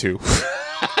don't want to.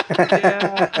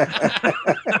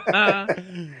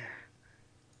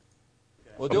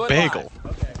 We'll do it bagel.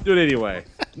 live. Okay. Do it anyway.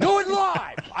 Do it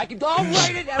live. I'll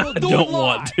write it and we'll do it don't live.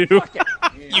 Want to. Fuck it.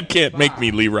 You can't make me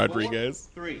Lee Rodriguez.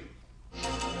 4, 3.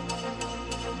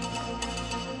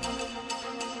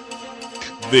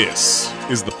 This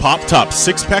is the Pop Top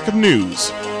 6-Pack of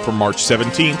News for March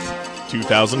 17th,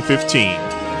 2015.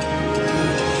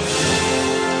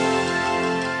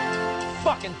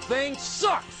 Fucking thing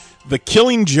sucks. The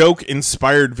Killing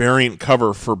Joke-inspired variant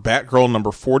cover for Batgirl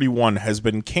number 41 has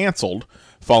been canceled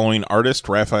following artist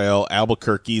Raphael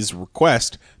Albuquerque's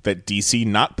request that DC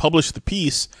not publish the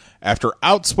piece after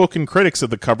outspoken critics of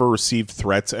the cover received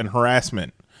threats and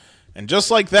harassment. And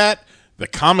just like that, the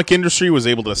comic industry was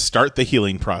able to start the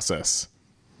healing process.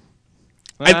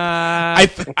 I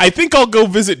think I'll go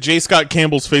visit J. Scott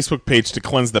Campbell's Facebook page to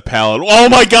cleanse the palate. Oh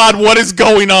my god, what is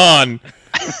going on?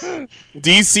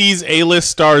 DC's A-list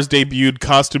stars debuted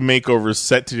costume makeovers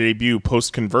set to debut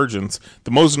post-Convergence,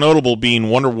 the most notable being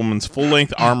Wonder Woman's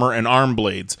full-length armor and arm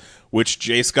blades, which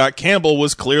J. Scott Campbell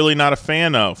was clearly not a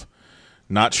fan of.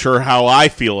 Not sure how I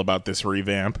feel about this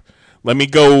revamp. Let me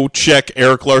go check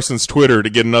Eric Larson's Twitter to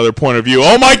get another point of view.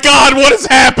 Oh my god, what is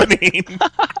happening?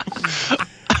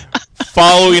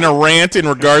 Following a rant in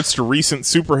regards to recent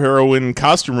superheroine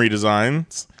costume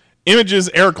redesigns, Image's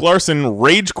Eric Larson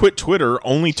rage quit Twitter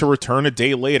only to return a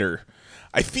day later.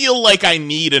 I feel like I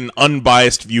need an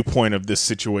unbiased viewpoint of this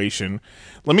situation.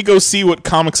 Let me go see what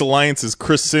Comics Alliance's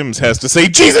Chris Sims has to say.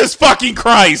 Jesus fucking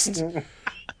Christ!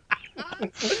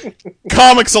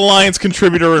 Comics Alliance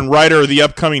contributor and writer of the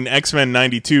upcoming X-Men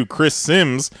 92, Chris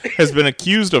Sims, has been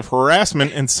accused of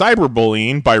harassment and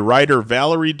cyberbullying by writer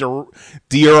Valerie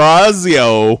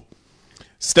D'Orazio,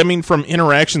 stemming from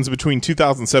interactions between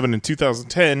 2007 and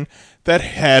 2010 that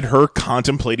had her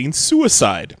contemplating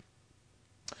suicide.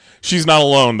 She's not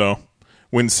alone, though.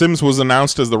 When Sims was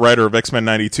announced as the writer of X-Men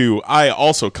 92, I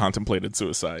also contemplated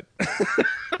suicide.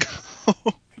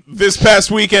 This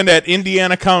past weekend at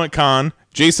Indiana Comic-Con,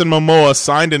 Jason Momoa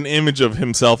signed an image of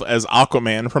himself as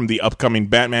Aquaman from the upcoming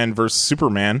Batman vs.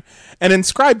 Superman and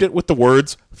inscribed it with the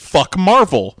words, "Fuck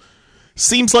Marvel."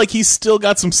 Seems like he's still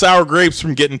got some sour grapes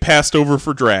from getting passed over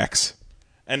for Drax.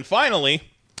 And finally,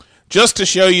 just to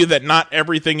show you that not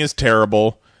everything is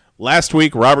terrible, last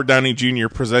week Robert Downey Jr.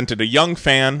 presented a young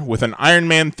fan with an Iron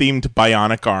Man-themed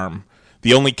bionic arm.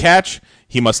 The only catch,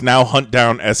 he must now hunt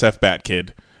down SF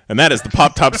Batkid. And that is the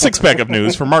Pop Top 6-pack of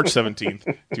news for March 17th,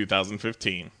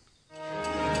 2015.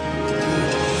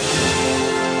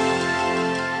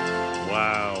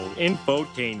 Wow.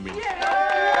 Infotainment.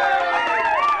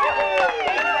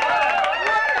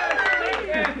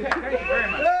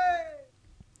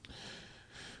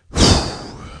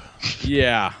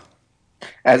 Yeah.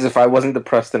 As if I wasn't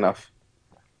depressed enough.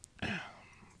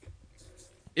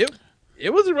 It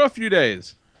was a rough few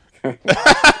days.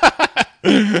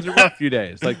 It was a rough few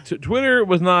days. Like Twitter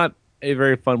was not a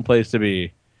very fun place to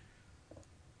be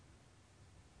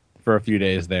for a few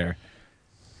days there.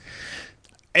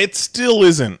 It still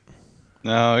isn't.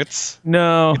 No, it's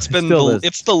been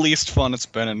it's the least fun it's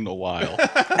been in a while.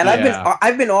 And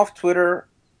I've been off Twitter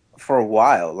for a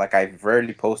while. Like I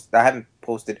haven't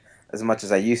posted as much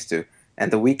as I used to.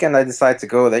 And the weekend I decided to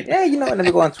go like, yeah, let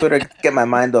me go on Twitter, get my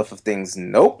mind off of things.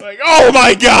 Nope. Like, oh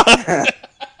my god.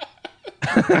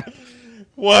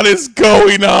 What is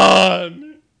going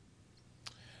on?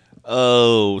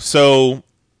 Oh, so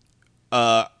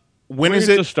when is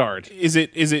it to start? Is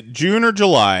it June or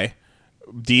July?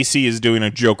 DC is doing a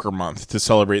Joker month to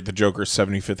celebrate the Joker's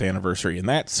 75th anniversary, and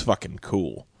that's fucking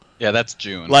cool. Yeah, that's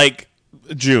June. Like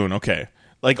June, okay.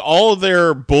 Like all of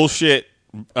their bullshit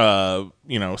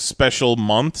special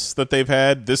months that they've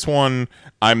had, this one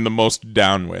I'm the most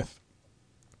down with.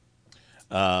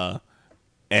 And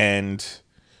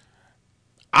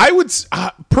I would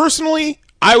personally,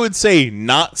 I would say,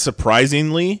 not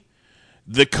surprisingly,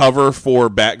 the cover for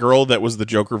Batgirl that was the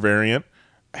Joker variant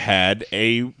had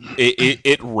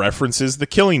it references the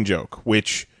Killing Joke,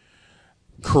 which,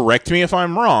 correct me if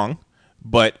I'm wrong,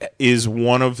 but is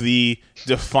one of the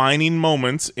defining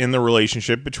moments in the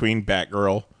relationship between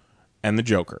Batgirl and the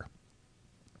Joker.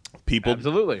 People,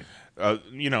 absolutely. A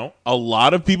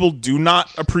lot of people do not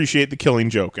appreciate the Killing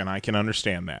Joke, and I can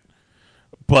understand that.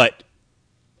 But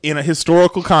in a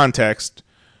historical context,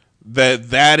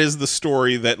 that is the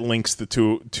story that links the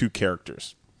two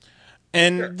characters.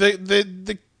 And sure.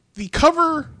 The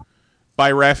cover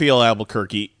by Raphael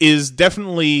Albuquerque is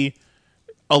definitely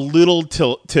a little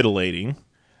titillating,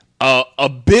 a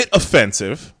bit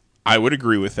offensive. I would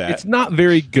agree with that. It's not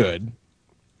very good.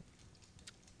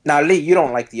 Now, Lee, you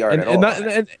don't like the art at all. I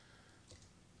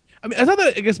mean, it's not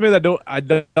that I guess maybe not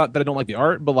that I don't like the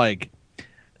art, but like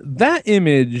that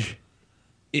image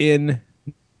in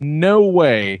no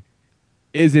way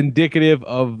is indicative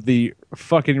of the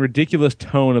fucking ridiculous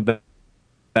tone of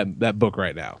that book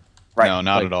right now. Right. No,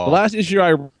 not at all. The last issue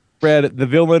I read, the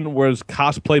villain was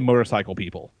cosplay motorcycle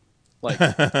people. Like,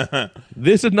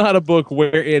 this is not a book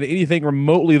wherein anything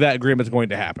remotely that grim is going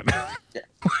to happen.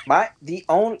 My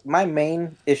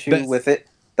main issue with it,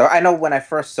 though, I know when I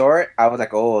first saw it, I was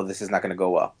like, oh, this is not going to go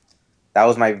well. That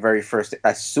was my very first.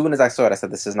 As soon as I saw it, I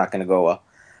said, this is not going to go well.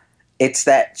 It's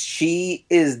that she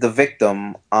is the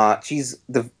victim. She's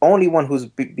the only one who's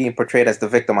being portrayed as the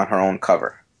victim on her own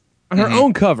cover. On her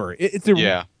own cover. It's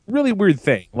a really weird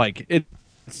thing. Like,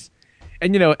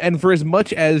 And and for as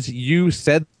much as you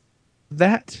said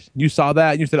that, you saw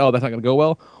that, and you said, "Oh, that's not going to go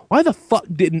well." Why the fuck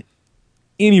didn't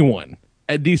anyone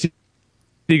at DC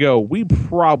go, "We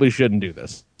probably shouldn't do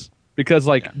this"? Because,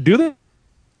 do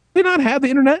they not have the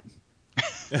internet?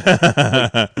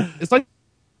 It's like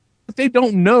they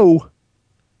don't know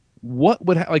what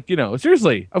would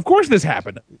seriously. Of course this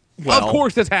happened. Well, of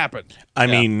course this happened. I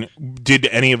mean, did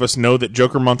any of us know that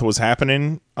Joker Month was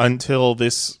happening until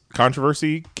this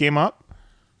controversy came up?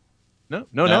 No.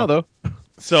 Now though.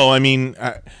 So I mean,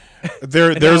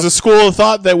 there's a school of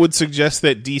thought that would suggest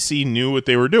that DC knew what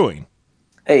they were doing.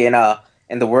 Hey,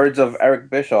 in the words of Eric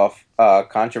Bischoff,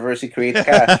 controversy creates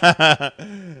cash.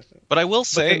 But I will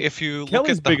say, if you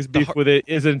Kelly's look at biggest beef with it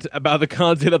isn't about the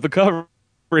content of the cover,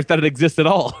 it's that it exists at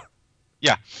all.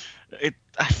 Yeah.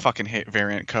 I fucking hate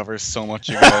variant covers so much,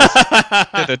 you guys.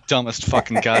 They're the dumbest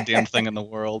fucking goddamn thing in the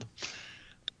world.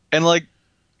 And,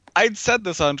 I'd said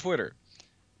this on Twitter.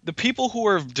 The people who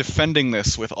are defending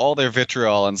this with all their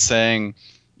vitriol and saying,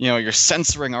 you're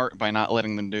censoring art by not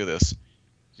letting them do this,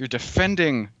 you're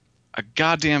defending a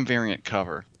goddamn variant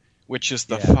cover, which is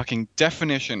the fucking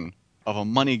definition of a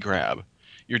money grab.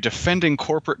 You're defending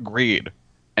corporate greed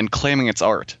and claiming it's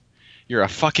art. You're a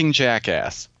fucking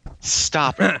jackass.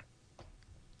 Stop it.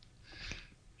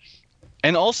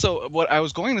 And also, what I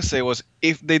was going to say was,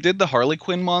 if they did the Harley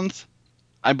Quinn month,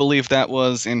 I believe that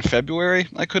was in February.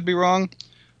 I could be wrong.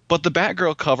 But the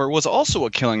Batgirl cover was also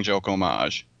a Killing Joke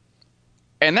homage.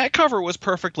 And that cover was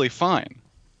perfectly fine.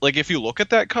 If you look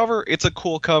at that cover, it's a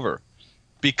cool cover.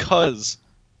 Because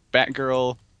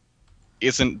Batgirl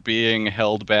isn't being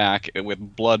held back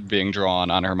with blood being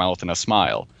drawn on her mouth and a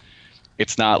smile.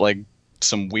 It's not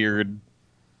some weird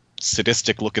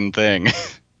sadistic-looking thing.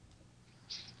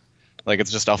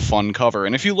 It's just a fun cover.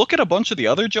 And if you look at a bunch of the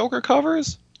other Joker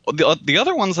covers, the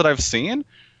other ones that I've seen,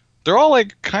 they're all,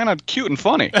 kind of cute and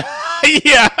funny.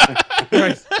 Yeah!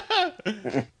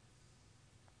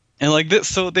 And, this,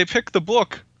 so they picked the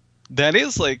book that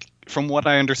is, from what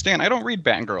I understand, I don't read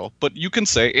Batgirl, but you can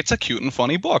say it's a cute and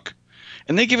funny book.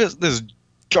 And they give it this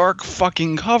dark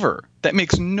fucking cover that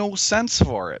makes no sense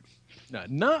for it. No,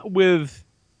 not with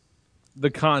the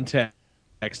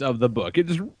context of the book. It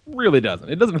just really doesn't.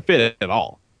 It doesn't fit at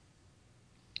all.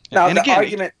 Now, and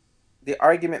the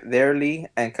argument there, Lee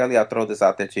and Kelly, I'll throw this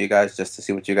out there to you guys just to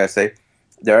see what you guys say.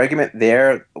 The argument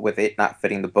there with it not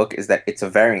fitting the book is that it's a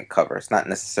variant cover. It's not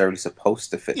necessarily supposed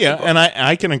to fit the book. And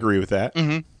I can agree with that.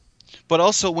 Mm-hmm. But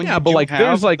also, when you have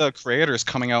the creators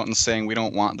coming out and saying, we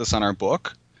don't want this on our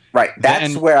book. Right.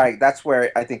 That's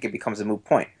where I think it becomes a moot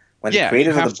point. When the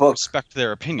creators of the book respect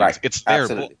their opinions. It's their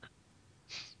book.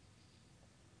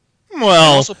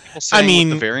 Well, I mean,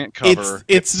 the variant cover,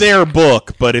 it's their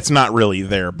book, but it's not really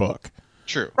their book.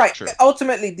 True. Right. True.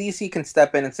 Ultimately, DC can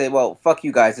step in and say, well, fuck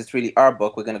you guys, it's really our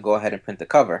book, we're going to go ahead and print the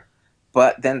cover.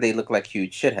 But then they look like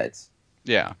huge shitheads.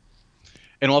 Yeah.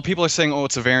 And while people are saying, oh,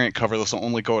 it's a variant cover, this will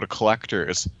only go to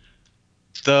collectors,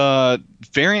 the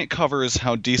variant covers,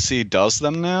 how DC does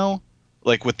them now,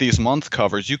 with these month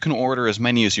covers, you can order as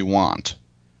many as you want.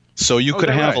 So you could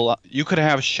have you could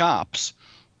have shops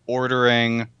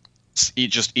ordering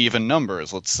just even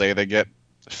numbers. Let's say they get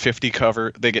 50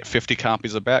 copies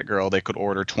of Batgirl. They could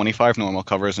order 25 normal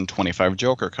covers and 25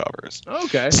 Joker covers.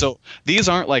 Okay. So these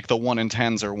aren't the 1 in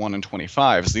 10s or 1 in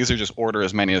 25s. These are just order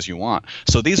as many as you want.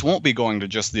 So these won't be going to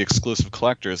just the exclusive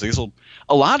collectors.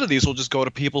 A lot of these will just go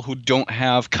to people who don't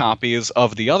have copies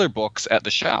of the other books at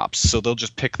the shops. So they'll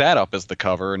just pick that up as the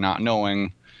cover, not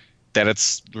knowing that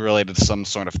it's related to some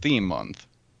sort of theme month.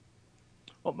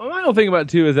 Well, my whole thing about it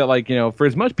too is that for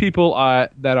as much people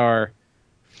that are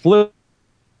flipping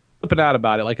out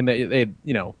about it, and they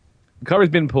the cover's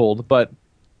been pulled, but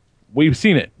we've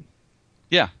seen it.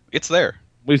 Yeah, it's there.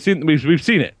 We've seen it.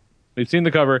 We've seen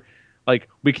the cover.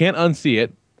 We can't unsee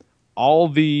it. All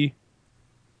the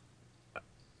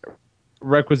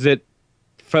requisite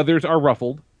feathers are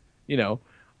ruffled. The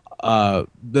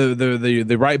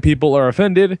right people are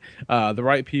offended. The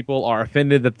right people are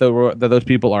offended that those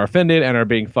people are offended and are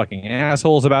being fucking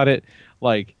assholes about it.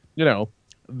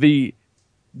 The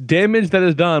damage that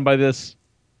is done by this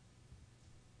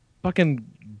fucking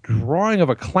drawing of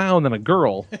a clown and a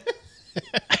girl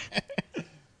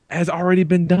has already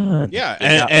been done. Yeah,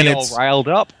 and it's all riled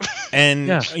up. And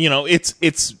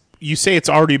it's you say it's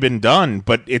already been done,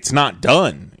 but it's not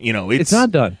done. It's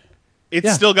not done.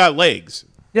 It's still got legs.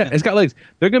 Yeah, it's got legs.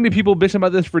 There are going to be people bitching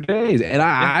about this for days. And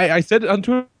I said it on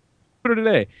Twitter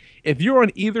today. If you're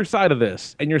on either side of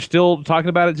this and you're still talking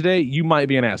about it today, you might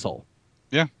be an asshole.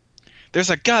 Yeah. There's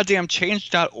a goddamn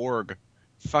change.org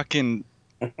fucking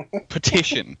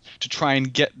petition to try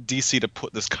and get DC to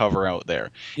put this cover out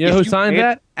there. You know who signed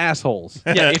that? Assholes.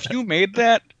 Yeah, if you made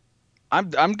that,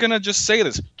 I'm gonna just say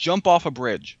this: jump off a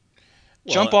bridge.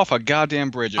 Jump off a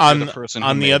goddamn bridge if you're the person who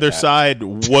on the made other that. side,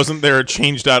 wasn't there a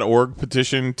change.org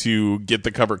petition to get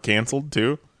the cover canceled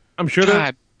too? I'm sure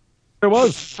God, there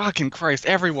was. Fucking Christ,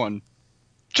 everyone,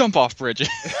 jump off bridges.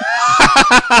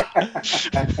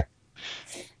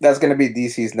 That's going to be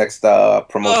DC's next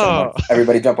promotion month.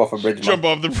 Everybody jump off a bridge. Jump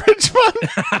off the bridge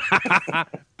month.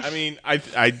 I mean,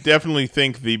 I definitely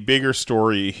think the bigger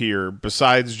story here,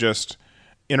 besides just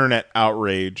internet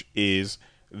outrage, is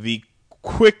the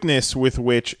quickness with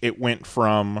which it went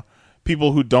from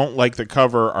people who don't like the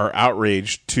cover are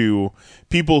outraged to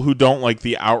people who don't like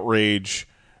the outrage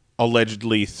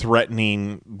allegedly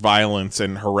threatening violence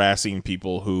and harassing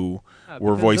people who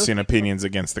were voicing opinions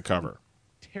against the cover.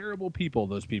 Terrible people,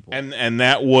 those people. And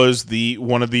that was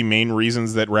one of the main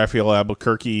reasons that Raphael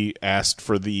Albuquerque asked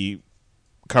for the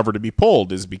cover to be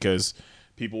pulled, is because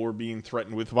people were being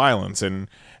threatened with violence, and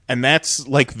that's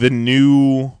like the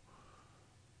new.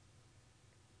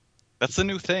 That's the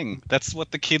new thing. That's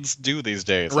what the kids do these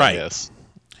days. Right. I guess.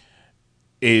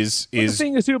 Is the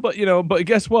thing is too, but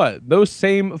guess what? Those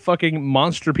same fucking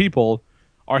monster people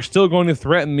are still going to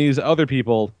threaten these other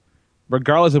people,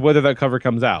 regardless of whether that cover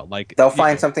comes out. Like they'll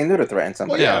find something new to threaten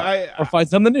somebody. Or find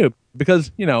something new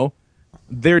because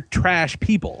they're trash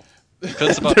people. Because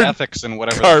it's about ethics and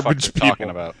whatever the fuck they're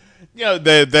talking about. Yeah,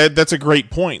 that's a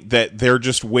great point. That they're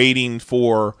just waiting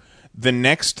for the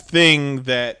next thing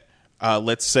that,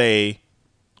 let's say,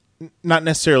 not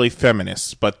necessarily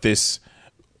feminists, but this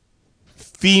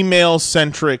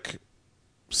female-centric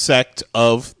sect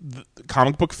of the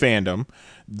comic book fandom,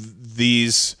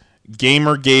 these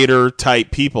Gamergator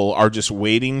type people are just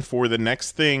waiting for the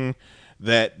next thing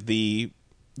that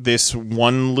this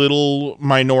one little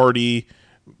minority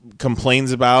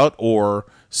complains about or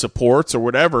supports or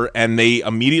whatever, and they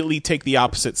immediately take the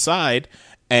opposite side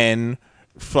and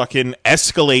fucking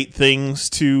escalate things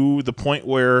to the point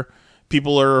where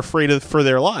people are afraid for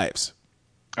their lives.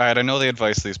 All right, I know the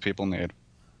advice these people need.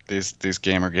 These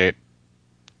Gamergate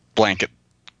blanket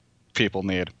people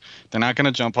need. They're not going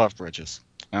to jump off bridges.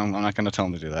 I'm not going to tell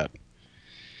them to do that.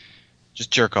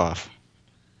 Just jerk off.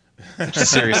 Just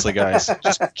seriously, guys.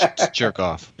 Just jerk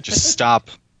off. Just stop.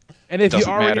 And if you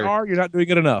already are, you're not doing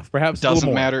it enough. Perhaps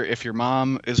doesn't matter if your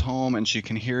mom is home and she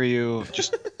can hear you.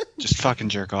 Just fucking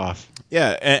jerk off.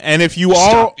 Yeah, and if you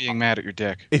stop being mad at your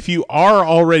dick. If you are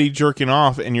already jerking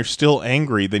off and you're still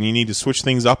angry, then you need to switch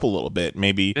things up a little bit.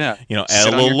 Maybe add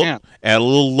a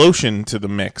little lotion to the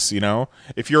mix.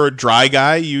 If you're a dry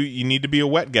guy, you need to be a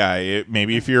wet guy.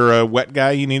 Maybe if you're a wet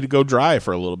guy, you need to go dry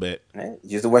for a little bit.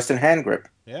 Use the Western hand grip.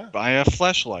 Yeah, buy a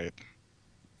fleshlight.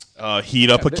 Heat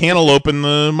up a cantaloupe in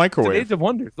the microwave. It's an age of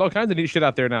wonders. There's all kinds of neat shit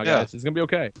out there now, guys. It's gonna be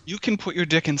okay. You can put your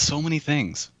dick in so many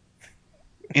things,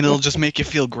 and it'll just make you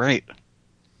feel great.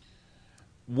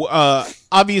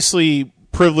 Obviously,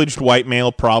 privileged white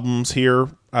male problems here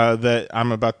that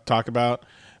I'm about to talk about,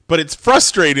 but it's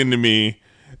frustrating to me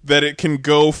that it can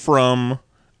go from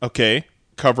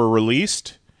cover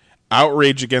released,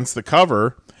 outrage against the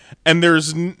cover, and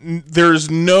there's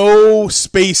no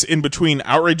space in between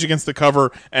outrage against the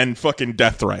cover and fucking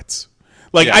death threats.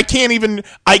 Like I can't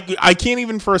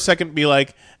even for a second be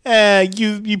like,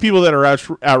 you people that are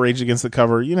outraged against the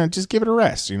cover, just give it a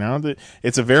rest.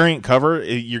 It's a variant cover.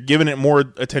 You're giving it more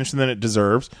attention than it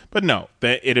deserves. But no,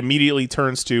 it immediately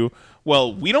turns to,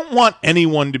 well, we don't want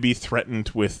anyone to be threatened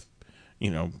with,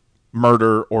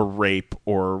 murder or rape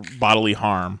or bodily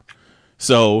harm.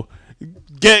 So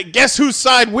guess whose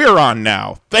side we're on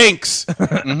now. Thanks,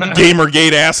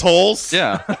 Gamergate assholes.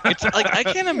 Yeah. It's like, I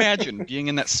can't imagine being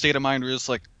in that state of mind where it's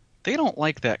like, they don't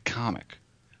like that comic.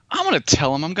 I'm going to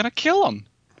tell them I'm going to kill them.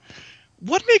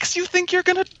 What makes you think you're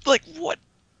going to, what?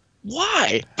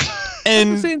 Why? And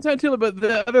at the same time, too, but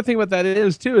the other thing about that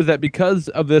is that because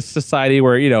of this society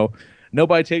where,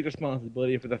 nobody takes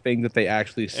responsibility for the things that they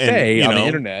actually say on the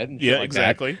internet. And shit like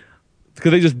exactly.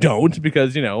 Because they just don't,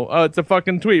 because, it's a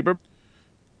fucking tweet. But,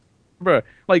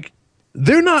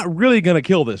 they're not really going to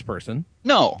kill this person.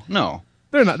 No.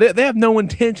 They're not. They have no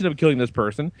intention of killing this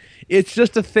person. It's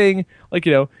just a thing,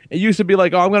 it used to be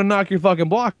like, oh, I'm going to knock your fucking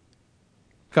block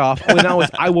off. Only now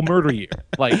it's, I will murder you.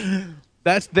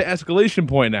 That's the escalation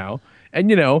point now.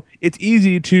 And, it's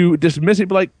easy to dismiss it,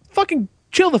 but fucking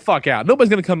chill the fuck out. Nobody's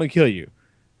going to come and kill you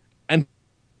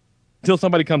until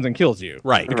somebody comes and kills you.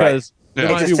 Right. Because it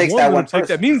just takes that one person.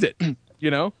 That means it,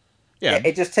 Yeah,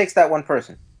 it just takes that one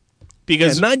person.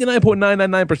 Because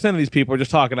 99.999% of these people are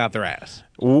just talking out their ass.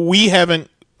 We haven't,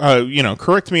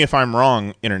 correct me if I'm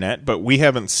wrong, Internet, but we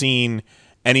haven't seen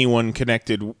anyone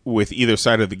connected with either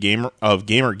side of the game of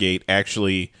Gamergate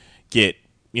actually get,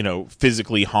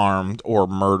 physically harmed or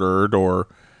murdered or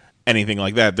anything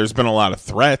like that. There's been a lot of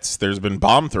threats. There's been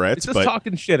bomb threats. It's just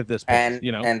talking shit at this point,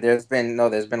 And there's been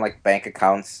like bank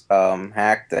accounts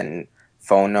hacked and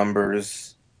phone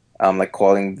numbers, like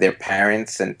calling their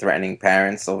parents and threatening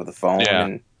parents over the phone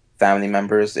and family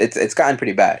members. It's gotten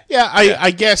pretty bad. Yeah,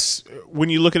 I guess when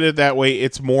you look at it that way,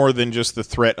 it's more than just the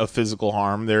threat of physical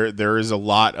harm. There is a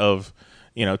lot of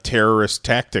terrorist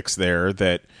tactics there.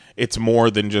 That it's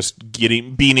more than just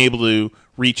being able to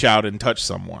reach out and touch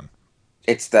someone.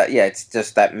 It's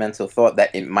just that mental thought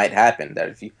that it might happen. That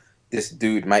if this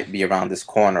dude might be around this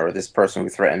corner, or this person who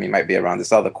threatened me might be around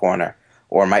this other corner,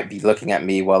 or might be looking at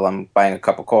me while I'm buying a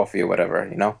cup of coffee or whatever.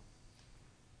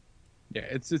 Yeah,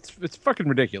 it's fucking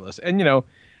ridiculous, and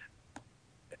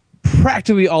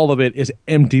practically all of it is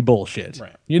empty bullshit.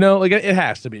 Right. It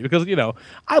has to be because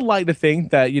I like to think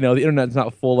that the internet's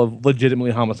not full of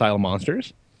legitimately homicidal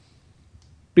monsters.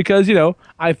 Because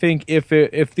I think if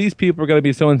these people are going to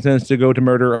be so incensed to go to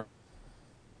murder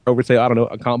over, say, I don't know,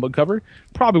 a comic book cover,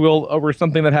 probably will over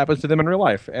something that happens to them in real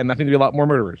life, and I think there'll be a lot more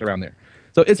murderers around there.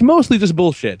 So it's mostly just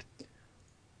bullshit.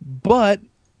 But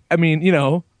I mean,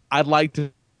 I'd like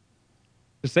to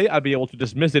say I'd be able to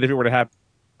dismiss it if it were to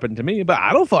happen to me, but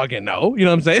I don't fucking know. You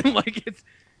know what I'm saying? Like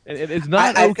it's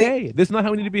not okay. This is not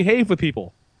how we need to behave with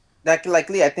people.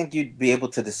 Lee, I think you'd be able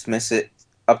to dismiss it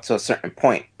up to a certain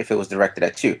point if it was directed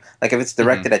at you. Like if it's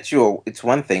directed at you, it's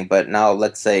one thing, but now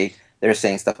let's say they're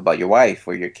saying stuff about your wife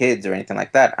or your kids or anything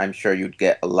like that, I'm sure you'd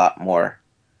get a lot more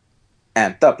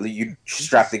amped up. You'd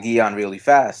strap the gi on really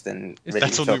fast and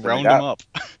that's when we round them up.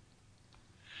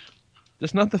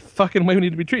 That's not the fucking way we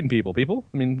need to be treating people.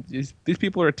 I mean, these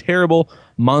people are terrible,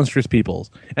 monstrous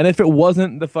peoples. And if it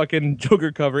wasn't the fucking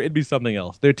Joker cover, it'd be something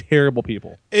else. They're terrible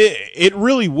people. It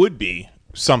really would be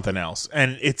something else,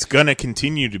 and it's gonna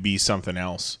continue to be something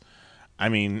else. I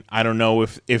mean, I don't know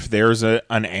if there's an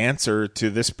answer to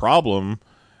this problem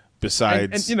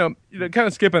besides and kind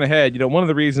of skipping ahead. One of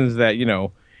the reasons that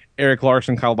Eric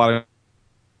Larson caught a lot of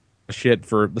shit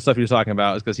for the stuff he was talking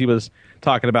about is because he was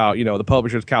talking about the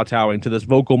publishers kowtowing to this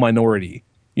vocal minority,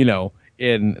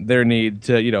 in their need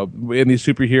to in these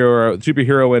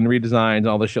superhero and redesigns and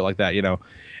all this shit like that,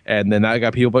 And then I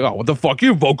got people like, oh, what the fuck,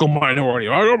 you vocal minority?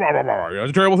 It's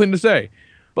a terrible thing to say.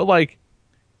 But, like,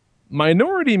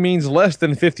 minority means less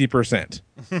than 50%.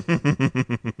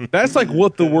 That's, like,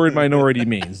 what the word minority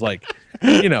means. Like,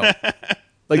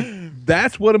 like,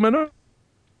 that's what a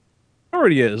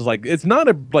minority is. Like, it's not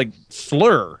a, like,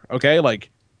 slur, okay? Like,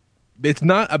 it's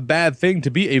not a bad thing to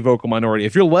be a vocal minority.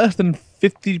 If you're less than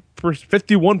 51% or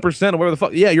whatever the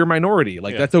fuck, yeah, you're a minority.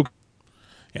 Like, that's okay.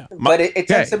 Yeah, but it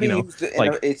tends to be used.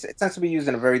 It tends to be used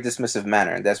in a very dismissive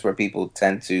manner, and that's where people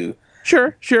tend to.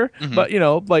 Sure, mm-hmm.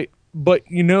 But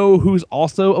who's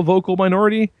also a vocal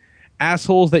minority?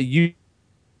 Assholes that use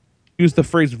the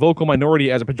phrase "vocal minority"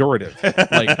 as a pejorative.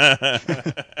 Like,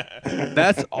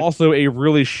 that's also a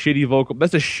really shitty vocal.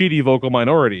 That's a shitty vocal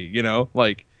minority. I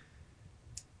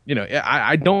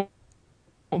don't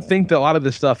think that a lot of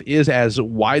this stuff is as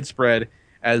widespread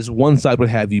as one side would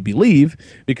have you believe,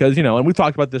 because, and we've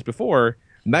talked about this before,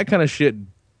 that kind of shit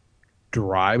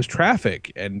drives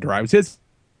traffic and drives hits.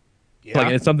 Yeah. Like,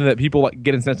 and it's something that people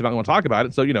get incensed about and want to talk about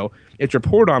it. So, it's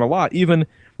reported on a lot. Even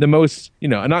the most,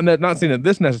 not saying that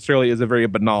this necessarily is a very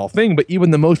banal thing, but even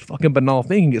the most fucking banal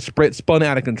thing can get spun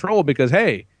out of control because,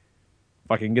 hey,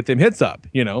 fucking get them hits up,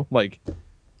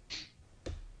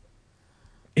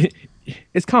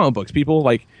 it's comic books, people.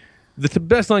 Like, the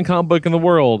best-selling comic book in the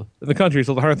world, in the country,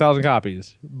 sold 100,000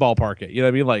 copies. Ballpark it. You know what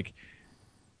I mean? Like,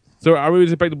 so are we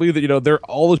expected to believe that,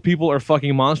 all those people are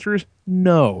fucking monsters?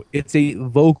 No. It's a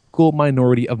vocal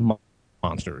minority of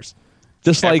monsters.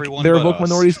 Just like there are vocal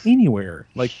minorities anywhere.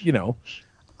 Like,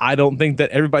 I don't think that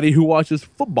everybody who watches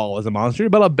football is a monster,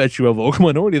 but I'll bet you a vocal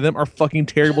minority of them are fucking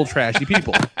terrible, trashy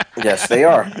people. Yes, they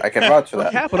are. I can vouch for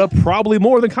that. Capita, probably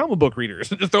more than comic book readers.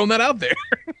 Just throwing that out there.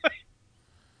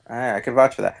 I can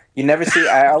vouch for that. You never see.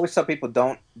 I always tell people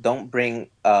don't bring.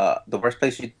 The worst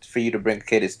place for you to bring a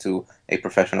kid is to a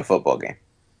professional football game.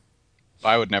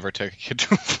 I would never take a kid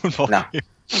to a football game.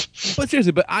 But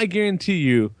seriously, I guarantee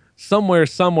you, somewhere,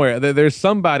 there's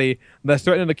somebody that's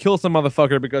threatening to kill some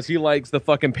motherfucker because he likes the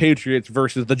fucking Patriots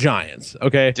versus the Giants.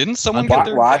 Okay? Didn't someone get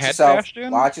their head bashed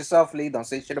in? Watch yourself, Lee. Don't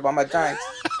say shit about my Giants.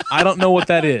 I don't know what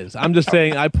that is. I'm just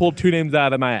saying I pulled two names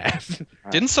out of my ass.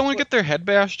 Didn't someone get their head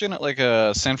bashed in at like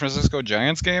a San Francisco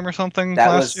Giants game or something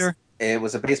last year? It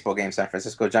was a baseball game, San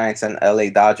Francisco Giants and LA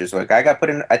Dodgers. Where a guy got put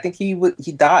in. I think he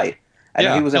died. I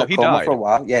know he was in a coma for a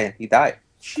while. Yeah, he died.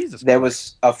 Jesus there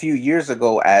Christ. was a few years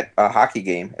ago at a hockey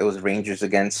game. It was Rangers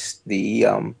against the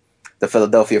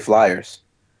Philadelphia Flyers,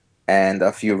 and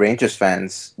a few Rangers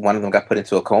fans. One of them got put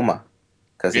into a coma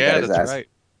because he got his ass. Right.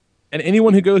 And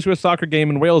anyone who goes to a soccer game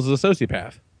in Wales is a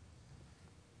sociopath.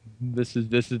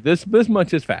 This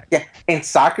much is fact. Yeah, in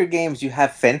soccer games, you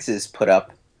have fences put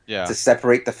up Yeah. to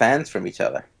separate the fans from each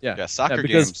other. Yeah, soccer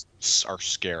because- games are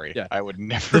scary. Yeah. I would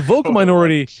never. The vocal go to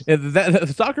minority,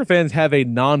 the soccer fans have a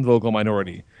non-vocal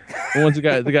minority. The ones the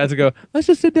guys that go, let's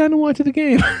just sit down and watch the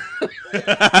game. one.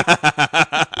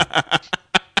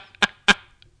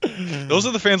 Those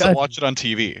are the fans that watch it on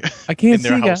TV. I can't in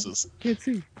their see, houses. guys. Can't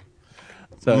see.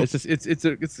 So it's just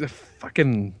it's a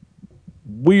fucking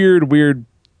weird week.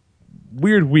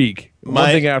 One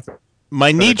thing after.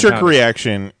 My knee-jerk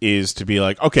reaction is to be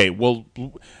like, okay, well,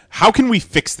 how can we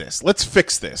fix this? Let's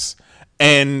fix this.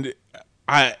 And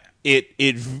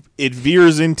it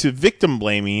veers into victim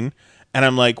blaming, and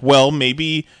I'm like, well,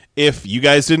 maybe if you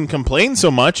guys didn't complain so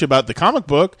much about the comic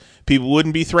book, people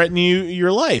wouldn't be threatening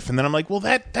your life. And then I'm like, well,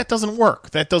 that doesn't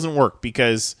work. That doesn't work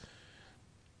because,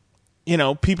 you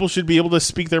know, people should be able to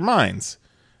speak their minds.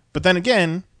 But then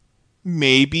again,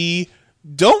 maybe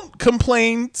don't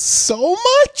complain so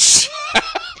much.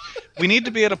 We need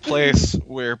to be at a place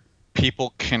where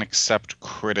people can accept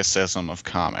criticism of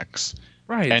comics.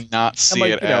 Right. And not see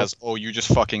like, it you know, as, oh, you just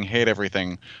fucking hate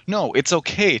everything. No, it's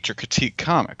okay to critique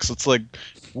comics. It's like,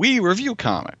 we review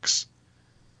comics.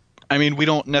 I mean, we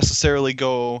don't necessarily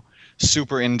go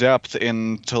super in-depth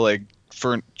into, like,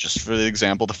 for the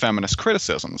example, the feminist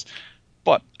criticisms.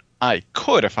 But I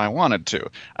could if I wanted to.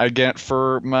 I get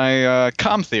for my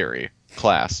com theory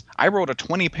class, I wrote a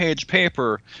 20-page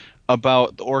paper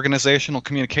about the organizational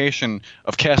communication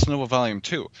of Casanova Volume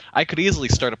 2. I could easily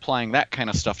start applying that kind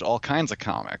of stuff to all kinds of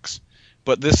comics.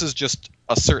 But this is just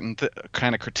a certain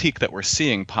kind of critique that we're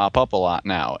seeing pop up a lot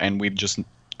now. And we just,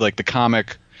 like, the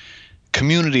comic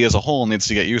community as a whole needs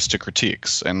to get used to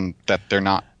critiques and that they're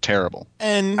not terrible.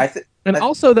 And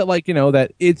also that, like, you know,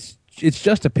 that it's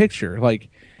just a picture. Like,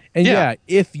 and yeah,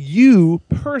 if you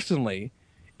personally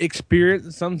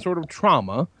experience some sort of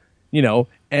trauma, you know,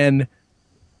 and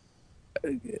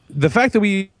the fact that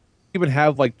we even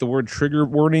have, like, the word trigger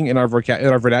warning in our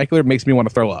vernacular makes me want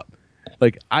to throw up.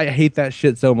 Like, I hate that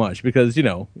shit so much because, you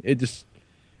know, it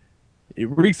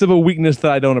reeks of a weakness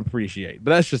that I don't appreciate.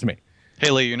 But that's just me.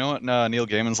 Hey, Lee, you know what Neil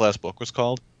Gaiman's last book was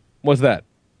called? What's that?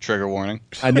 Trigger warning.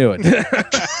 I knew it.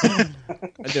 I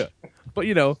knew it. But,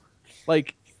 you know,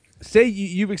 like, say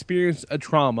you've experienced a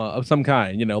trauma of some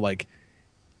kind, you know, like,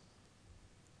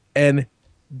 and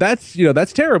that's, you know,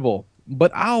 that's terrible.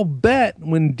 But I'll bet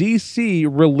when DC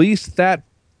released that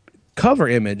cover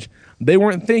image, they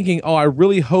weren't thinking, oh, I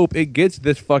really hope it gets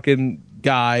this fucking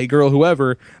guy, girl,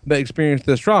 whoever that experienced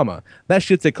this trauma. That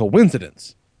shit's a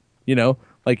coincidence. You know,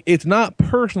 like, it's not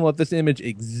personal if this image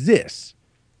exists.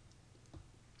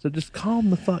 So just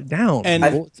calm the fuck down. And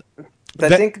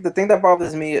the thing that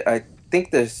bothers me, I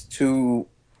think there's two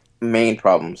main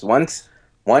problems. One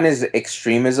is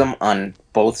extremism on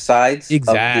both sides of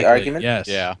the argument. Yes.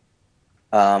 Yeah.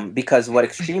 Because what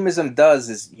extremism does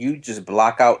is you just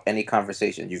block out any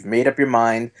conversation. You've made up your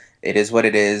mind. It is what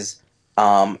it is.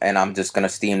 And I'm just going to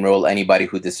steamroll anybody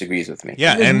who disagrees with me.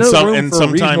 Yeah, There's no room for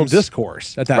reasonable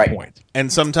discourse at that point.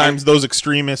 And sometimes those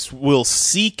extremists will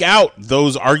seek out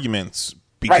those arguments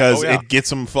because it gets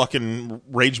them fucking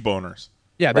rage boners.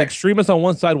 Yeah, the extremists on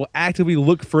one side will actively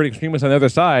look for an extremist on the other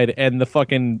side, and the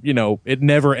fucking, you know, it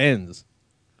never ends.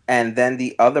 And then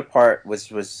the other part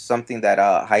was something that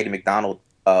Heidi McDonald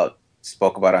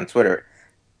spoke about on Twitter,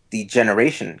 the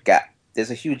generation gap.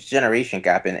 There's a huge generation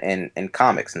gap in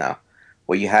comics now,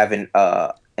 where you have an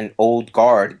old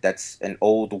guard that's an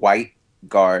old white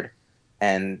guard,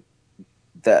 and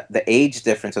the age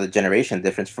difference or the generation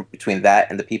difference between that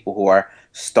and the people who are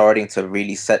starting to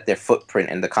really set their footprint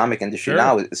in the comic industry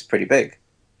now is pretty big.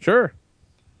 Sure.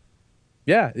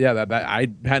 Yeah, that I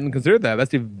hadn't considered that.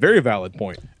 That's a very valid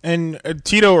point. And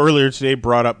Tito earlier today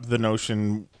brought up the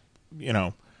notion, you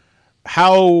know,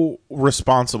 how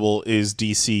responsible is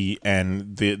DC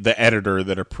and the editor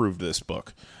that approved this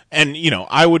book? And, you know,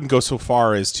 I wouldn't go so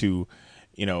far as to,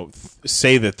 you know,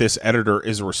 say that this editor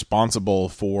is responsible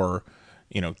for,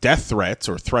 you know, death threats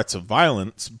or threats of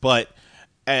violence, but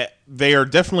they are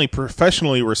definitely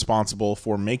professionally responsible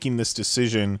for making this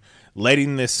decision,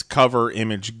 letting this cover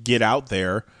image get out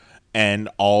there, and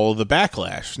all the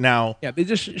backlash. Now, yeah, they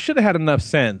just should have had enough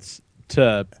sense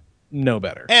to know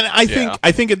better. And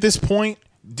I think at this point,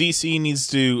 DC needs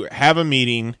to have a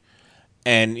meeting,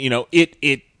 and, you know, it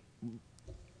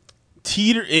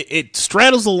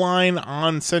straddles the line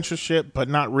on censorship, but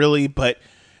not really. But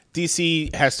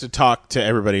DC has to talk to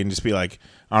everybody and just be like,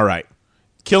 all right,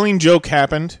 Killing Joke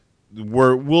happened.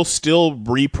 We'll still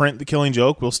reprint the Killing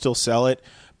Joke. We'll still sell it,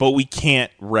 but we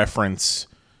can't reference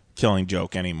Killing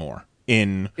Joke anymore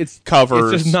in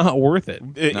covers. It's just not worth it.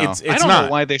 It's I don't not.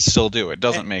 know why they still do it. It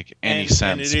doesn't make any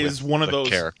sense. And it is one of those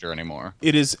character anymore.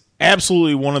 It is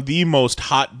absolutely one of the most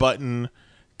hot button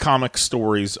comic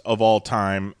stories of all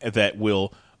time that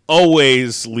will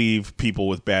always leave people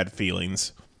with bad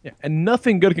feelings. Yeah, and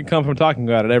nothing good can come from talking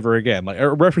about it ever again, like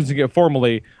or referencing it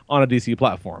formally on a DC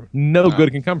platform. No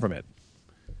good can come from it.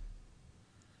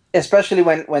 Especially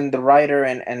when the writer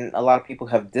and a lot of people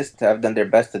have done their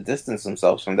best to distance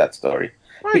themselves from that story.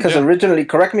 Right, because originally,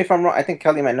 correct me if I'm wrong, I think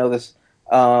Kelly might know this,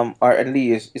 or at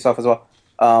least yourself as well.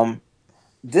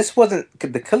 This wasn't,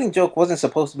 the Killing Joke wasn't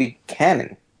supposed to be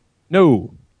canon.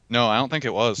 No, I don't think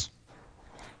it was.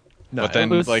 No, but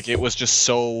then, it was just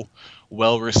so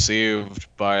well received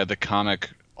by the comic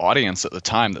audience at the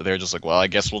time that they're just like, well, I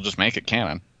guess we'll just make it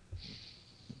canon.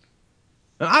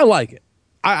 I like it.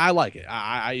 I like it.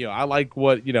 I like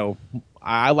what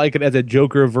I like it as a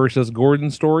Joker versus Gordon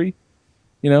story,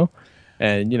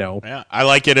 and yeah, I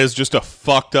like it as just a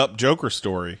fucked up Joker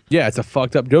story. Yeah, it's a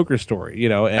fucked up Joker story,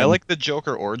 And I like the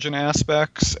Joker origin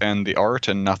aspects and the art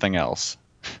and nothing else.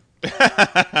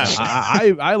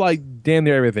 I like damn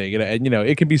near everything, and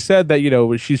it can be said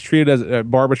that she's treated as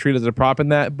Barbara's treated as a prop in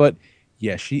that, but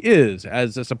yes, she is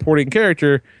as a supporting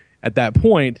character at that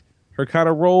point. Her kind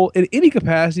of role in any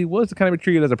capacity was to kind of be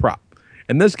treated as a prop.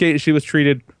 In this case, she was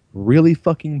treated really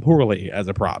fucking poorly as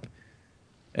a prop,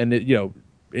 and it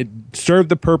served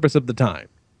the purpose of the time.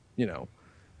 I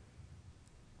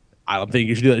don't think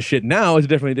you should do that shit now. It's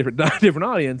definitely a different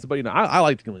audience, but I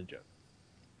like the Killing Joke.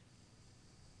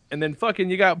 And then fucking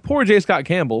you got poor J. Scott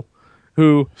Campbell,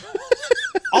 who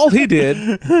all he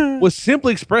did was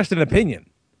simply express an opinion.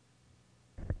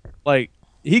 Like,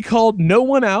 he called no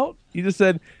one out. He just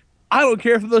said, I don't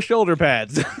care for those shoulder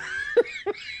pads.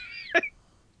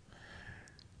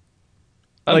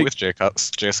 I'm with J.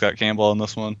 Scott Campbell on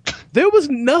this one. There was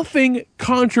nothing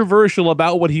controversial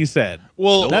about what he said.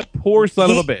 Well, that poor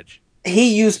son of a bitch.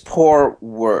 He used poor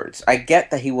words. I get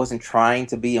that he wasn't trying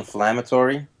to be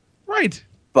inflammatory. Right.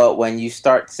 But when you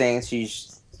start saying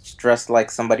she's dressed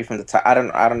like somebody from the top, I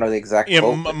don't know the exact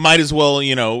quote. Might as well,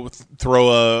 throw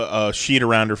a sheet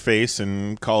around her face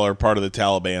and call her part of the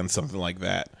Taliban, something like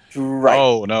that. Right.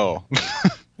 Oh, no.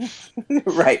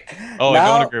 Right. Oh,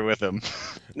 I don't agree with him.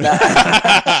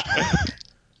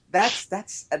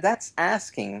 That's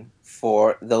asking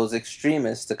for those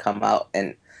extremists to come out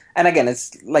and again,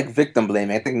 it's like victim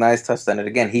blaming. I think Nice touched on it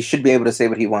again. He should be able to say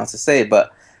what he wants to say,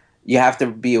 but you have to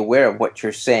be aware of what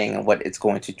you're saying and what it's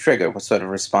going to trigger, what sort of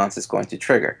response it's going to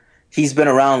trigger. He's been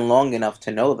around long enough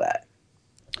to know that.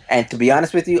 And to be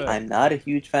honest with you, I'm not a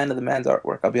huge fan of the man's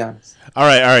artwork. I'll be honest. All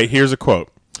right. Here's a quote.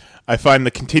 I find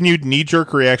the continued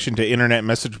knee-jerk reaction to internet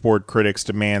message board critics'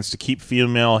 demands to keep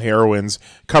female heroines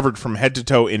covered from head to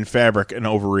toe in fabric an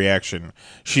overreaction.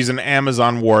 She's an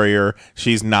Amazon warrior.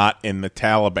 She's not in the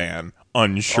Taliban.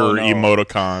 Unsure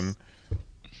emoticon.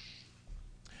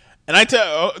 And I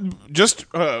tell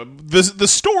the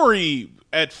story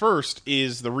at first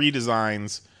is the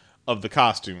redesigns of the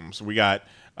costumes. We got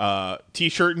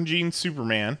t-shirt and jeans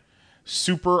Superman,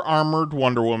 super armored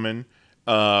Wonder Woman,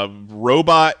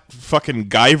 robot fucking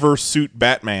Guyver suit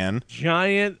Batman,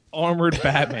 giant armored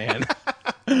Batman.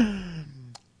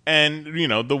 And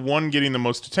the one getting the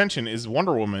most attention is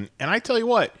Wonder Woman. And I tell you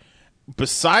what,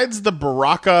 besides the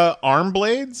Baraka arm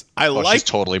blades, she's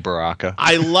totally Baraka.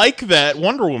 I like that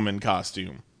Wonder Woman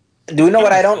costume. Do you know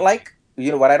what I don't like?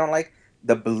 You know what I don't like?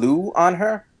 The blue on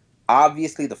her.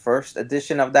 Obviously, the first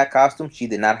edition of that costume, she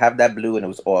did not have that blue, and it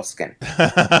was all skin.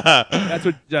 That's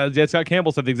what J. Scott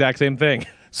Campbell said. The exact same thing.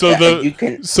 So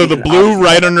the blue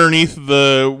right underneath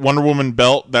the Wonder Woman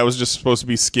belt, that was just supposed to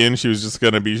be skin. She was just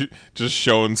going to be just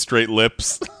showing straight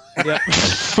lips. Yeah.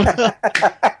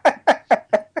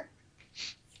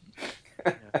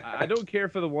 I don't care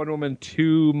for the Wonder Woman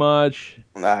too much.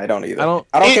 Nah, I don't either. I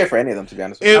don't care for any of them, to be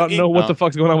honest with you. I don't know what the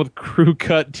fuck's going on with crew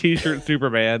cut t-shirt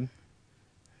Superman.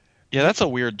 Yeah, that's a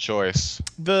weird choice.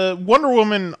 The Wonder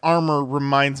Woman armor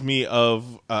reminds me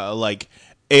of like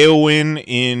Eowyn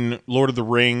in Lord of the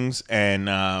Rings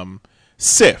and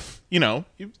Sif.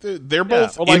 They're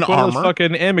both or like in one armor. Of those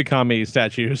fucking Amikami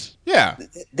statues. Yeah.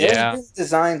 There's been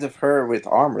designs of her with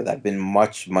armor that have been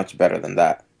much, much better than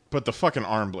that. But the fucking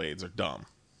arm blades are dumb.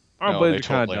 Arm blades are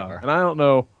kind of dumb. And I don't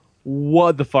know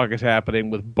what the fuck is happening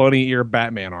with bunny ear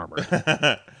Batman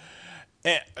armor.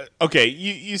 Okay,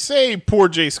 you say poor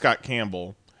J. Scott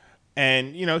Campbell,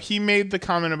 and he made the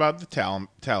comment about the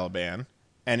Taliban,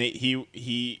 and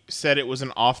he said it was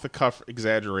an off the cuff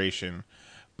exaggeration.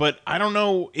 But I don't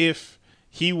know if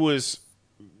he was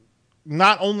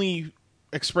not only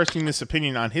expressing this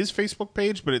opinion on his Facebook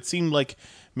page, but it seemed like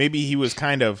maybe he was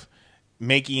kind of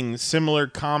making similar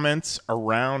comments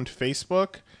around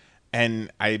Facebook.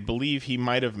 And I believe he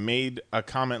might have made a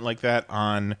comment like that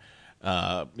on,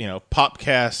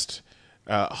 Popcast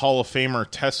Hall of Famer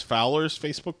Tess Fowler's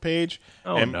Facebook page.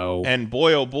 No. And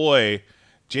boy, oh boy,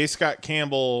 J. Scott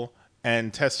Campbell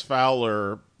and Tess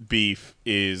Fowler beef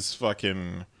is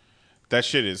fucking... That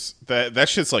shit's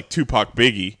like Tupac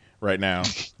Biggie right now.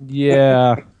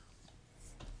 Yeah.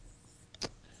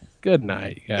 Good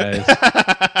night, guys.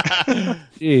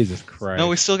 Jesus Christ. No,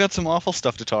 we still got some awful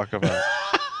stuff to talk about.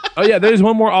 Oh yeah, there's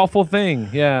one more awful thing.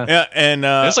 Yeah. Yeah, and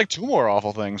there's like two more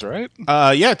awful things, right?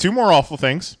 Yeah, two more awful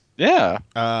things. Yeah.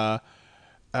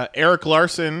 Eric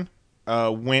Larson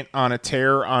went on a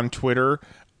tear on Twitter,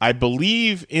 I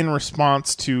believe in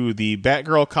response to the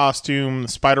Batgirl costume, the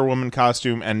Spider-Woman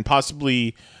costume, and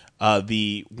possibly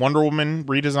the Wonder Woman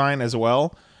redesign as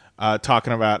well,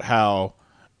 talking about how,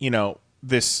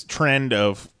 this trend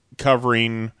of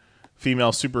covering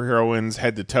female superheroines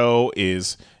head to toe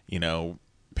is,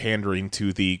 pandering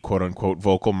to the quote-unquote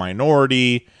vocal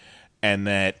minority, and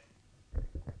that,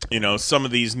 some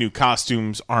of these new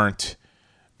costumes aren't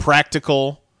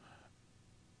practical.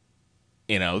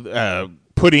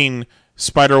 Putting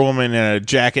Spider-Woman in a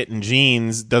jacket and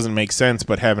jeans doesn't make sense,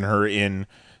 but having her in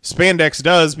spandex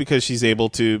does, because she's able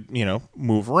to,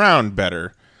 move around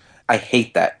better. I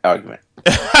hate that argument.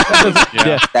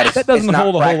 That doesn't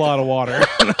hold a whole lot of water.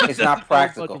 It's not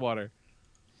practical. Water.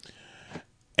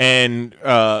 And,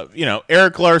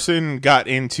 Eric Larson got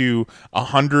into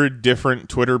 100 different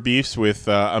Twitter beefs with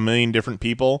a million different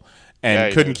people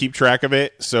and couldn't keep track of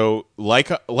it. So like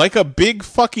a big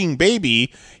fucking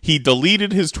baby, he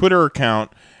deleted his Twitter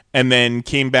account and then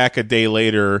came back a day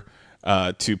later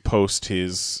to post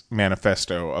his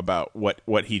manifesto about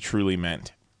what he truly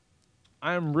meant.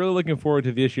 I'm really looking forward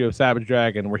to the issue of Savage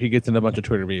Dragon where he gets in a bunch of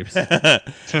Twitter beefs.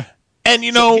 And,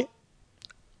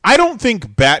 I don't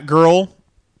think Batgirl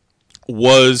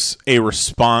was a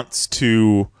response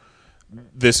to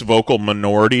this vocal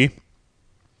minority.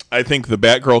 I think the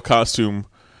Batgirl costume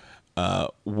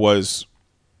was,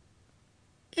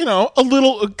 a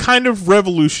little kind of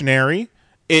revolutionary.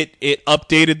 It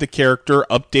updated the character,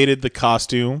 updated the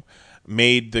costume,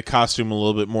 made the costume a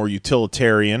little bit more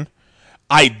utilitarian.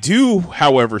 I do,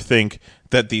 however, think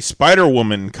that the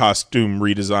Spider-Woman costume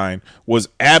redesign was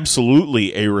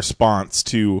absolutely a response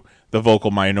to the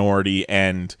vocal minority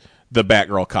and the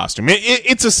Batgirl costume.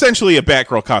 It's essentially a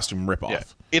Batgirl costume ripoff. Yeah,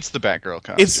 it's the Batgirl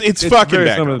costume. It's fucking very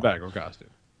Batgirl. similar to the Batgirl costume.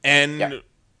 And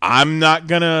I'm not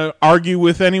going to argue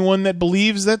with anyone that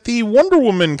believes that the Wonder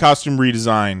Woman costume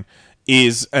redesign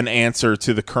is an answer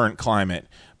to the current climate.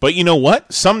 But you know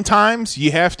what? Sometimes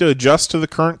you have to adjust to the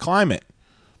current climate.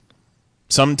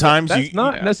 Sometimes that's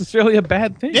not necessarily a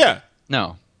bad thing. Yeah.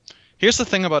 No. Here's the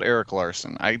thing about Eric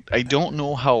Larson. I don't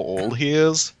know how old he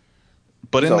is,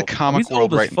 but in the comic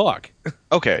world right now. Fuck.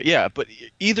 Okay, yeah, but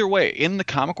either way, in the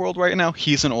comic world right now,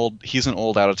 he's an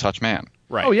old out of touch man.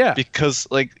 Right. Oh yeah. Because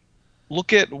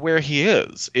look at where he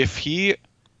is. If he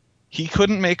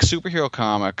couldn't make superhero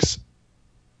comics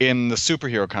in the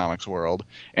superhero comics world,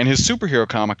 and his superhero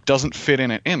comic doesn't fit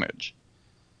in an Image.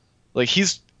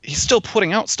 He's still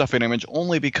putting out stuff in Image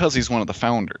only because he's one of the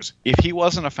founders. If he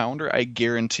wasn't a founder, I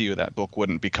guarantee you that book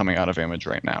wouldn't be coming out of Image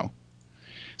right now.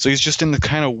 So he's just in the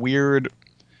kind of weird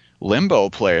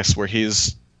limbo place where he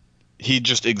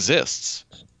just exists.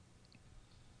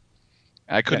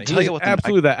 I couldn't tell you what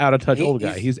absolutely that out of touch old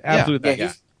guy. He's absolutely that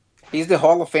guy. He's the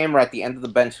Hall of Famer at the end of the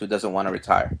bench who doesn't want to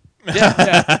retire.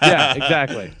 Yeah,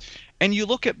 exactly. And you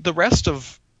look at the rest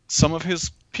of some of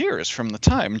his peers from the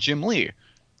time. Jim Lee,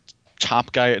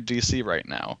 top guy at DC right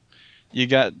now. You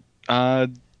got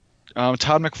Todd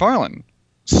McFarlane,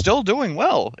 still doing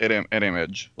well at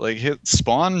Image.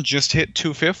 Spawn just hit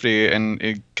 250, and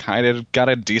it kind of got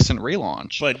a decent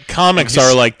relaunch. But comics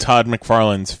are like Todd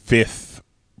McFarlane's fifth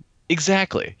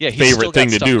exactly. Yeah, he's favorite thing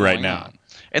to do right now. On.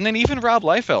 And then even Rob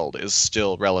Liefeld is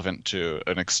still relevant to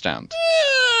an extent.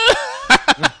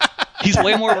 He's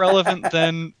way more relevant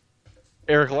than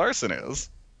Eric Larson is.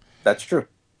 That's true.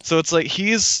 So it's like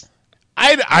he's...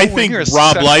 I think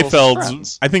Rob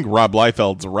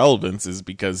Liefeld's relevance is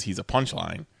because he's a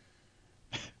punchline.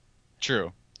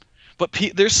 True. But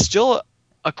there's still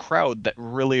a crowd that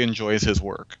really enjoys his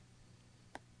work.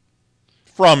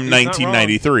 From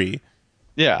 1993.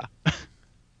 Yeah.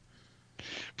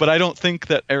 But I don't think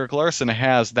that Eric Larson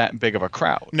has that big of a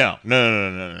crowd. No.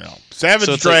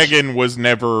 Savage Dragon was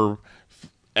never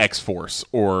X-Force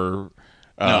or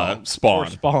No. Spawn. Or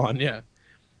Spawn, yeah.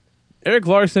 Eric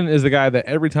Larson is the guy that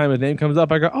every time his name comes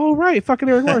up, I go, oh, right, fucking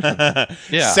Eric Larson.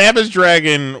 Yeah. Savage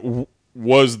Dragon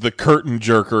was the curtain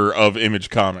jerker of Image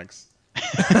Comics.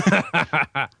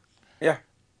 Yeah.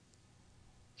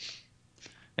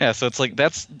 Yeah, so it's like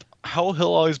that's how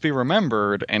he'll always be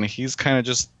remembered, and he's kind of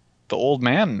just the old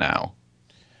man now.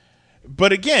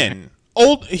 But again,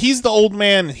 he's the old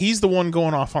man. He's the one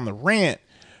going off on the rant.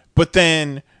 But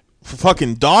then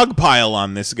fucking dogpile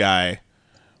on this guy.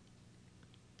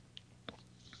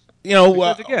 You know,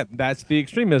 because again, that's the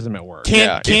extremism at work.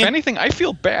 If anything, I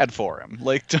feel bad for him.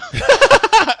 Like,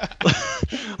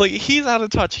 like he's out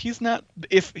of touch. He's not.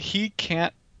 If they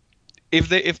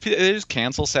just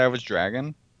cancel Savage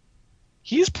Dragon,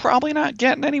 he's probably not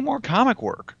getting any more comic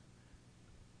work.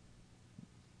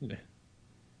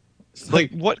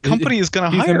 Like, what company is going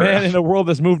to hire He's a man him? in a world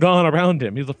that's moved on around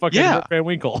him. He's a fucking Rip Van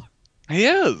Winkle. He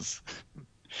is.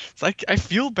 It's like, I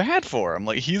feel bad for him.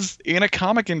 Like, he's in a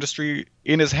comic industry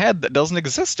in his head that doesn't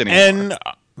exist anymore. And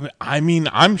I mean,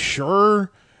 I'm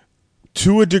sure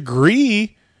to a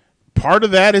degree, part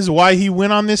of that is why he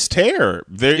went on this tear.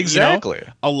 Exactly. You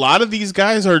know, a lot of these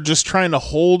guys are just trying to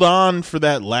hold on for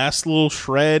that last little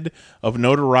shred of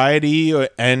notoriety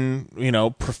and, you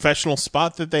know, professional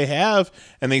spot that they have,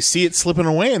 and they see it slipping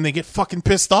away and they get fucking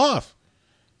pissed off.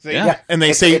 And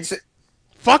they say,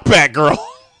 fuck Batgirl.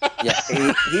 Yeah,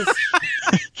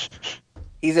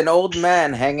 he's an old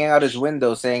man hanging out his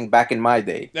window saying, "Back in my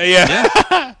day."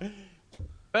 Yeah.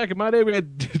 Back in my day, we had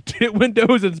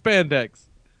windows and spandex.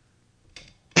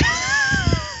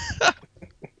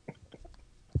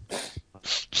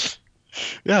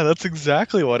 Yeah, that's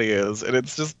exactly what he is, and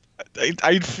it's just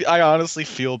I honestly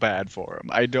feel bad for him.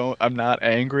 I'm not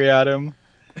angry at him.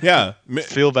 Yeah,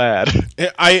 feel bad.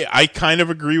 I kind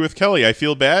of agree with Kelly. I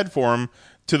feel bad for him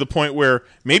to the point where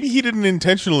maybe he didn't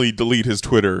intentionally delete his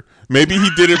Twitter. Maybe he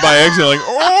did it by accident.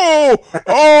 Like,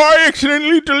 I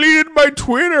accidentally deleted my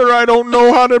Twitter. I don't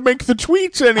know how to make the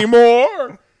tweets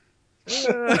anymore.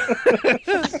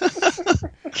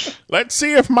 Let's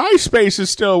see if MySpace is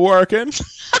still working.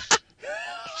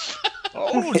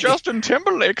 Oh, Justin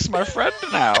Timberlake's my friend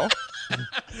now.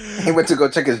 He went to go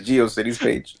check his GeoCities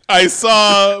page. I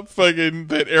saw fucking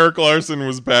that Eric Larson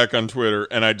was back on Twitter,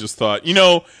 and I just thought, you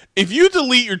know, if you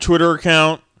delete your Twitter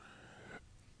account,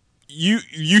 you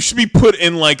should be put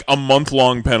in like a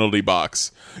month-long penalty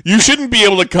box. You shouldn't be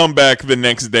able to come back the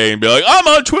next day and be like, I'm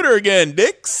on Twitter again,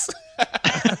 dicks.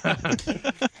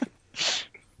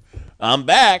 I'm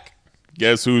back.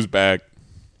 Guess who's back?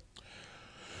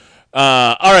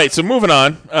 All right, so moving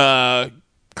on.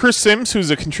 Chris Sims, who's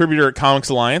a contributor at Comics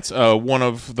Alliance, one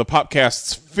of the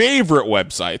Popcast's favorite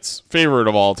websites, favorite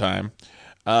of all time,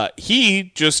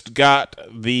 he just got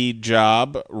the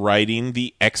job writing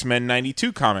the X-Men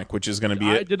 92 comic, which is going to be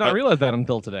I did not realize that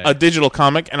until today. A digital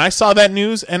comic, and I saw that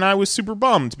news, and I was super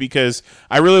bummed because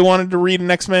I really wanted to read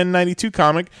an X-Men 92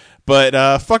 comic, but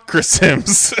fuck Chris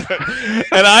Sims.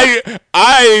 And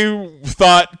I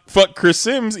thought fuck Chris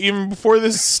Sims even before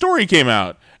this story came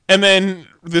out. And then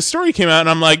the story came out, and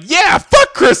I'm like, yeah,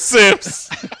 fuck Chris Sims!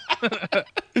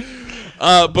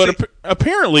 But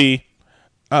apparently,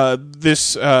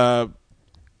 this former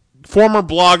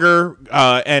blogger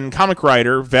and comic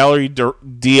writer, Valerie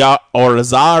D'Orazio.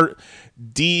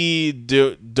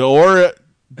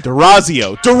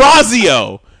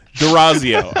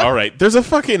 All right, there's a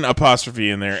fucking apostrophe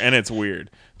in there, and it's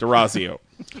weird. D'Orazio.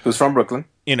 Who's from Brooklyn.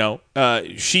 You know,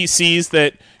 she sees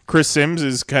that Chris Sims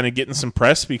is kind of getting some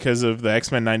press because of the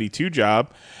X-Men 92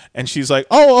 job, and she's like,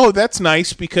 oh, that's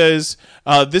nice because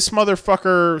this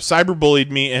motherfucker cyberbullied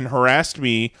me and harassed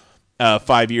me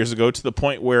 5 years ago to the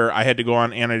point where I had to go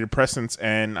on antidepressants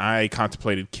and I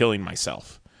contemplated killing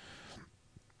myself.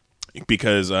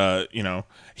 Because, you know,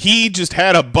 he just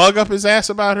had a bug up his ass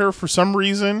about her for some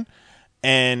reason,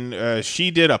 and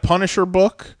she did a Punisher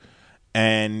book,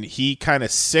 and he kind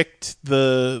of sicked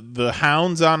the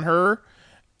hounds on her,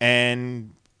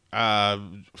 and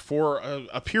for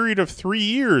a period of 3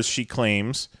 years, she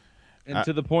claims. And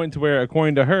to the point to where,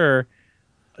 according to her,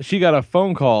 she got a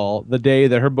phone call the day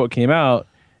that her book came out,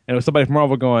 and it was somebody from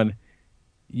Marvel going,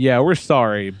 yeah, we're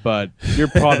sorry, but you're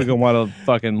probably going to want to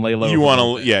fucking lay low. You want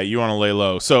to lay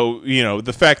low. So, you know,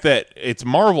 the fact that it's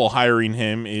Marvel hiring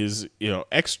him is, you know,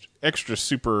 extra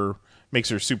super, makes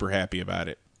her super happy about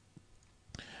it.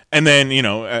 And then, you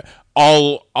know,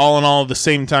 all in all, the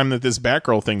same time that this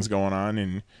Batgirl thing's going on,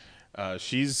 and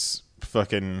she's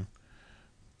fucking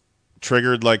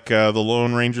triggered like the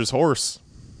Lone Ranger's horse.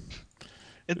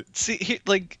 The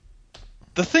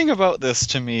thing about this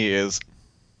to me is,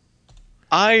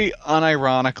 I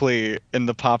unironically, in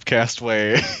the Popcast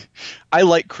way, I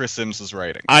like Chris Sims's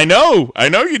writing. I know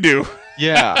you do.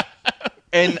 Yeah,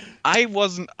 and I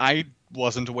wasn't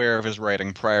aware of his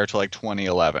writing prior to like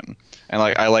 2011, and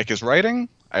like I like his writing.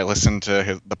 I listened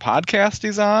to the podcast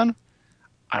he's on.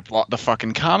 I bought the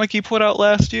fucking comic he put out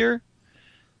last year,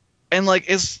 and like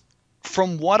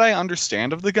from what I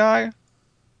understand of the guy,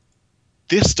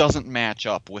 this doesn't match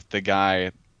up with the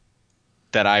guy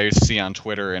that I see on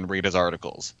Twitter and read his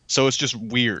articles. So it's just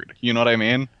weird. You know what I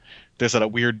mean? There's a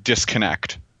weird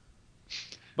disconnect.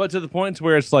 But to the point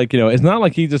where it's like, it's not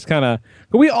like he just kind of...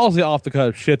 We all say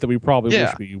off-the-cuff shit that we probably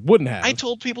wish we wouldn't have. I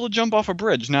told people to jump off a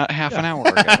bridge not half an hour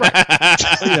ago.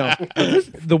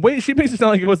 The way she makes it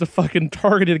sound like it was a fucking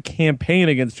targeted campaign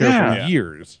against her for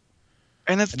years.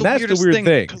 And that's the weirdest thing.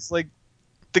 Because, like,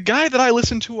 the guy that I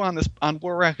listen to on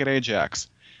War Racket Ajax,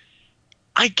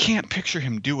 I can't picture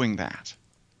him doing that.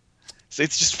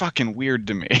 It's just fucking weird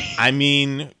to me. I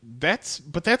mean, that's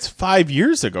 5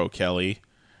 years ago, Kelly.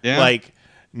 Yeah. Like,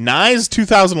 Nye's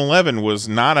 2011 was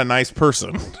not a nice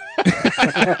person. It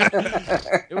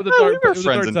was a dark, we were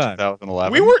friends in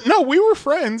 2011. We were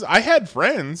friends. I had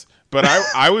friends, but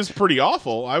I was pretty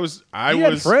awful. I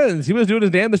had friends. He was doing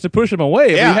his damnedest to push them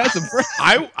away. Yeah. But he had some friends.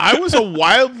 I was a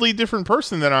wildly different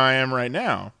person than I am right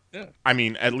now. Yeah. I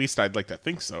mean, at least I'd like to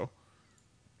think so.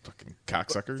 Fucking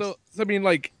cocksuckers. So I mean,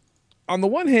 like, on the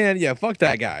one hand, yeah, fuck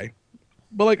that guy.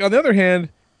 But, like, on the other hand,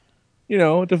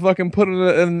 to fucking put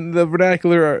it in the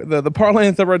vernacular, the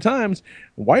parlance of our times,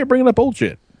 why are you bringing up old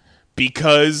shit?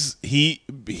 Because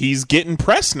he's getting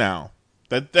press now.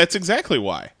 That's exactly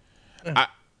why.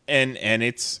 And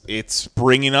it's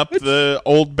bringing up the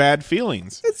old bad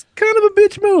feelings. It's kind of a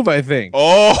bitch move, I think.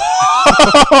 Oh,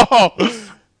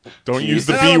 don't use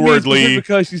the B word, Lee.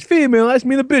 Because she's female, that's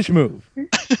mean a bitch move.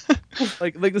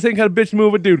 like the same kind of bitch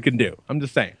move a dude can do. I'm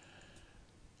just saying.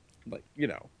 Like,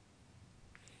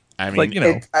 I mean, like,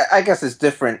 I guess it's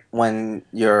different when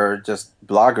you're just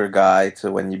blogger guy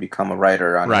to when you become a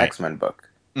writer on an X-Men book.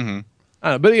 Mm-hmm.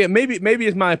 But again, maybe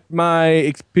it's my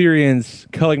experience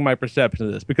coloring my perception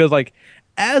of this, because like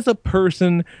as a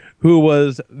person who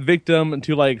was victim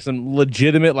to like some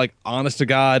legitimate, like honest to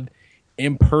God,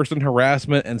 in-person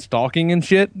harassment and stalking and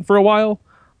shit for a while,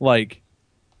 like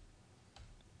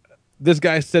this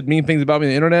guy said mean things about me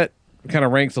on the internet, kind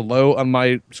of ranks low on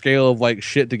my scale of like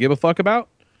shit to give a fuck about.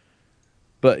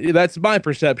 But that's my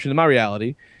perception of my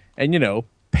reality. And,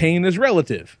 pain is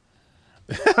relative.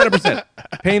 100%.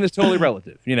 Pain is totally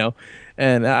relative,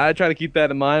 And I try to keep that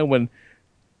in mind when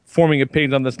forming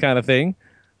opinions on this kind of thing.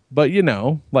 But,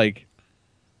 like,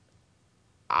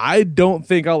 I don't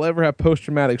think I'll ever have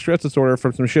post-traumatic stress disorder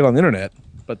from some shit on the internet.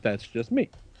 But that's just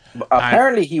me.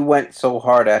 Apparently, he went so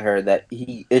hard at her that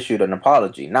he issued an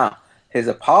apology. Now, his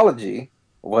apology...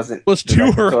 was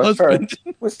to her husband.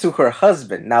 Was to her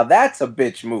husband. Now that's a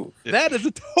bitch move. That is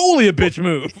totally a bitch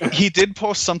move. He did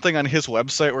post something on his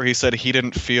website where he said he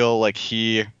didn't feel like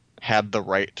he had the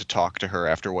right to talk to her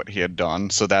after what he had done,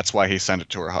 so that's why he sent it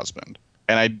to her husband.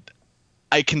 And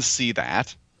I can see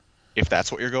that, if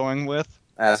that's what you're going with.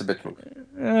 That's a bitch move.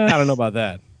 I don't know about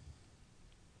that.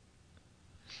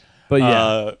 But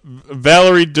yeah.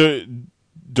 Valerie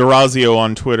Durazio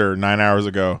on Twitter 9 hours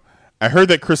ago. I heard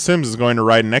that Chris Sims is going to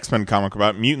write an X-Men comic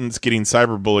about mutants getting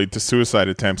cyberbullied to suicide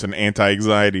attempts and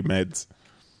anti-anxiety meds.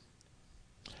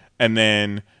 And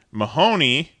then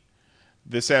Mahoney,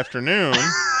 this afternoon,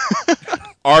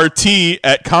 RT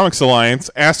at Comics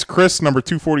Alliance asked Chris number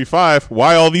 245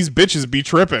 why all these bitches be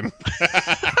tripping.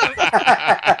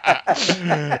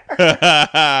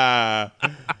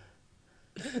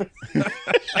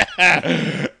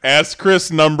 Ask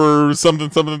Chris number something.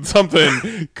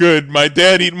 Could my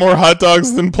dad eat more hot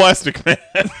dogs than Plastic Man?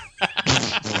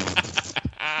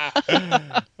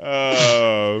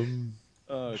 Oh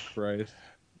Christ!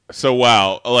 So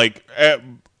wow, like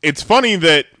it's funny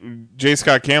that J.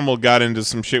 Scott Campbell got into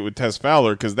some shit with Tess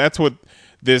Fowler, because that's what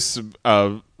this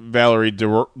Valerie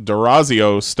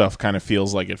Durazio stuff kind of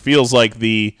feels like. It feels like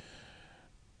the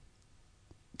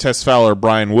Tess Fowler,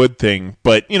 Brian Wood thing,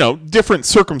 but different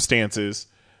circumstances.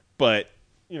 But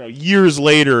years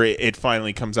later, it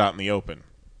finally comes out in the open.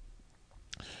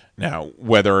 Now,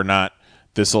 whether or not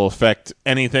this will affect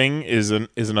anything is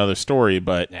another story.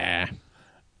 But nah,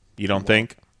 you don't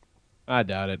think? I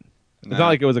doubt it. It's not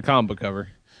like it was a comic book cover.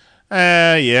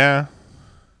 Yeah.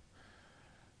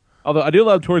 Although I do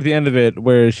love towards the end of it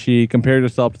where she compared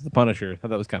herself to the Punisher. I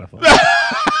thought that was kind of fun.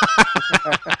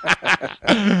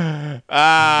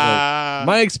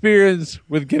 My experience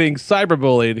with getting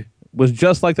cyberbullied was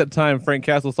just like that time Frank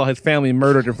Castle saw his family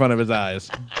murdered in front of his eyes.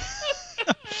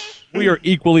 We are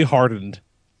equally hardened.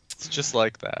 It's just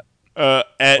like that.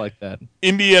 At Like that.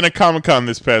 Indiana Comic-Con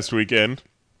this past weekend,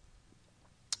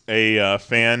 a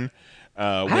fan...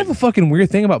 I have a fucking weird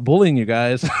thing about bullying, you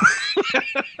guys.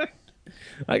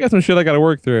 I got some shit I got to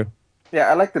work through. Yeah,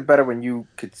 I liked it better when you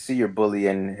could see your bully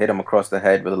and hit him across the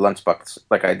head with a lunchbox,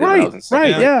 like I did when I was in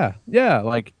second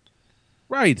grade.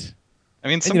 Right. I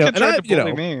mean, some kid tried to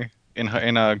bully me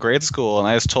in grade school, and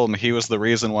I just told him he was the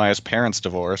reason why his parents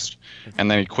divorced, and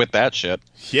then he quit that shit.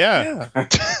 Yeah.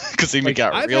 Because he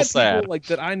got I've real had sad. people,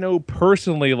 that I know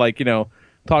personally,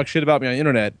 talk shit about me on the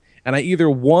internet, and I either,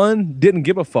 1, didn't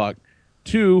give a fuck,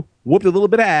 2, whooped a little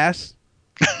bit of ass,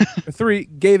 3,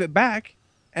 gave it back,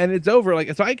 and it's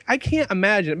over. So I can't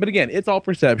imagine. But again, it's all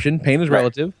perception. Pain is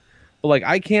relative. But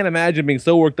I can't imagine being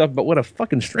so worked up about what a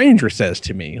fucking stranger says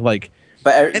to me.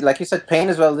 But like you said, pain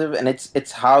is relative, and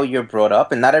it's how you're brought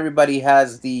up, and not everybody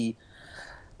has the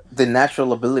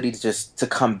natural ability to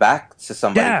come back to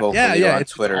somebody vocally or on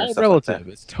Twitter. It's all relative.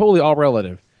 It's totally all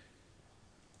relative.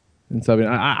 And so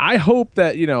I hope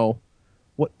that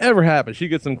whatever happens, she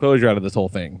gets some closure out of this whole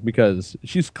thing, because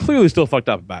she's clearly still fucked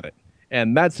up about it,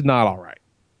 and that's not all right.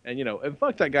 And and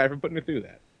fuck that guy for putting her through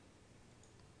that.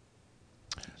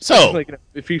 So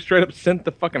if he straight up sent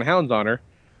the fucking hounds on her,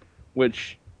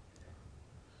 which,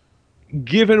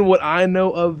 given what I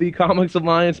know of the Comics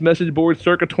Alliance message board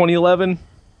circa 2011,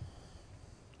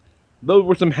 those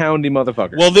were some houndy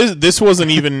motherfuckers. Well, this wasn't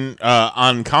even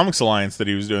on Comics Alliance that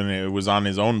he was doing it. It was on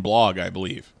his own blog, I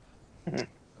believe.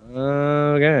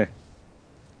 Okay.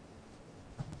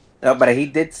 No, but he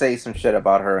did say some shit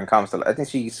about her in Comics Alliance. I think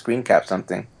she screen capped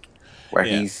something where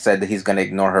he said that he's going to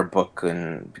ignore her book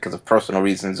and because of personal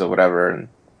reasons or whatever.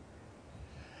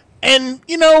 And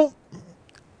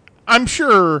I'm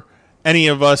sure any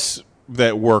of us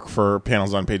that work for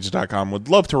panelsonpages.com would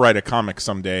love to write a comic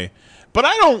someday, but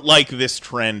I don't like this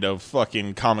trend of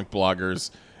fucking comic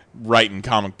bloggers writing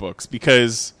comic books,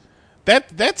 because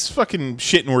that's fucking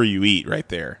shitting where you eat right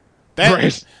there.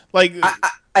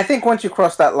 I think once you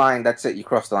cross that line, that's it. You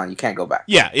cross the line. You can't go back.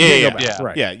 Yeah.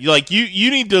 Right. Yeah.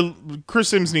 You need to. Chris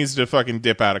Sims needs to fucking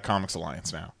dip out of Comics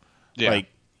Alliance now. Yeah.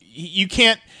 You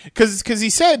can't, because he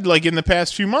said in the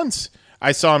past few months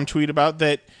I saw him tweet about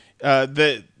that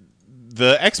the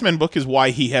X-Men book is why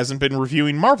he hasn't been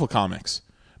reviewing Marvel comics.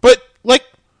 But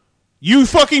you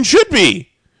fucking should be.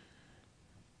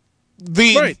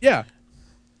 Right. Yeah.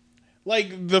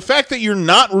 The fact that you're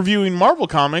not reviewing Marvel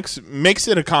comics makes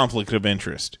it a conflict of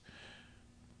interest.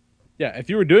 Yeah, if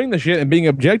you were doing the shit and being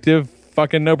objective,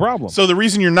 fucking no problem. So the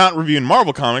reason you're not reviewing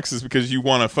Marvel comics is because you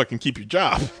want to fucking keep your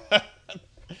job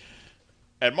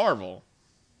at Marvel.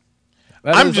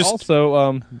 I'm just also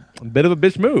a bit of a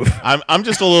bitch move. I'm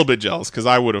just a little bit jealous, because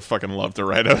I would have fucking loved to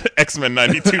write a X-Men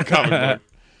 92 comic book.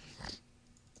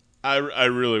 I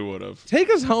really would have.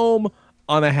 Take us home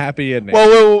on a happy ending.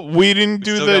 Well, we didn't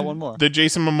do the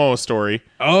Jason Momoa story.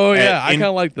 Oh yeah, I kind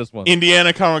of like this one.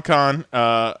 Indiana Comic-Con,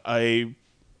 a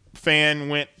fan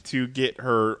went to get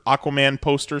her Aquaman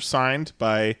poster signed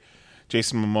by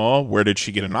Jason Momoa. Where did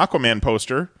she get an Aquaman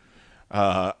poster?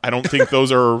 I don't think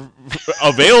those are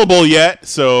available yet.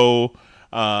 So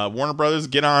Warner Brothers,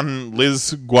 get on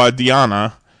Liz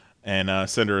Guadiana and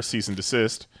send her a cease and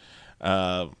desist.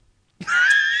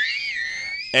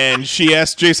 And she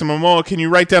asked Jason Momoa, can you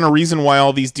write down a reason why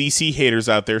all these DC haters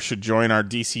out there should join our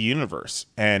DC universe?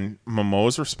 And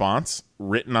Momoa's response,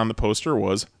 written on the poster,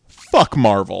 was, fuck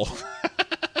Marvel.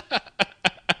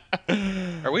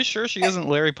 Are we sure she isn't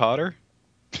Larry Potter?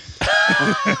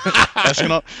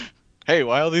 Hey,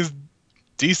 why all these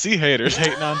DC haters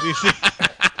hating on DC?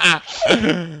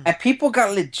 And people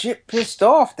got legit pissed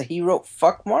off that he wrote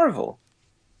fuck Marvel.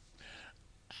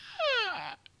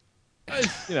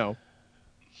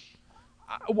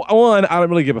 One, I don't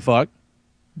really give a fuck.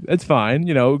 It's fine,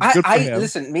 good for him.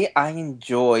 Listen, I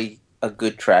enjoy a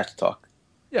good trash talk.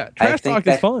 Yeah, trash talk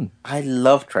is fun. I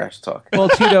love trash talk. Well,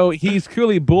 Tito, he's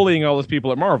clearly bullying all those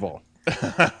people at Marvel.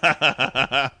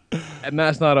 And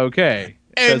that's not okay.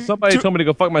 Because somebody told me to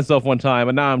go fuck myself one time,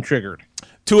 and now I'm triggered.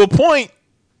 To a point,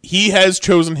 he has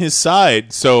chosen his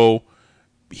side, so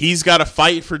he's got to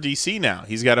fight for DC now.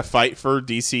 He's got to fight for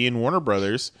DC and Warner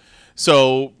Brothers.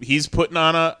 So he's putting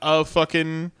on a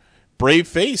fucking brave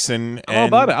face and all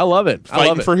about it. I love it.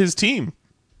 Fighting for his team.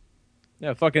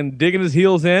 Yeah, fucking digging his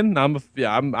heels in. I'm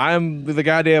the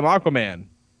goddamn Aquaman.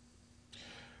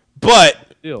 But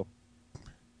deal.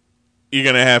 You're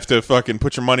gonna have to fucking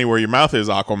put your money where your mouth is,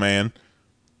 Aquaman.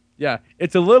 Yeah,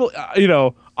 it's a little,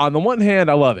 on the one hand,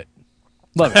 I love it.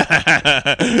 Love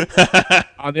it.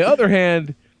 On the other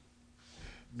hand,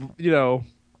 you don't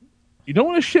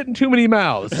want to shit in too many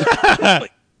mouths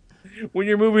when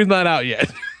your movie's not out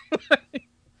yet.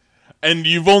 And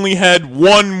you've only had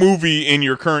one movie in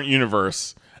your current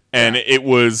universe, and it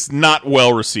was not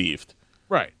well received.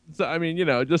 Right. So I mean,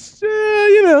 just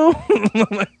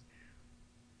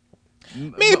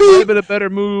maybe might have been a better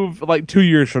move like 2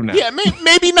 years from now. Yeah,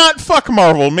 maybe not fuck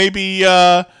Marvel. Maybe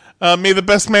may the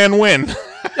best man win.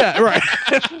 Yeah, right.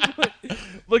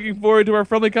 Looking forward to our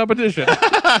friendly competition.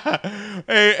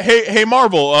 hey,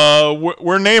 Marvel.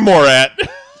 Where Namor at?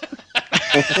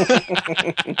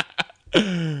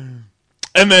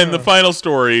 And then the final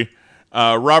story: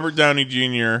 Robert Downey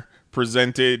Jr.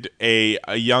 presented a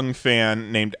young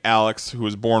fan named Alex, who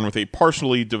was born with a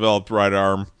partially developed right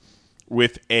arm,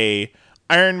 with a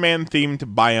Iron Man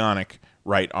themed bionic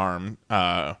right arm,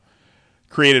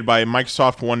 created by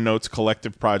Microsoft OneNote's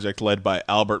collective project led by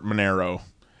Albert Monero.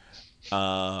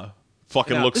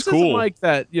 Looks this cool. Isn't like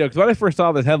that, because when I first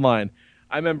saw this headline,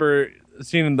 I remember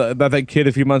seeing about that kid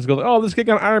a few months ago. Oh, this kid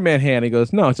got an Iron Man hand. He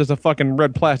goes, no, it's just a fucking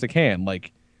red plastic hand.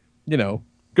 Like, good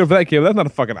for that kid. But that's not a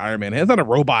fucking Iron Man hand. It's not a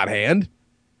robot hand.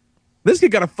 This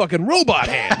kid got a fucking robot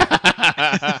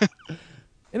hand.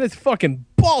 And it's fucking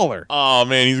baller. Oh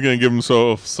man, he's gonna give him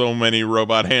so many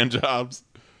robot hand jobs.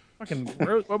 Fucking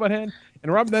robot hand.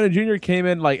 And Robert Downey Jr. came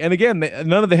in and again,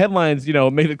 none of the headlines,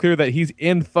 made it clear that he's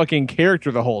in fucking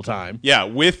character the whole time. Yeah,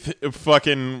 with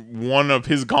fucking one of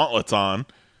his gauntlets on.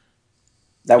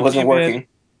 That wasn't working.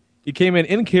 He came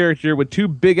in character with two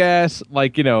big ass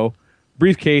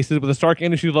briefcases with a Stark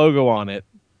Industries logo on it,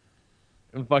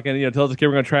 and fucking tells the kid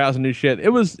we're gonna try out some new shit.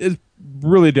 It's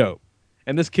really dope,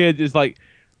 and this kid is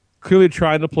clearly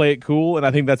trying to play it cool, and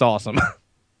I think that's awesome.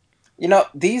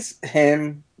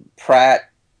 Him, Pratt,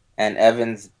 and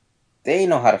Evans, they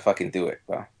know how to fucking do it,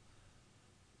 bro.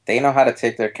 They know how to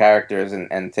take their characters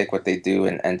and take what they do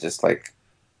and just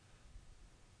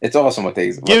it's awesome what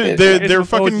they do. They're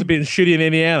fucking being shitty in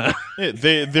Indiana.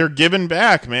 They're giving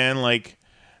back, man.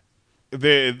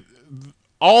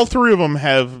 All three of them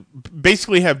have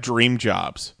dream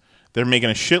jobs. They're making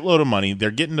a shitload of money.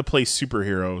 They're getting to play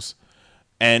superheroes.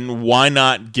 And why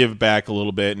not give back a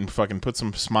little bit and fucking put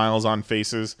some smiles on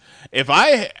faces? If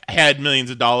I had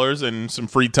millions of dollars and some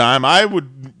free time, I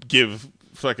would give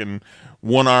fucking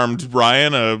one-armed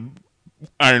Ryan a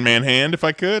Iron Man hand if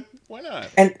I could. Why not?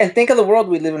 And think of the world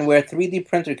we live in where a 3D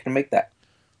printer can make that.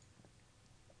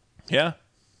 Yeah.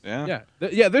 Yeah.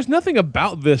 There's nothing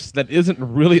about this that isn't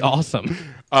really awesome.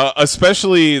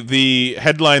 Especially the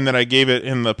headline that I gave it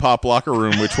in the PoP locker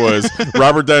room, which was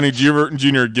Robert Downey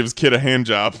Jr. gives kid a hand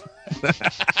job.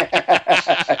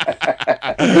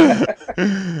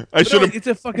 It's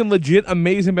a fucking legit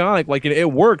amazing bionic.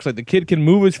 It works. The kid can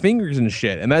move his fingers and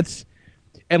shit, and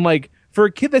for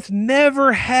a kid that's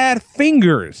never had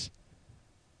fingers,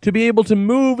 to be able to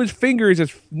move his fingers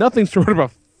is nothing short of a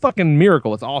fucking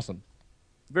miracle. It's awesome.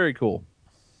 Very cool.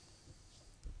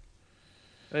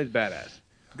 That is badass.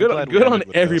 Good on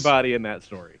everybody in that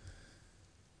story.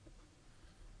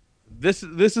 This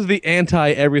is the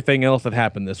anti everything else that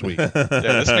happened this week. Yeah,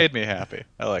 this made me happy.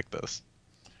 I like this.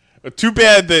 Too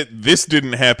bad that this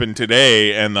didn't happen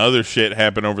today and the other shit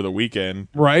happened over the weekend.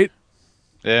 Right?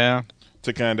 Yeah.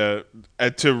 To kind of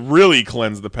to really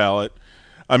cleanse the palate.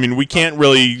 I mean, we can't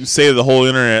really say to the whole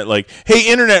internet, hey,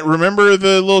 internet, remember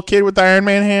the little kid with the Iron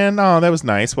Man hand? Oh, that was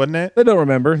nice, wasn't it? They don't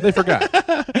remember. They forgot.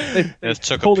 They just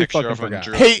took a picture of him and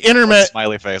drew internet, a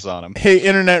smiley face on him. Hey,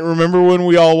 internet, remember when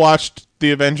we all watched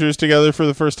the Avengers together for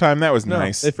the first time? That was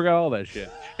nice. They forgot all that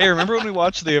shit. Hey, remember when we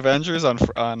watched the Avengers on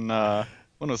when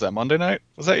was that, Monday night?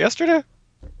 Was that yesterday?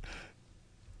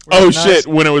 Shit,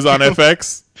 when it was on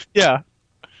FX? Yeah.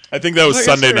 I think that was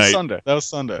Sunday night. That was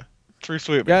Sunday. True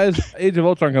sweep. Guys, Age of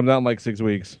Ultron comes out in 6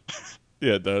 weeks.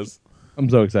 Yeah, it does. I'm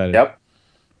so excited. Yep.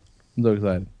 I'm so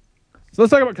excited. So let's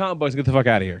talk about comic books and get the fuck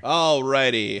out of here.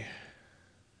 Alrighty.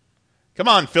 Come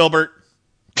on, Filbert.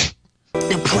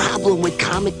 The problem with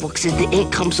comic books is the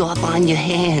ink comes off on your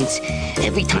hands.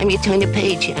 Every time you turn the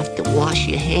page, you have to wash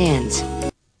your hands.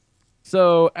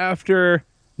 So after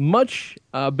much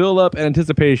build-up and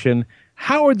anticipation,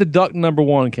 Howard the Duck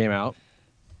 #1 came out.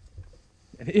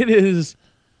 And it is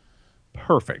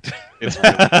perfect. It's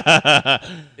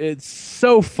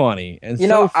so funny and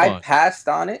so fun. I passed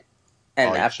on it,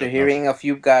 and after hearing a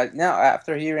few guys,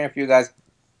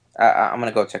 I'm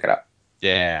gonna go check it out.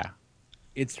 Yeah,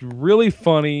 it's really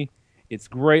funny. It's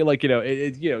great.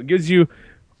 It gives you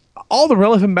all the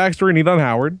relevant backstory you need on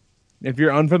Howard. If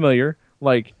you're unfamiliar,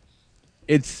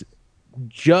 it's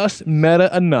just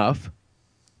meta enough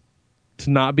to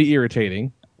not be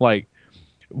irritating.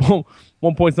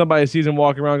 One point somebody sees him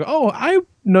walking around and go, oh, I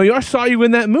know you. I saw you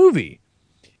in that movie.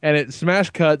 And it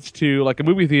smash cuts to a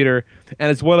movie theater,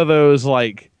 and it's one of those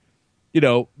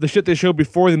the shit they showed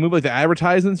before the movie, like the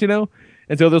advertisements, And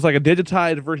so there's like a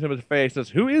digitized version of his face that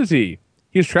says, "Who is he?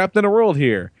 He's trapped in a world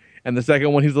here." And the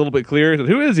second one, he's a little bit clearer. Says,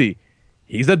 "Who is he?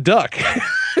 He's a duck."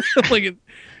 Like,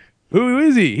 who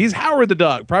is he? He's Howard the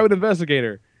Duck, private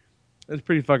investigator. It's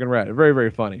pretty fucking rad. Very,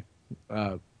 very funny.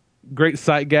 Great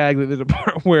sight gag. There's a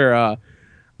part where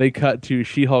they cut to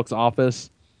She-Hulk's office,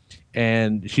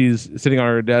 and she's sitting on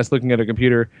her desk looking at her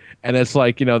computer, and it's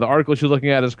like, the article she's looking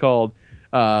at is called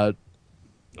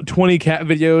 20 cat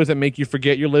videos that make you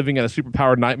forget you're living in a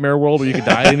superpowered nightmare world where you could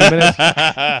die in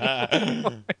a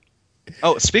minute.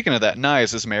 Oh, speaking of that,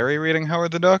 Nice, is Mary reading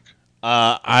Howard the Duck?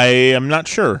 I am not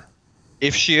sure.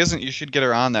 If she isn't, you should get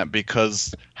her on that,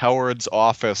 because Howard's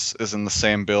office is in the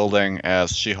same building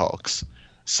as She-Hulk's.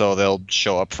 So they'll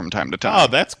show up from time to time. Oh,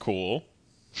 that's cool.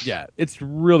 Yeah, it's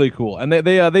really cool. And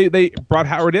they brought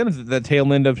Howard in at the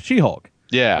tail end of She-Hulk.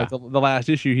 Yeah. Like the last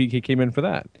issue, he came in for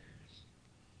that.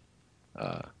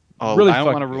 Really, I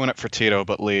don't want to ruin it for Tito,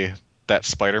 but Lee, that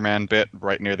Spider-Man bit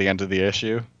right near the end of the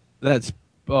issue. That's,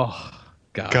 God.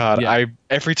 God, yeah.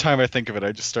 every time I think of it,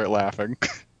 I just start laughing.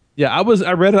 Yeah,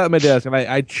 I read it at my desk, and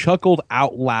I chuckled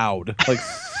out loud, like,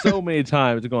 so many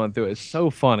times going through it. It's so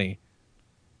funny.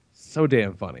 So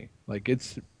damn funny. Like,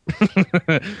 it's...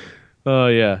 Oh,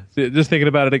 yeah. Just thinking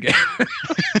about it again.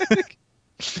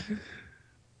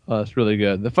 Oh, it's really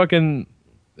good. The fucking...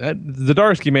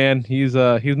 Zdarsky, man, he's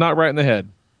not right in the head.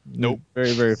 Nope.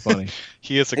 Very, very funny.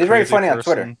 He's very funny on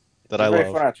Twitter. That He's I very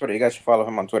love. funny on Twitter. You guys should follow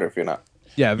him on Twitter if you're not.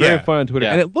 Yeah, very fun on Twitter.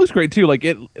 Yeah. And it looks great, too. Like,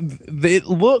 it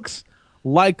looks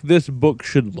like this book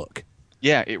should look.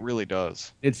 Yeah, it really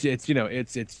does. It's it's a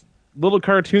little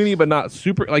cartoony, but not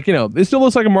super, like, it still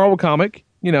looks like a Marvel comic,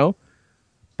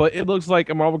 but it looks like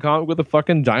a Marvel comic with a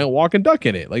fucking giant walking duck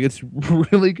in it. Like, it's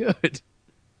really good.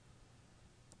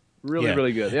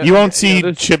 Really good. Yeah. You won't see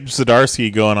Chip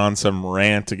Zdarsky going on some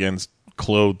rant against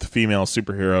clothed female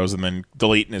superheroes and then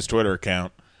deleting his Twitter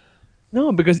account.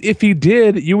 No, because if he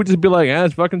did, you would just be like,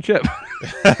 it's fucking Chip.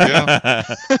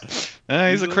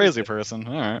 He's a crazy person.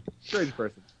 All right. Crazy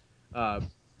person.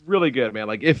 Really good, man.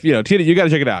 Like, if, Tina, you got to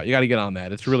check it out. You got to get on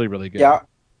that. It's really, really good. Yeah,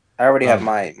 I already have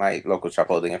my local shop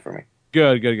holding it for me.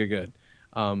 Good.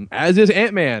 As is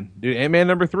Ant-Man. Dude, Ant-Man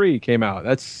 #3 came out.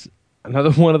 That's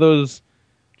another one of those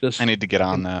just... I need to get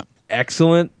on that.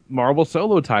 Excellent Marvel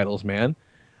solo titles, man.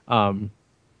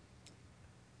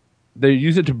 They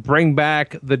use it to bring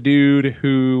back the dude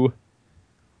who,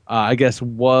 I guess,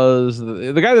 was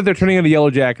the guy that they're turning into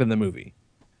Yellow Jacket in the movie.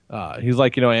 He's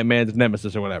like, Ant-Man's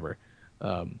nemesis or whatever.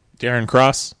 Darren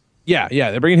Cross? Yeah,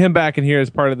 they're bringing him back in here as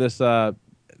part of this.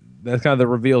 That's kind of the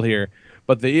reveal here.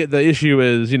 But the issue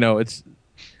is, it's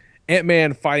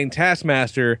Ant-Man fighting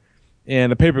Taskmaster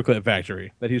in a paperclip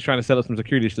factory that he's trying to set up some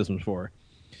security systems for.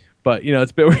 But,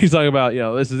 it's a bit where he's talking about,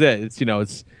 this is it.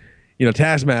 It's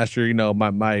Taskmaster,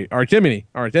 my arch enemy.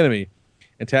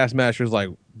 And Taskmaster's like,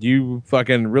 you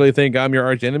fucking really think I'm your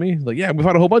arch enemy? He's like, yeah, we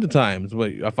fought a whole bunch of times.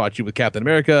 I fought you with Captain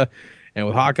America and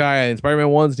with Hawkeye and Spider-Man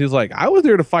ones. And he's like, I was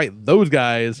there to fight those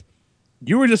guys.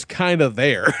 You were just kind of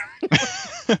there.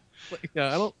 I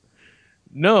don't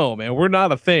know, man. We're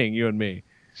not a thing, you and me.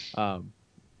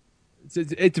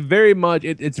 It's very much,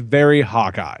 it's very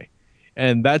Hawkeye.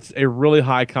 And that's a really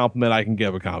high compliment I can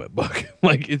give a comic book.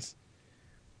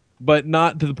 But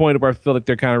not to the point where I feel like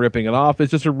they're kind of ripping it off. It's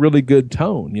just a really good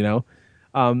tone,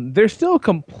 They're still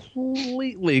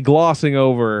completely glossing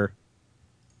over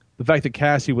the fact that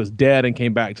Cassie was dead and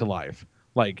came back to life.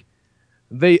 Like,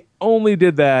 they only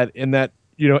did that in that,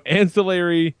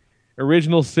 ancillary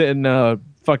original sin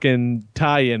fucking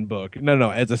tie-in book.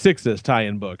 No, as a Sixes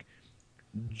tie-in book.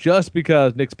 Just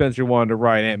because Nick Spencer wanted to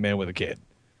write Ant-Man with a kid.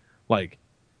 Like,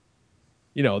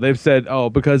 they've said,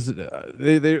 because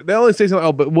they always say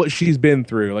something, but what she's been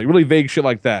through. Like, really vague shit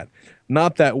like that.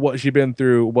 Not that what she'd been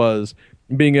through was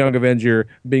being a Young Avenger,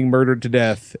 being murdered to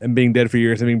death, and being dead for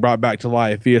years, and being brought back to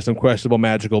life via some questionable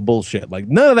magical bullshit. Like,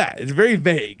 none of that. It's very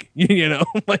vague,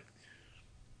 Like,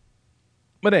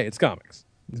 but hey, it's comics.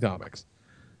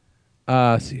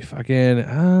 See if I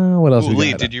can... what else we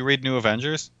Lee, got? did you read New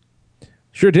Avengers?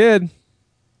 Sure did.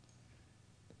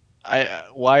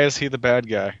 Why is he the bad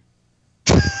guy?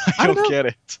 I don't get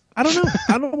it. I don't know.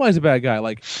 I don't know why he's a bad guy.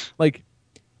 Like,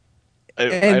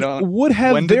 I don't. Would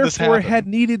have When did this therefore happen? had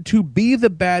needed to be the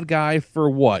bad guy for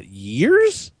what,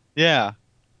 years? Yeah.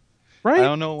 Right. I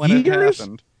don't know when it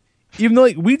happened. Even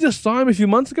though we just saw him a few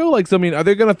months ago. Like, so, I mean, are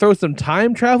they going to throw some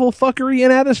time travel fuckery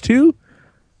in at us too?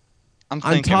 I'm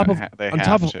thinking on they top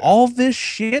have of to. all this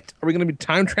shit, are we going to be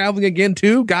time traveling again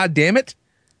too? God damn it!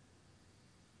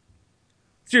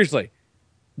 Seriously,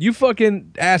 you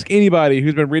fucking ask anybody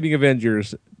who's been reading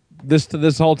Avengers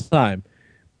this whole time.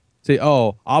 say,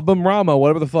 "Oh, Abum Rama,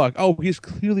 whatever the fuck. Oh, he's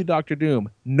clearly Doctor Doom."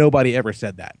 Nobody ever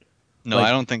said that. No, Like,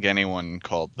 I don't think anyone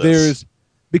called this.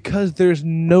 Because there's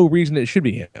no reason it should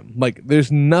be him. Like,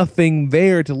 there's nothing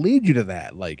there to lead you to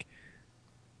that. Like,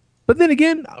 but then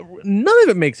again, none of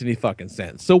it makes any fucking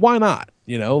sense. So why not?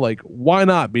 You know, like, why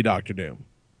not be Doctor Doom?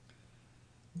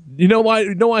 You know why?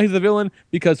 You know why he's the villain?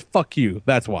 Because fuck you.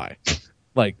 That's why.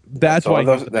 Like, that's why.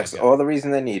 That's all the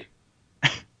reason they need.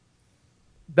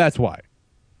 That's why.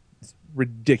 It's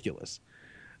ridiculous.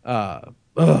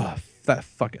 That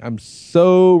fucking. I'm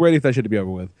so ready for that shit to be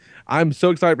over with. I'm so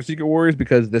excited for Secret Warriors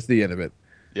because that's the end of it.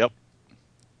 Yep.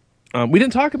 We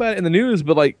didn't talk about it in the news,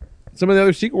 but like some of the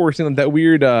other Secret Wars, that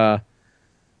weird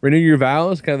Renew Your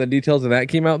Vows, kind of the details of that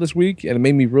came out this week, and it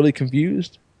made me really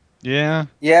confused. Yeah.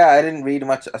 Yeah, I didn't read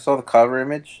much. I saw the cover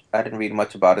image. I didn't read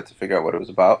much about it to figure out what it was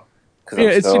about. Yeah,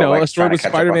 it's a story with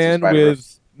Spider-Man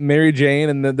with Mary Jane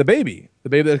and the baby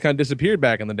that kind of disappeared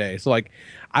back in the day. So like,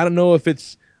 I don't know if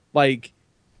it's like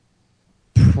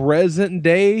present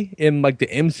day in like the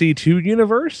MC2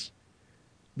 universe,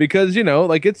 because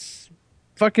like it's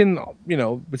fucking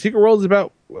the Secret World is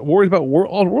about wars about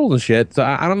all worlds and shit. So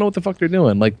I don't know what the fuck they're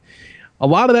doing. Like a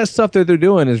lot of that stuff that they're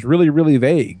doing is really, really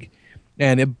vague,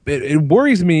 and it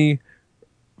worries me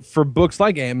for books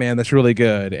like Ant-Man that's really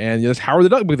good, and this Howard the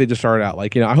Duck book they just started out.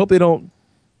 Like, I hope they don't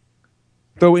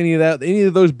throw any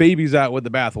of those babies out with the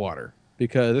bathwater,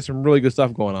 because there's some really good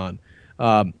stuff going on.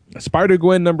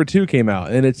 Spider-Gwen #2 came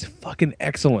out, and it's fucking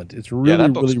excellent. It's really,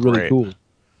 really, really great. cool.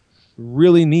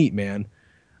 Really neat, man.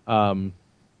 The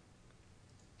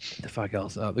fuck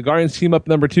else? The Guardians Team Up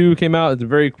 #2 came out. It's a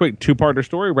very quick 2-parter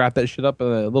story. Wrap that shit up in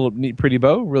a little neat, pretty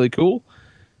bow. Really cool.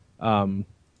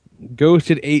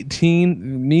 Ghosted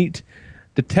 18, neat.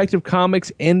 Detective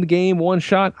Comics Endgame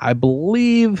one-shot. I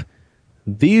believe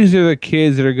these are the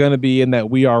kids that are going to be in that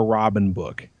We Are Robin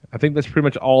book. I think that's pretty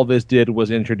much all this did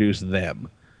was introduce them.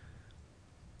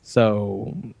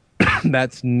 So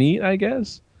that's neat, I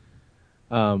guess.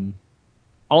 All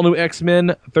New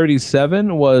X-Men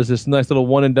 37 was this nice little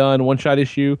one-and-done, one-shot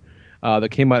issue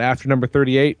that came out after number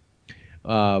 38,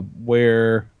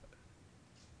 where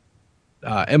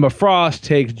Emma Frost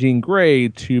takes Jean Grey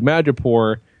to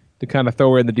Madripoor to kind of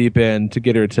throw her in the deep end to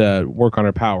get her to work on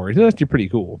her powers. That's actually pretty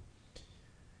cool.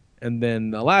 And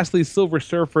then lastly, Silver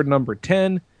Surfer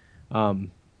 #10.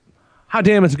 How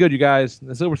damn it's good, you guys.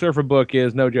 The Silver Surfer book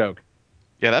is no joke.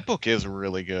 Yeah, that book is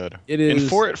really good. It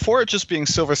is. And for it just being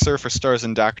Silver Surfer stars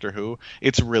in Doctor Who,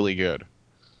 it's really good.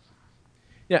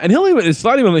 Yeah, and he'll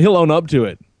own up to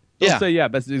it. He'll Yeah. say, yeah,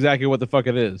 that's exactly what the fuck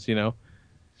it is,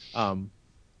 and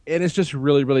it's just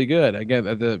really, really good. Again,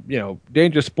 the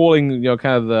danger spoiling,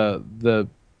 kind of the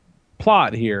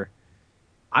plot here.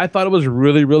 I thought it was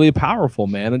really, really powerful,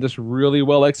 man, and just really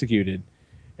well executed.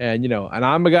 And and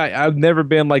I'm a guy. I've never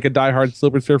been like a diehard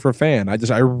Silver Surfer fan.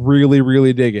 I really,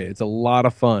 really dig it. It's a lot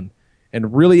of fun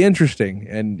and really interesting.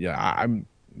 And yeah,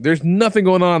 there's nothing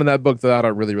going on in that book that I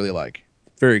don't really, really like.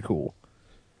 Very cool.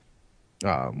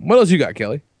 What else you got,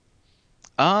 Kelly?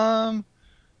 Well,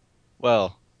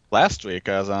 last week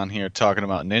I was on here talking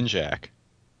about Ninjak.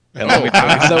 And How did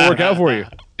that work out for you?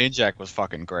 Ninjak was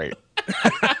fucking great.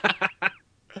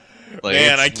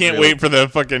 Man, I can't wait for the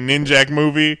fucking Ninjak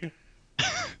movie.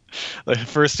 The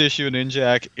first issue of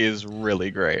Ninjak is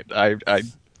really great. I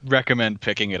recommend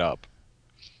picking it up.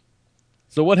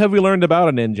 So what have we learned about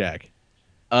a Ninjak?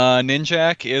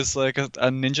 Ninjak is like a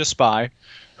ninja spy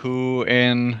who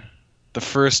in the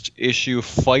first issue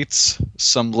fights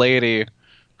some lady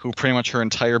who pretty much her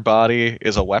entire body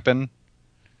is a weapon.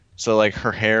 So like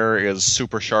her hair is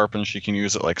super sharp and she can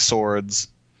use it like swords.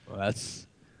 Well, that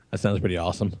sounds pretty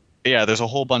awesome. Yeah, there's a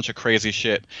whole bunch of crazy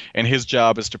shit, and his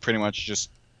job is to pretty much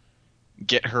just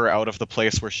get her out of the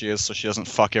place where she is so she doesn't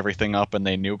fuck everything up and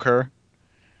they nuke her,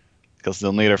 because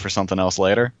they'll need her for something else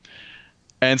later.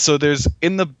 And so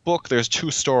in the book there's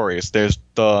 2 stories. There's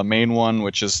the main one,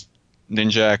 which is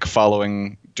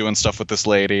Ninjak doing stuff with this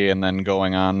lady and then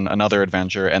going on another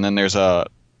adventure, and then there's a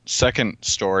second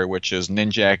story which is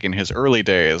Ninjak in his early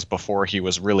days before he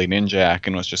was really Ninjak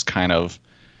and was just kind of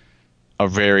a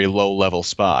very low-level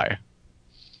spy.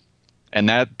 And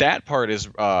that part is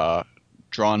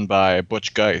drawn by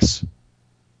Butch Guice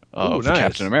of nice.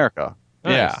 Captain America.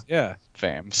 Nice. Yeah.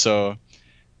 Fame. So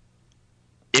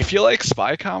if you like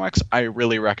spy comics, I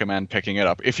really recommend picking it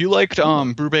up. If you liked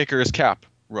Brubaker's Cap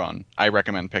run, I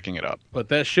recommend picking it up. Put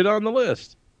that shit on the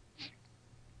list.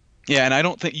 Yeah, and I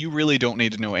don't think you really don't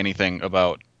need to know anything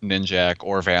about Ninjak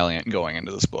or Valiant going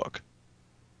into this book.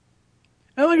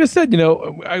 And like I said,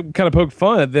 I kind of poked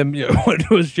fun at them, when it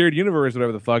was shared universe,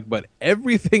 whatever the fuck. But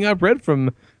everything I've read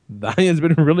from Valiant's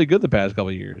been really good the past couple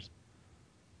of years.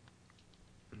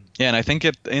 Yeah, and I think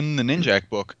in the Ninjak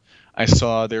book, I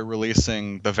saw they're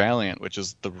releasing the Valiant, which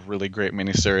is the really great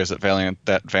miniseries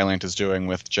that Valiant is doing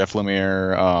with Jeff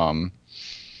Lemire.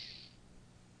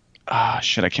 I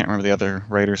can't remember the other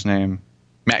writer's name.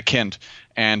 Matt Kindt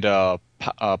and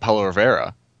Paulo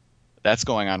Rivera. That's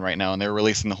going on right now, and they're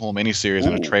releasing the whole miniseries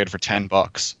in a trade for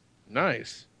 $10.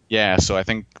 Nice. Yeah, so I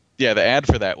think the ad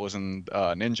for that was in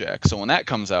Ninjak. So when that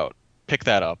comes out, pick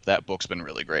that up. That book's been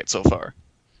really great so far.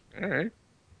 All right.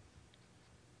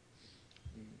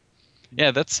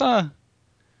 Yeah, that's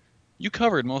you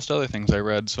covered most other things I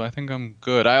read, so I think I'm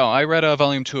good. I read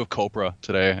volume 2 of Copra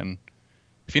today, and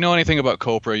if you know anything about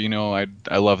Copra, you know I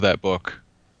love that book,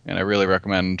 and I really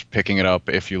recommend picking it up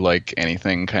if you like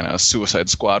anything kind of Suicide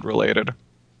Squad related.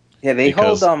 Yeah, they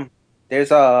hold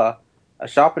there's a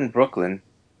shop in Brooklyn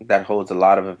that holds a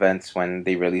lot of events when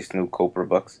they release new Copra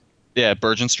books. Yeah,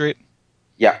 Bergen Street.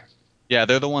 Yeah. Yeah,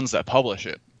 they're the ones that publish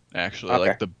it. Actually, Okay.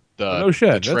 like the no shit,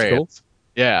 the that's trades. cool.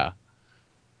 Yeah.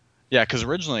 Yeah, because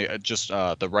originally just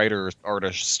the writer,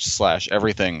 artist /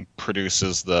 everything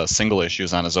produces the single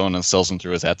issues on his own and sells them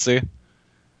through his Etsy.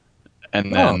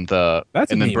 And then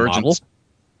that's a neat model.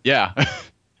 Yeah,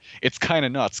 it's kind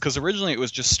of nuts because originally it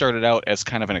was just started out as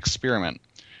kind of an experiment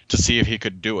to see if he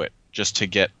could do it, just to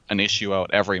get an issue out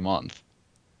every month.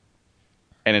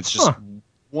 And it's just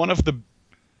one of the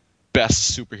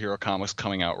best superhero comics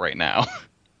coming out right now.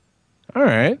 All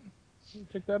right,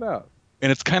 check that out.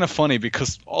 And it's kind of funny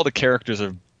because all the characters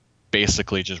are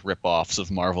basically just rip-offs of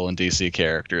Marvel and DC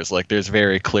characters. Like, there's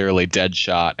very clearly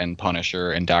Deadshot and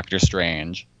Punisher and Doctor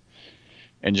Strange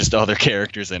and just other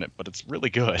characters in it, but it's really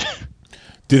good.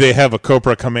 Do they have a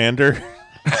Cobra Commander?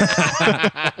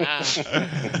 I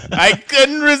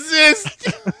couldn't resist.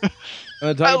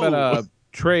 Talking about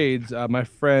trades, my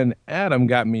friend Adam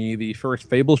got me the first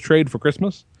Fables trade for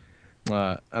Christmas.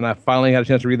 And I finally had a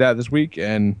chance to read that this week,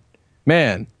 and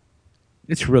man,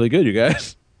 it's really good, you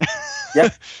guys.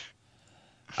 Yep.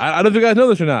 I don't know if you guys know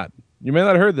this or not. You may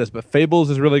not have heard this, but Fables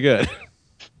is really good.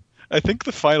 I think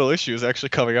the final issue is actually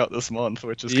coming out this month,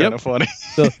 which is kind of funny.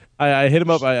 So I hit him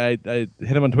up. I hit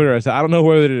him on Twitter. I said, I don't know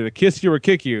whether to kiss you or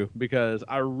kick you because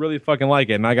I really fucking like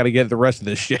it, and I got to get the rest of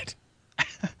this shit.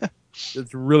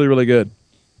 It's really, really good.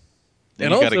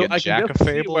 And also, I can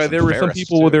definitely see why there were some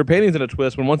people with their paintings in a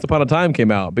twist when Once Upon a Time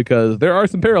came out, because there are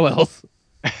some parallels.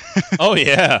 Oh,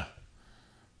 yeah.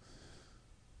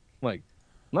 Like,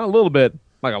 not a little bit,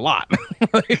 like a lot.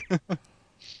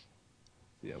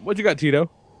 Yeah. What you got, Tito?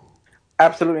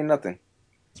 Absolutely nothing.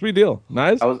 Sweet deal.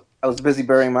 Nice. I was busy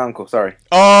burying my uncle. Sorry.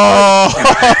 Oh!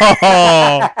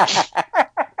 I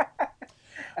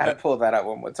had to pull that out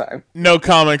one more time. No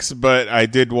comics, but I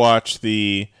did watch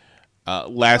the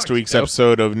last week's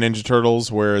episode of Ninja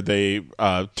Turtles where they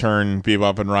turn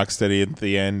Bebop and Rocksteady at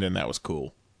the end, and that was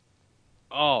cool.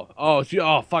 Oh,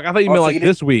 fuck. I thought you meant like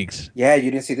this week's. Yeah,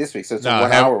 you didn't see this week, so it's a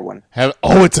 1 hour one.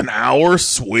 It's an hour?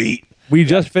 Sweet. We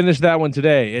just finished that one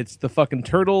today. It's the fucking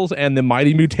Turtles and the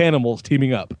Mighty Mutanimals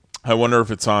teaming up. I wonder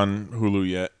if it's on Hulu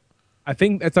yet. I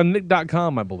think it's on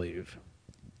Nick.com, I believe.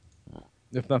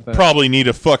 If not that. Probably need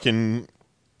a fucking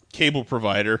cable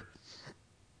provider.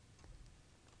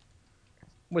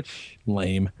 Which,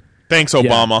 lame. Thanks,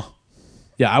 Obama.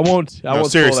 Yeah, I won't.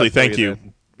 Seriously, thank you.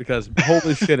 Because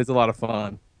holy shit, it's a lot of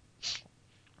fun.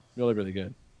 Really, really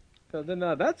good. So then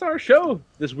that's our show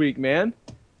this week, man.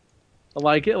 I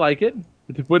like it. We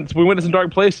went to some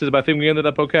dark places, but I think we ended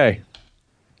up okay.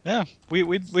 Yeah,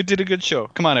 we did a good show.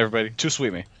 Come on, everybody. Too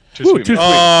sweet me. Too sweet.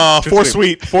 Four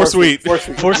sweet. Are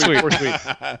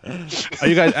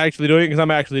you guys actually doing it? Because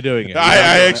I'm actually doing it.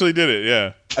 I actually did it,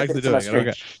 yeah. Actually doing it.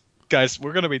 Okay. Guys,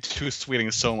 we're going to be too sweeting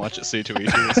so much at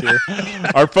C2E2 this year.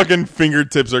 Our fucking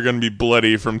fingertips are going to be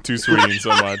bloody from too sweeting so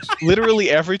much. Literally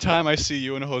every time I see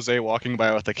you and Jose walking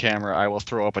by with the camera, I will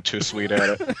throw up a too sweet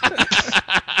at it.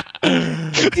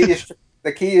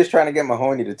 The key is trying to get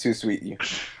Mahoney to too sweet you.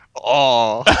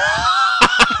 Oh.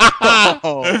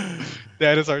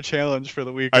 That is our challenge for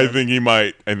the week. I think he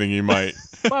might.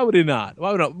 Why would he not?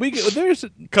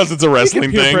 Because it's a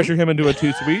wrestling thing. Pressure him into a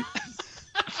too sweet.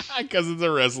 Because it's a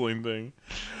wrestling thing.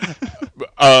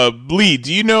 Lee,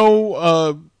 do you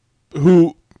know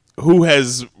who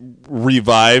has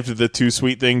revived the too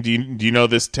sweet thing? Do you know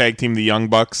this tag team, the Young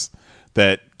Bucks,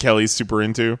 that Kelly's super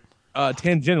into?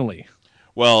 Tangentially.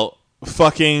 Well,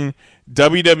 fucking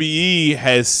WWE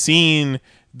has seen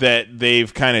that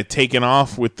they've kind of taken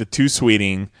off with the too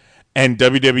sweeting, and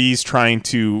WWE's trying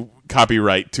to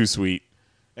copyright too sweet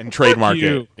and trademark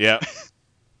it. Yeah.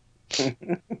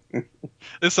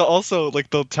 It's also like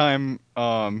the time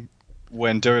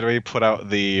when WWE put out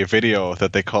the video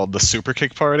that they called the Super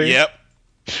Kick Party. Yep.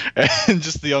 And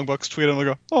just the Young Bucks tweet him and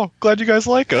go, "Oh, glad you guys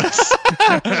like us."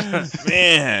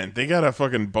 Man, they got a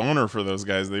fucking boner for those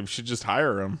guys. They should just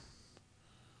hire them.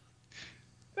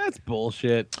 That's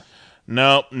bullshit.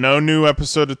 No new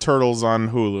episode of Turtles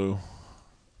on Hulu.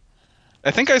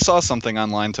 I think I saw something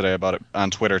online today about it, on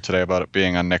Twitter today, about it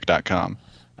being on Nick.com.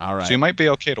 All right. So you might be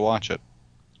okay to watch it.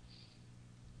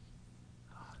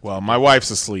 Well, my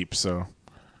wife's asleep, so.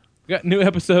 We got new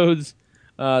episodes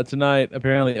tonight,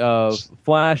 apparently, of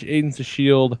Flash, Agents of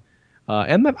S.H.I.E.L.D.,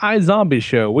 and that iZombie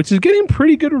show, which is getting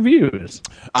pretty good reviews.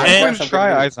 I'm going to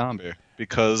try iZombie,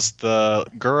 because the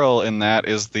girl in that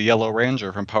is the Yellow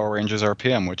Ranger from Power Rangers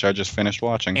RPM, which I just finished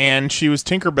watching. And she was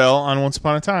Tinkerbell on Once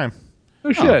Upon a Time.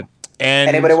 Oh, shit. And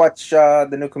anybody watch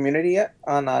the new Community yet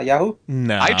on Yahoo?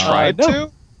 No. I tried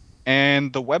to,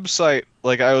 and the website,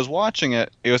 like I was watching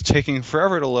it, it was taking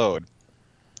forever to load.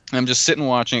 And I'm just sitting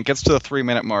watching, it gets to the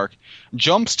 3-minute mark,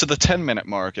 jumps to the 10-minute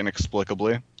mark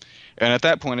inexplicably, and at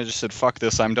that point I just said, fuck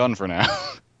this, I'm done for now.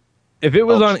 If it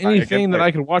was on anything that I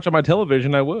could watch on my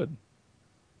television, I would.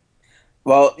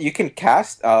 Well, you can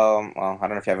cast, well, I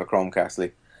don't know if you have a Chromecast, Lee.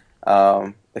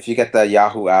 If you get the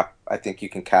Yahoo app, I think you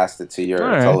can cast it to your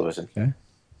television. Okay.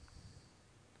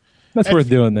 That's worth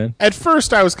doing then. At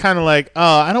first, I was kind of like,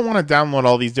 oh, I don't want to download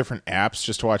all these different apps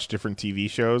just to watch different TV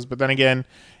shows. But then again,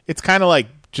 it's kind of like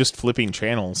just flipping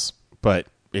channels, but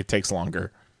it takes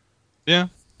longer. Yeah.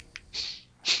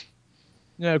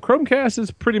 Yeah, Chromecast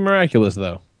is pretty miraculous,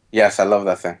 though. Yes, I love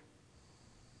that thing.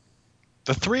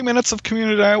 The 3 minutes of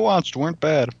Community I watched weren't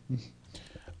bad.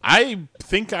 I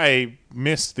think I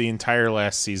missed the entire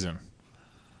last season.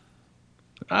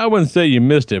 I wouldn't say you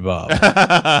missed it, Bob.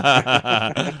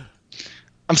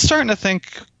 I'm starting to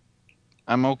think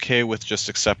I'm okay with just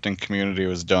accepting Community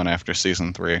was done after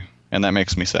season 3, and that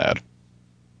makes me sad.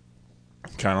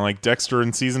 Kind of like Dexter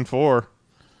in season 4.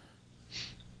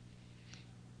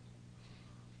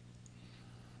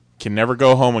 Can never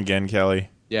go home again, Kelly.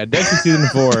 Yeah, Dexter season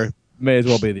 4 may as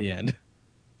well be the end.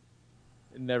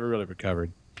 It never really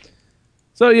recovered.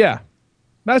 So, yeah,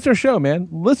 that's our show, man.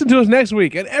 Listen to us next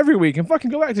week and every week and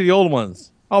fucking go back to the old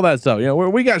ones. All that stuff. You know,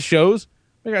 we got shows.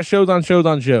 We got shows on shows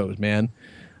on shows, man.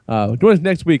 Join us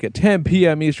next week at 10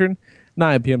 p.m. Eastern,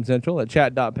 9 p.m. Central at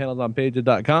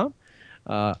chat.panelsonpages.com.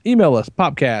 Email us,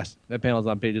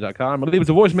 popcast@panelsonpages.com. Or leave us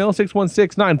a voicemail,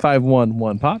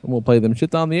 616-951-1POP, and we'll play them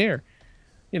shits on the air.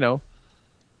 You know,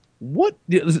 what?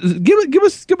 Give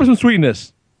us some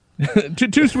sweetness.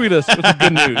 Too sweet us with some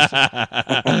good news.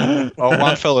 Oh,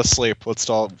 Juan fell asleep. Let's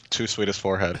all too sweet his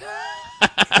forehead.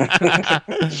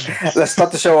 Let's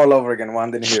start the show all over again.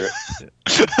 Juan didn't hear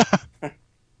it.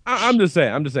 I'm just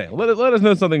saying. Let us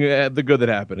know something the good that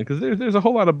happened, because there's a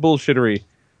whole lot of bullshittery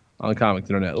on the comics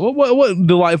internet. What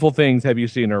delightful things have you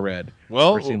seen or read?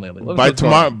 Well, or seen lately? by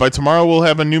tomorrow we'll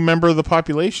have a new member of the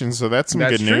population, so that's some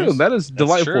good news. That is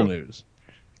delightful news.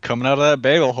 Coming out of that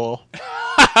bagel hole. I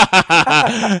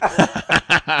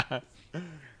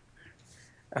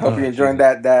hope you enjoyed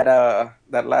that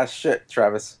last shit,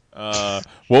 Travis. What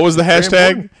was the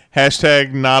hashtag?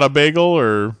 Hashtag not a bagel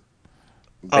or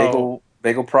bagel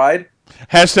pride?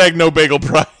 Hashtag no bagel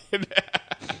pride.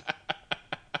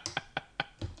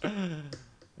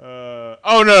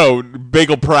 Oh no,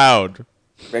 bagel proud.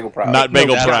 Bagel proud. Not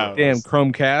bagel proud. Damn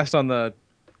Chromecast on the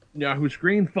Yahoo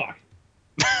screen. Fuck.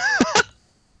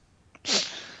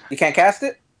 You can't cast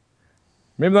it?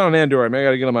 Maybe not on Android. Maybe I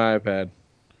gotta get on my iPad.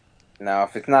 No,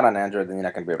 if it's not on Android, then you're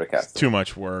not gonna be able to cast it. Too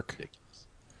much work.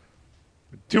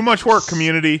 Too much work,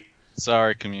 community.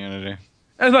 Sorry, community.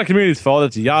 That's not community's fault.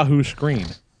 It's Yahoo screen.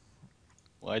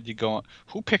 Why'd you go on?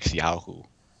 Who picks Yahoo?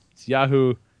 It's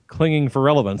Yahoo clinging for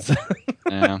relevance.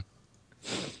 Yeah.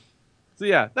 So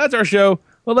yeah, that's our show.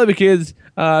 We love you, kids.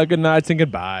 Good night and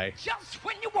goodbye. Just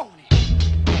when you want it.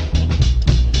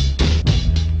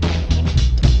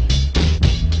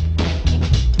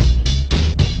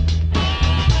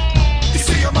 You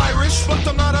see, I'm Irish, but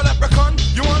I'm not a leprechaun.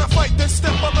 You wanna fight, then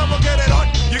step up and we'll get it on.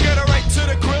 You get a right to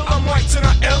the grill, I'm white and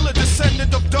I ill, a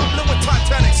descendant of Dublin with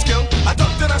Titanic skill. I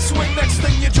duck then I swing, next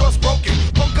thing your jaw's broken.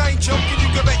 Punk, I ain't joking, you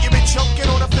can bet you been choking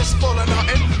on a fistful of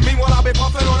nothing. Meanwhile, I'll be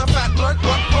puffing on a fat blunt.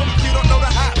 What punk, you don't know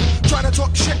the half. Trying to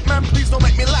talk shit, man, please don't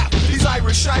make me laugh. These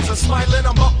Irish eyes are smiling,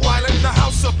 I'm buck wildin'. The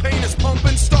house of pain is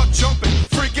pumping, start jumping.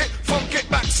 Freak it, funk it,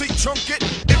 backseat chunk it.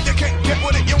 If you can't get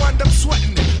with it, you end up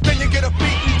sweating it. Then you get a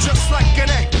beating just like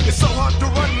an egg. It's so hard to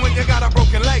run when you got a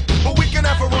broken leg. But we can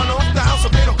never run off, the house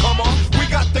of pain will come off. We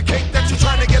got the cake that you're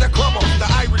trying to get a crumb off. The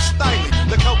Irish styling,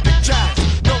 the Celtic jazz.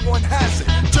 No one has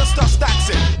it, just us, that's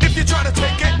it. If you try to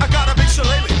take it, I got a big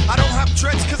shillelagh. I don't have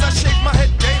dreads cause I shave my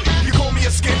head daily. You call me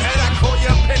a skinhead, I call you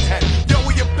a pinhead. Yo,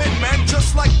 where you been, man?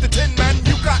 Just like the Tin Man,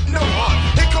 you got no heart.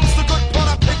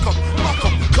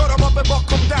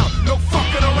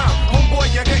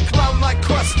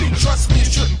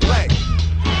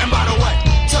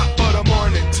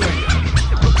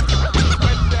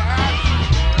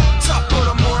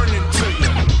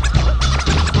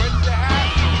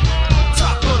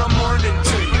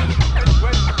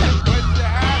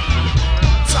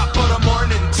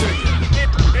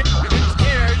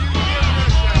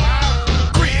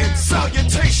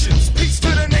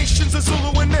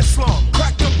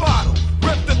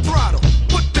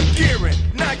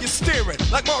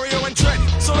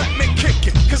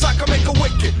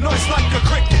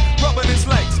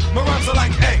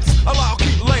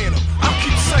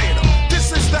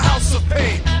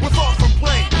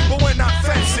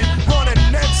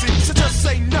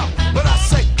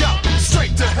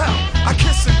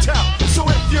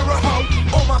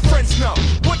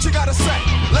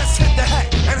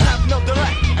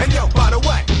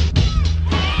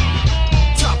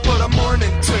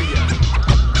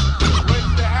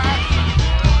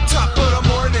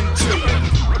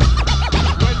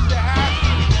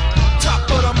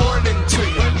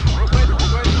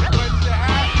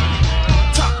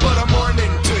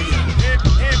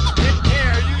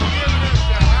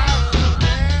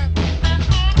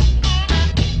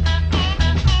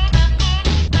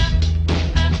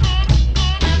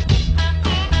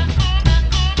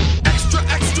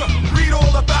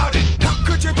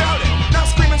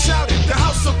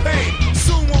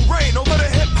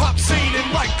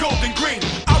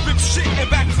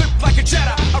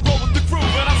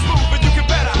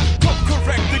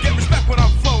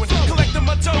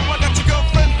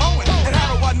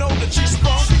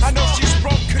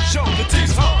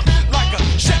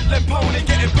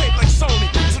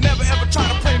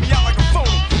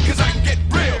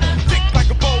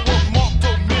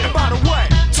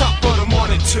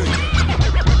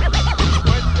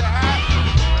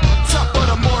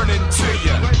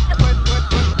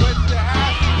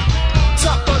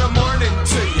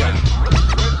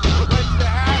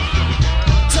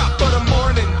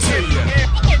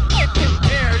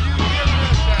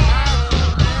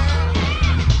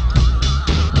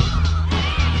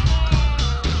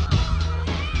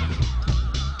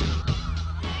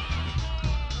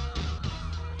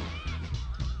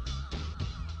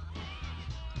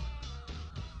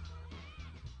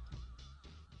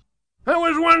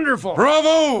 was wonderful.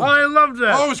 Bravo! I loved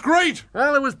that. Oh, it was great.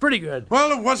 Well, it was pretty good.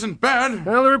 Well, it wasn't bad.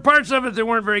 Well, there were parts of it that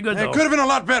weren't very good, though. It could have been a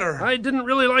lot better. I didn't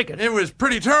really like it. It was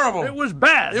pretty terrible. It was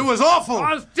bad. It was awful. It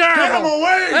was terrible. Get him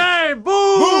away! Hey,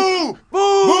 boo!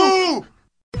 Boo! Boo!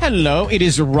 Hello, it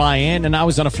is Ryan, and I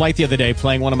was on a flight the other day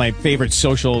playing one of my favorite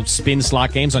social spin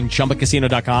slot games on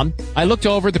ChumbaCasino.com. I looked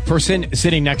over at the person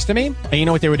sitting next to me, and you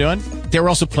know what they were doing? They were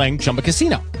also playing Chumba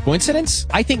Casino. Coincidence?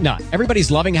 I think not.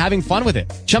 Everybody's loving having fun with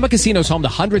it. Chumba Casino is home to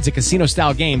hundreds of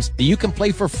casino-style games that you can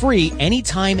play for free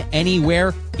anytime,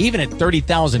 anywhere, even at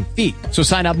 30,000 feet. So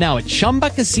sign up now at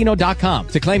ChumbaCasino.com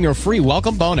to claim your free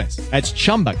welcome bonus. That's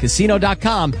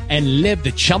ChumbaCasino.com and live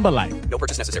the Chumba life. No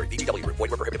purchase necessary. VGW. Void where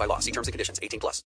prohibited by law. See terms and conditions. 18+.